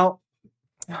 How?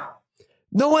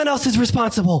 No one else is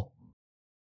responsible.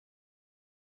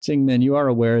 Jingmin, you are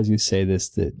aware as you say this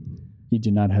that you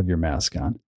do not have your mask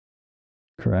on,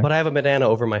 correct? But I have a bandana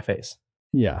over my face.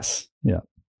 Yes. Yeah.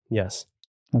 Yes.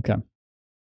 Okay.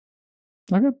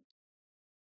 Okay.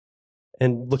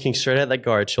 And looking straight at that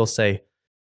guard, she'll say,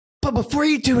 but before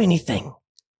you do anything,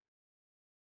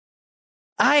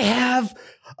 I have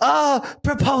a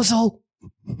proposal.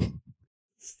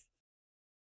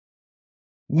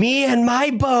 Me and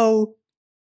my bow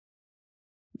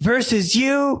versus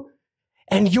you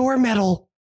and your medal.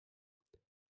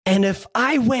 And if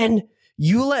I win,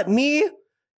 you let me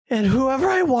and whoever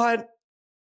I want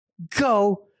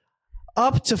go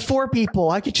up to 4 people.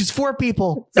 I could choose 4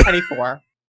 people. 24.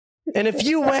 And if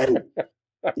you win,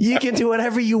 you can do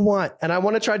whatever you want. And I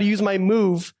want to try to use my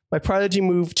move, my prodigy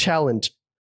move challenge.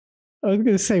 I was going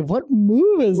to say, what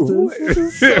move is this? This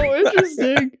is so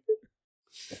interesting.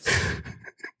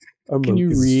 Can you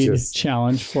read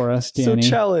challenge for us, Danny? So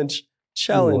challenge.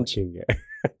 Looking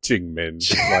at Jingmin,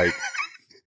 like,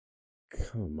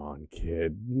 come on,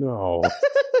 kid, no,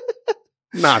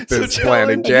 not this plan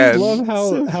challenge- I again. just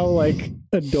love how like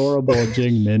adorable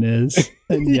Jingmin is,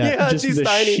 and yet Yeah, just she's the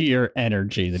tiny. sheer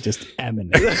energy that just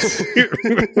emanates.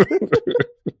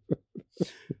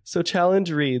 So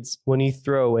challenge reads, when you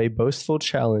throw a boastful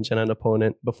challenge at an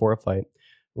opponent before a fight,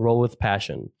 roll with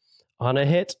passion. On a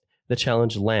hit, the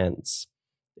challenge lands.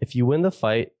 If you win the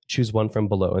fight, choose one from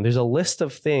below. And there's a list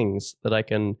of things that I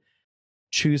can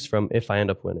choose from if I end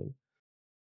up winning.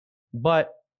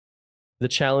 But the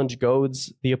challenge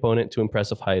goads the opponent to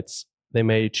impressive heights. They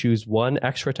may choose one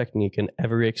extra technique in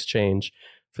every exchange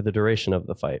for the duration of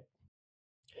the fight.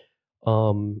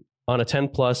 On a 10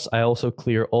 plus, I also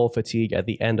clear all fatigue at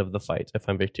the end of the fight if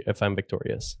I'm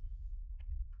victorious.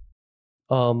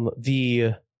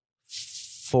 The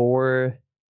 4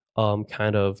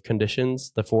 kind of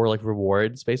conditions, the 4 like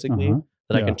rewards basically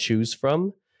that I Yeah. can choose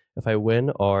from if I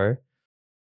win are,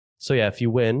 so yeah, if you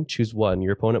win, choose one.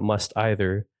 Your opponent must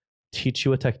either teach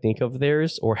you a technique of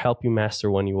theirs or help you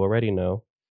master one you already know,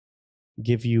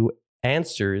 give you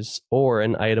answers or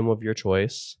an item of your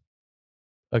choice,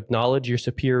 acknowledge your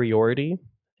superiority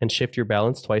and shift your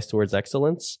balance twice towards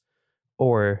excellence,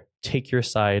 or take your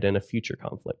side in a future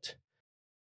conflict.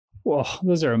 Whoa,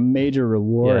 those are major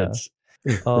rewards.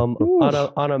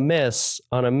 On a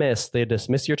miss, they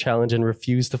dismiss your challenge and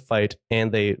refuse to fight,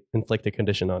 and they inflict a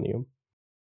condition on you.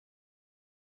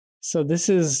 So this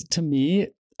is, to me,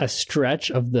 a stretch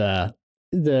of the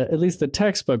at least the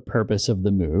textbook purpose of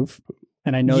the move.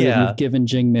 And I know that Yeah. you've given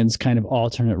Jingmin's kind of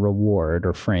alternate reward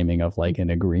or framing of like an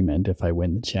agreement if I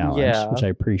win the challenge, Yeah. which I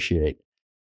appreciate.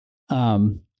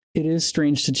 It is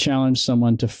strange to challenge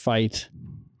someone to fight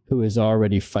who is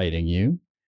already fighting you.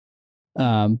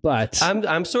 But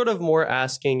I'm sort of more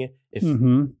asking If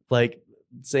Mhm. like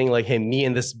saying like, hey, me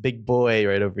and this big boy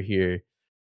right over here,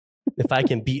 if I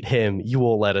can beat him, you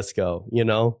will let us go, you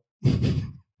know?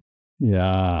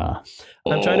 Yeah.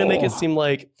 I'm trying to make it Oh. seem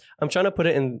like I'm trying to put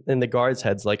it in the guards'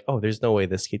 heads like, oh, there's no way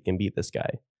this kid can beat this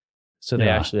guy. So they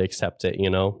Yeah. actually accept it, you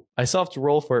know? I still have to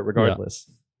roll for it regardless.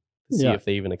 To see Yeah. if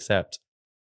they even accept.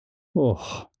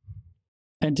 Oh.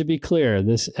 And to be clear,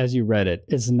 this, as you read it,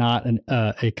 is not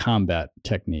a combat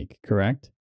technique, correct?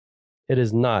 It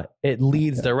is not. It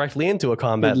leads directly into a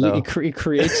combat, though. It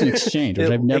creates an exchange, which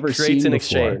It- I've never it creates seen an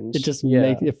before. exchange. It just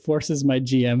Yeah. it forces my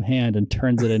GM hand and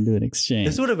turns it into an exchange.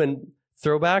 This would have been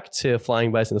throwback to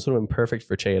Flying Bison. This would have been perfect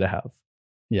for Che to have.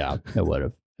 Yeah, it would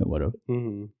have. It would have.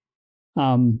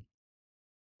 Mm-hmm.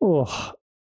 Oh,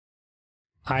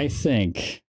 I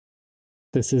think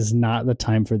this is not the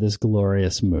time for this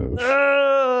glorious move.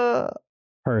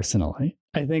 Personally,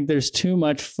 I think there's too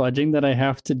much fudging that I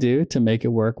have to do to make it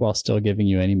work while still giving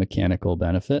you any mechanical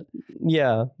benefit.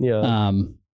 Yeah.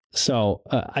 So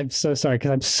I'm so sorry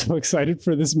because I'm so excited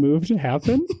for this move to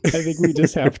happen. I think we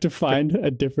just have to find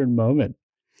a different moment.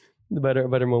 A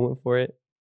better moment for it.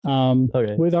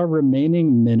 Okay. With our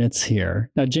remaining minutes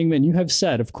here, now Jingmin, you have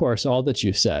said, of course, all that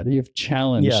you said. You've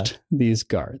challenged these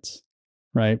guards,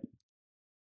 right?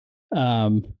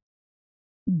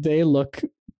 They look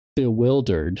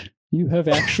bewildered. You have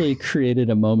actually created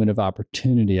a moment of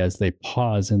opportunity as they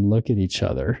pause and look at each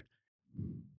other.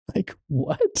 Like,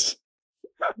 what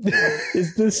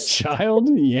is this child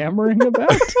yammering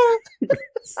about?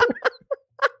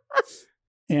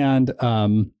 And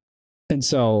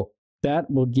so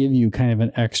that will give you kind of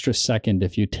an extra second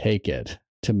if you take it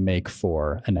to make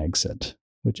for an exit,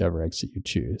 whichever exit you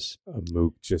choose.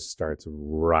 Mook just starts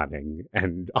running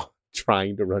and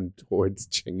trying to run towards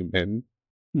Jingmin.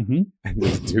 Mm-hmm. And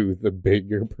just do the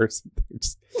bigger person thing.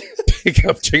 Just pick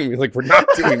up Jingmin like, we're not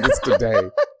doing this today.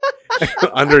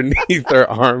 Underneath her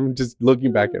arm, just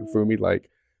looking back at Fumi like,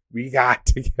 we got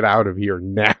to get out of here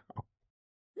now.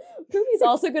 Fumi's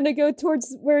also going to go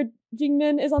towards where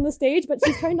Jingmin is on the stage, but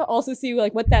she's trying to also see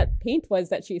like what that paint was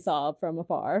that she saw from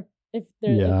afar. If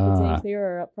it's any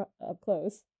clearer up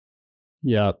close.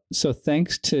 Yeah. So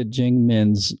thanks to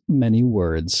Jingmin's many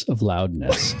words of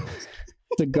loudness,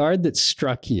 the guard that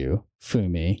struck you,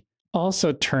 Fumi,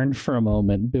 also turned for a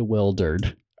moment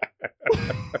bewildered.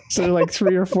 So like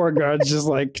 3 or 4 guards just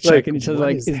like checking each other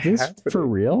like, is this for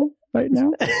real right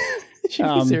now? Should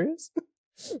you be serious?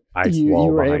 You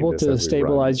were able to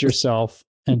stabilize yourself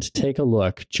and to take a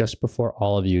look just before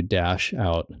all of you dash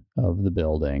out of the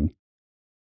building.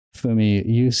 Fumi,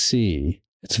 you see,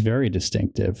 it's very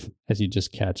distinctive as you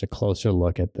just catch a closer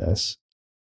look at this.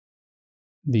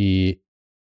 The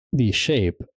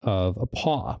shape of a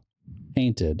paw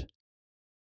painted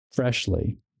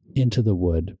freshly into the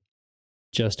wood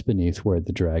just beneath where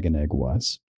the dragon egg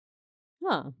was.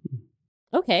 Huh.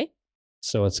 Okay.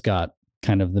 So it's got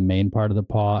kind of the main part of the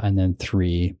paw and then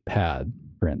 3 pad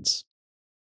prints.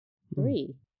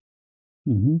 3.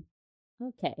 Mm-hmm.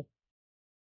 Okay.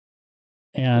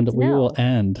 And we will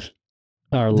end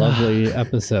our lovely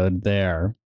episode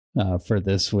there for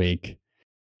this week.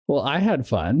 Well, I had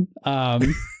fun.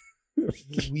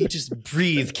 We just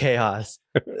breathe chaos.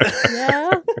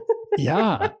 Yeah.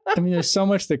 Yeah. I mean, there's so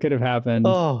much that could have happened.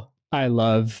 Oh, I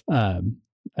love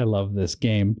this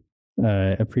game.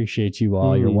 Appreciate you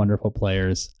all. You're wonderful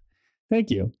players. Thank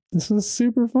you. This was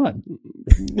super fun.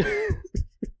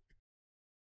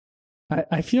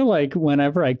 I feel like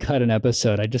whenever I cut an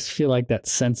episode, I just feel like that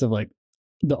sense of like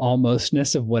the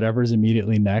almostness of whatever's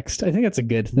immediately next. I think that's a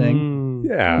good thing.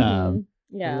 Yeah.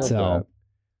 Yeah. So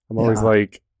I'm always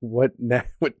like, what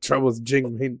trouble's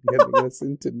Jingmin getting us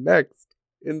into next?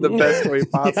 In the best way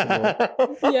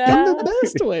possible. Yeah. In the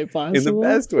best way possible. In the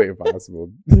best way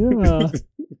possible. Yeah.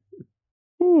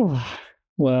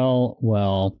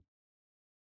 Well,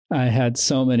 I had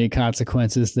so many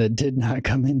consequences that did not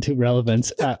come into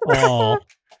relevance at all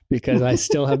because I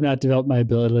still have not developed my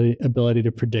ability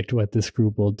to predict what this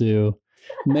group will do.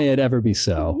 May it ever be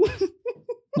so.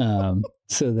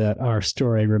 So that our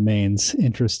story remains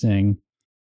interesting.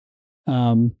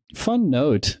 Fun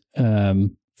note,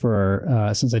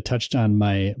 for since I touched on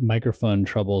my microphone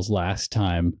troubles last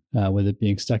time with it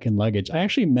being stuck in luggage, I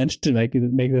actually meant to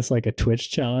make this like a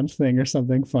Twitch challenge thing or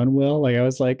something fun, Will. Like I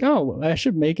was like, oh, I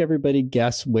should make everybody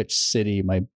guess which city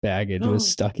my baggage was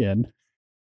stuck in.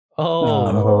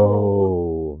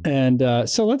 And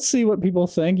so let's see what people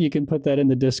think. You can put that in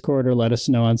the Discord or let us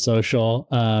know on social.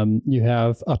 You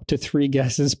have up to 3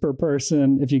 guesses per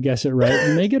person. If you guess it right,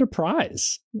 you may get a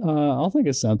prize. I'll think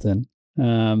of something.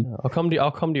 I'll come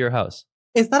to your house.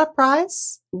 Is that a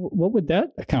prize? What would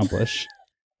that accomplish?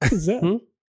 Is that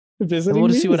visiting And we'll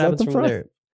me? just see what Is that happens the from prize? there.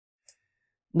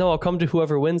 No, I'll come to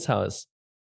whoever wins house.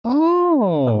 Oh,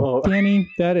 Oh. Danny,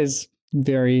 that is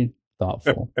very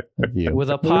thoughtful of you. With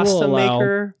a We will pasta allow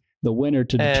maker. the winner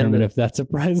to and- determine if that's a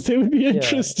prize they would be Yeah,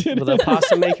 interested with in. a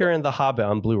pasta maker and The Hobbit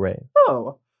on Blu-ray.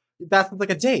 Oh, that sounds like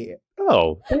a date.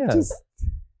 Oh, Yeah. just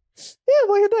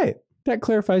Yeah, like a date. That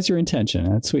clarifies your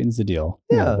intention. That sweetens the deal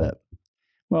a little Yeah. bit.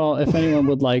 Well, if anyone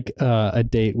would like a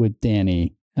date with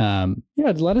Danny,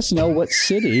 let us know what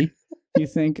city you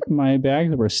think my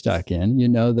bags were stuck in. You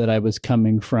know that I was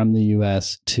coming from the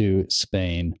U.S. to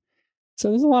Spain. So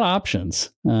there's a lot of options.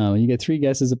 You get 3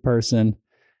 guesses a person.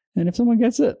 And if someone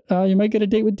gets it, you might get a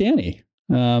date with Danny.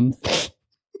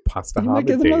 pasta You might hobbit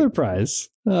get date. another prize.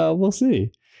 We'll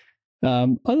see.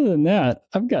 Other than that,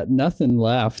 I've got nothing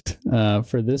left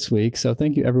for this week. So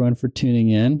thank you everyone for tuning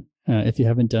in. If you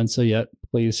haven't done so yet,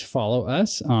 please follow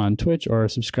us on Twitch or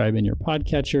subscribe in your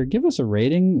podcatcher. Give us a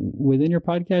rating within your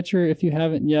podcatcher if you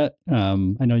haven't yet. I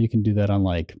know you can do that on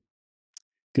like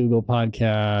Google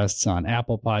Podcasts, on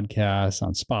Apple Podcasts,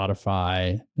 on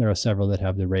Spotify. There are several that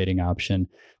have the rating option.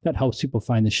 That helps people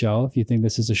find the show. If you think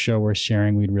this is a show worth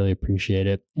sharing, we'd really appreciate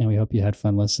it. And we hope you had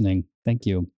fun listening. Thank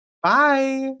you.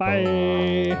 Bye.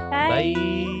 Bye.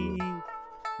 Bye.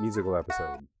 Musical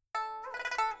episode.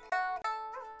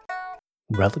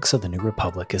 Relics of the New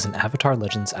Republic is an Avatar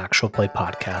Legends actual play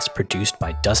podcast produced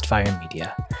by Dustfire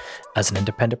Media. As an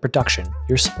independent production,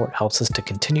 your support helps us to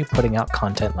continue putting out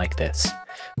content like this.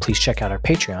 Please check out our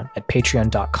Patreon at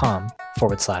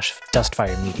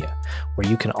patreon.com/Dustfire Media, where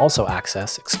you can also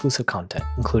access exclusive content,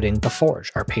 including The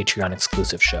Forge, our Patreon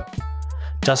exclusive show.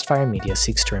 Dustfire Media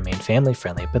seeks to remain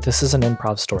family-friendly, but this is an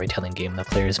improv storytelling game that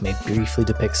players may briefly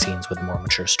depict scenes with more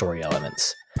mature story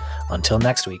elements. Until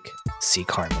next week, seek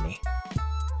harmony.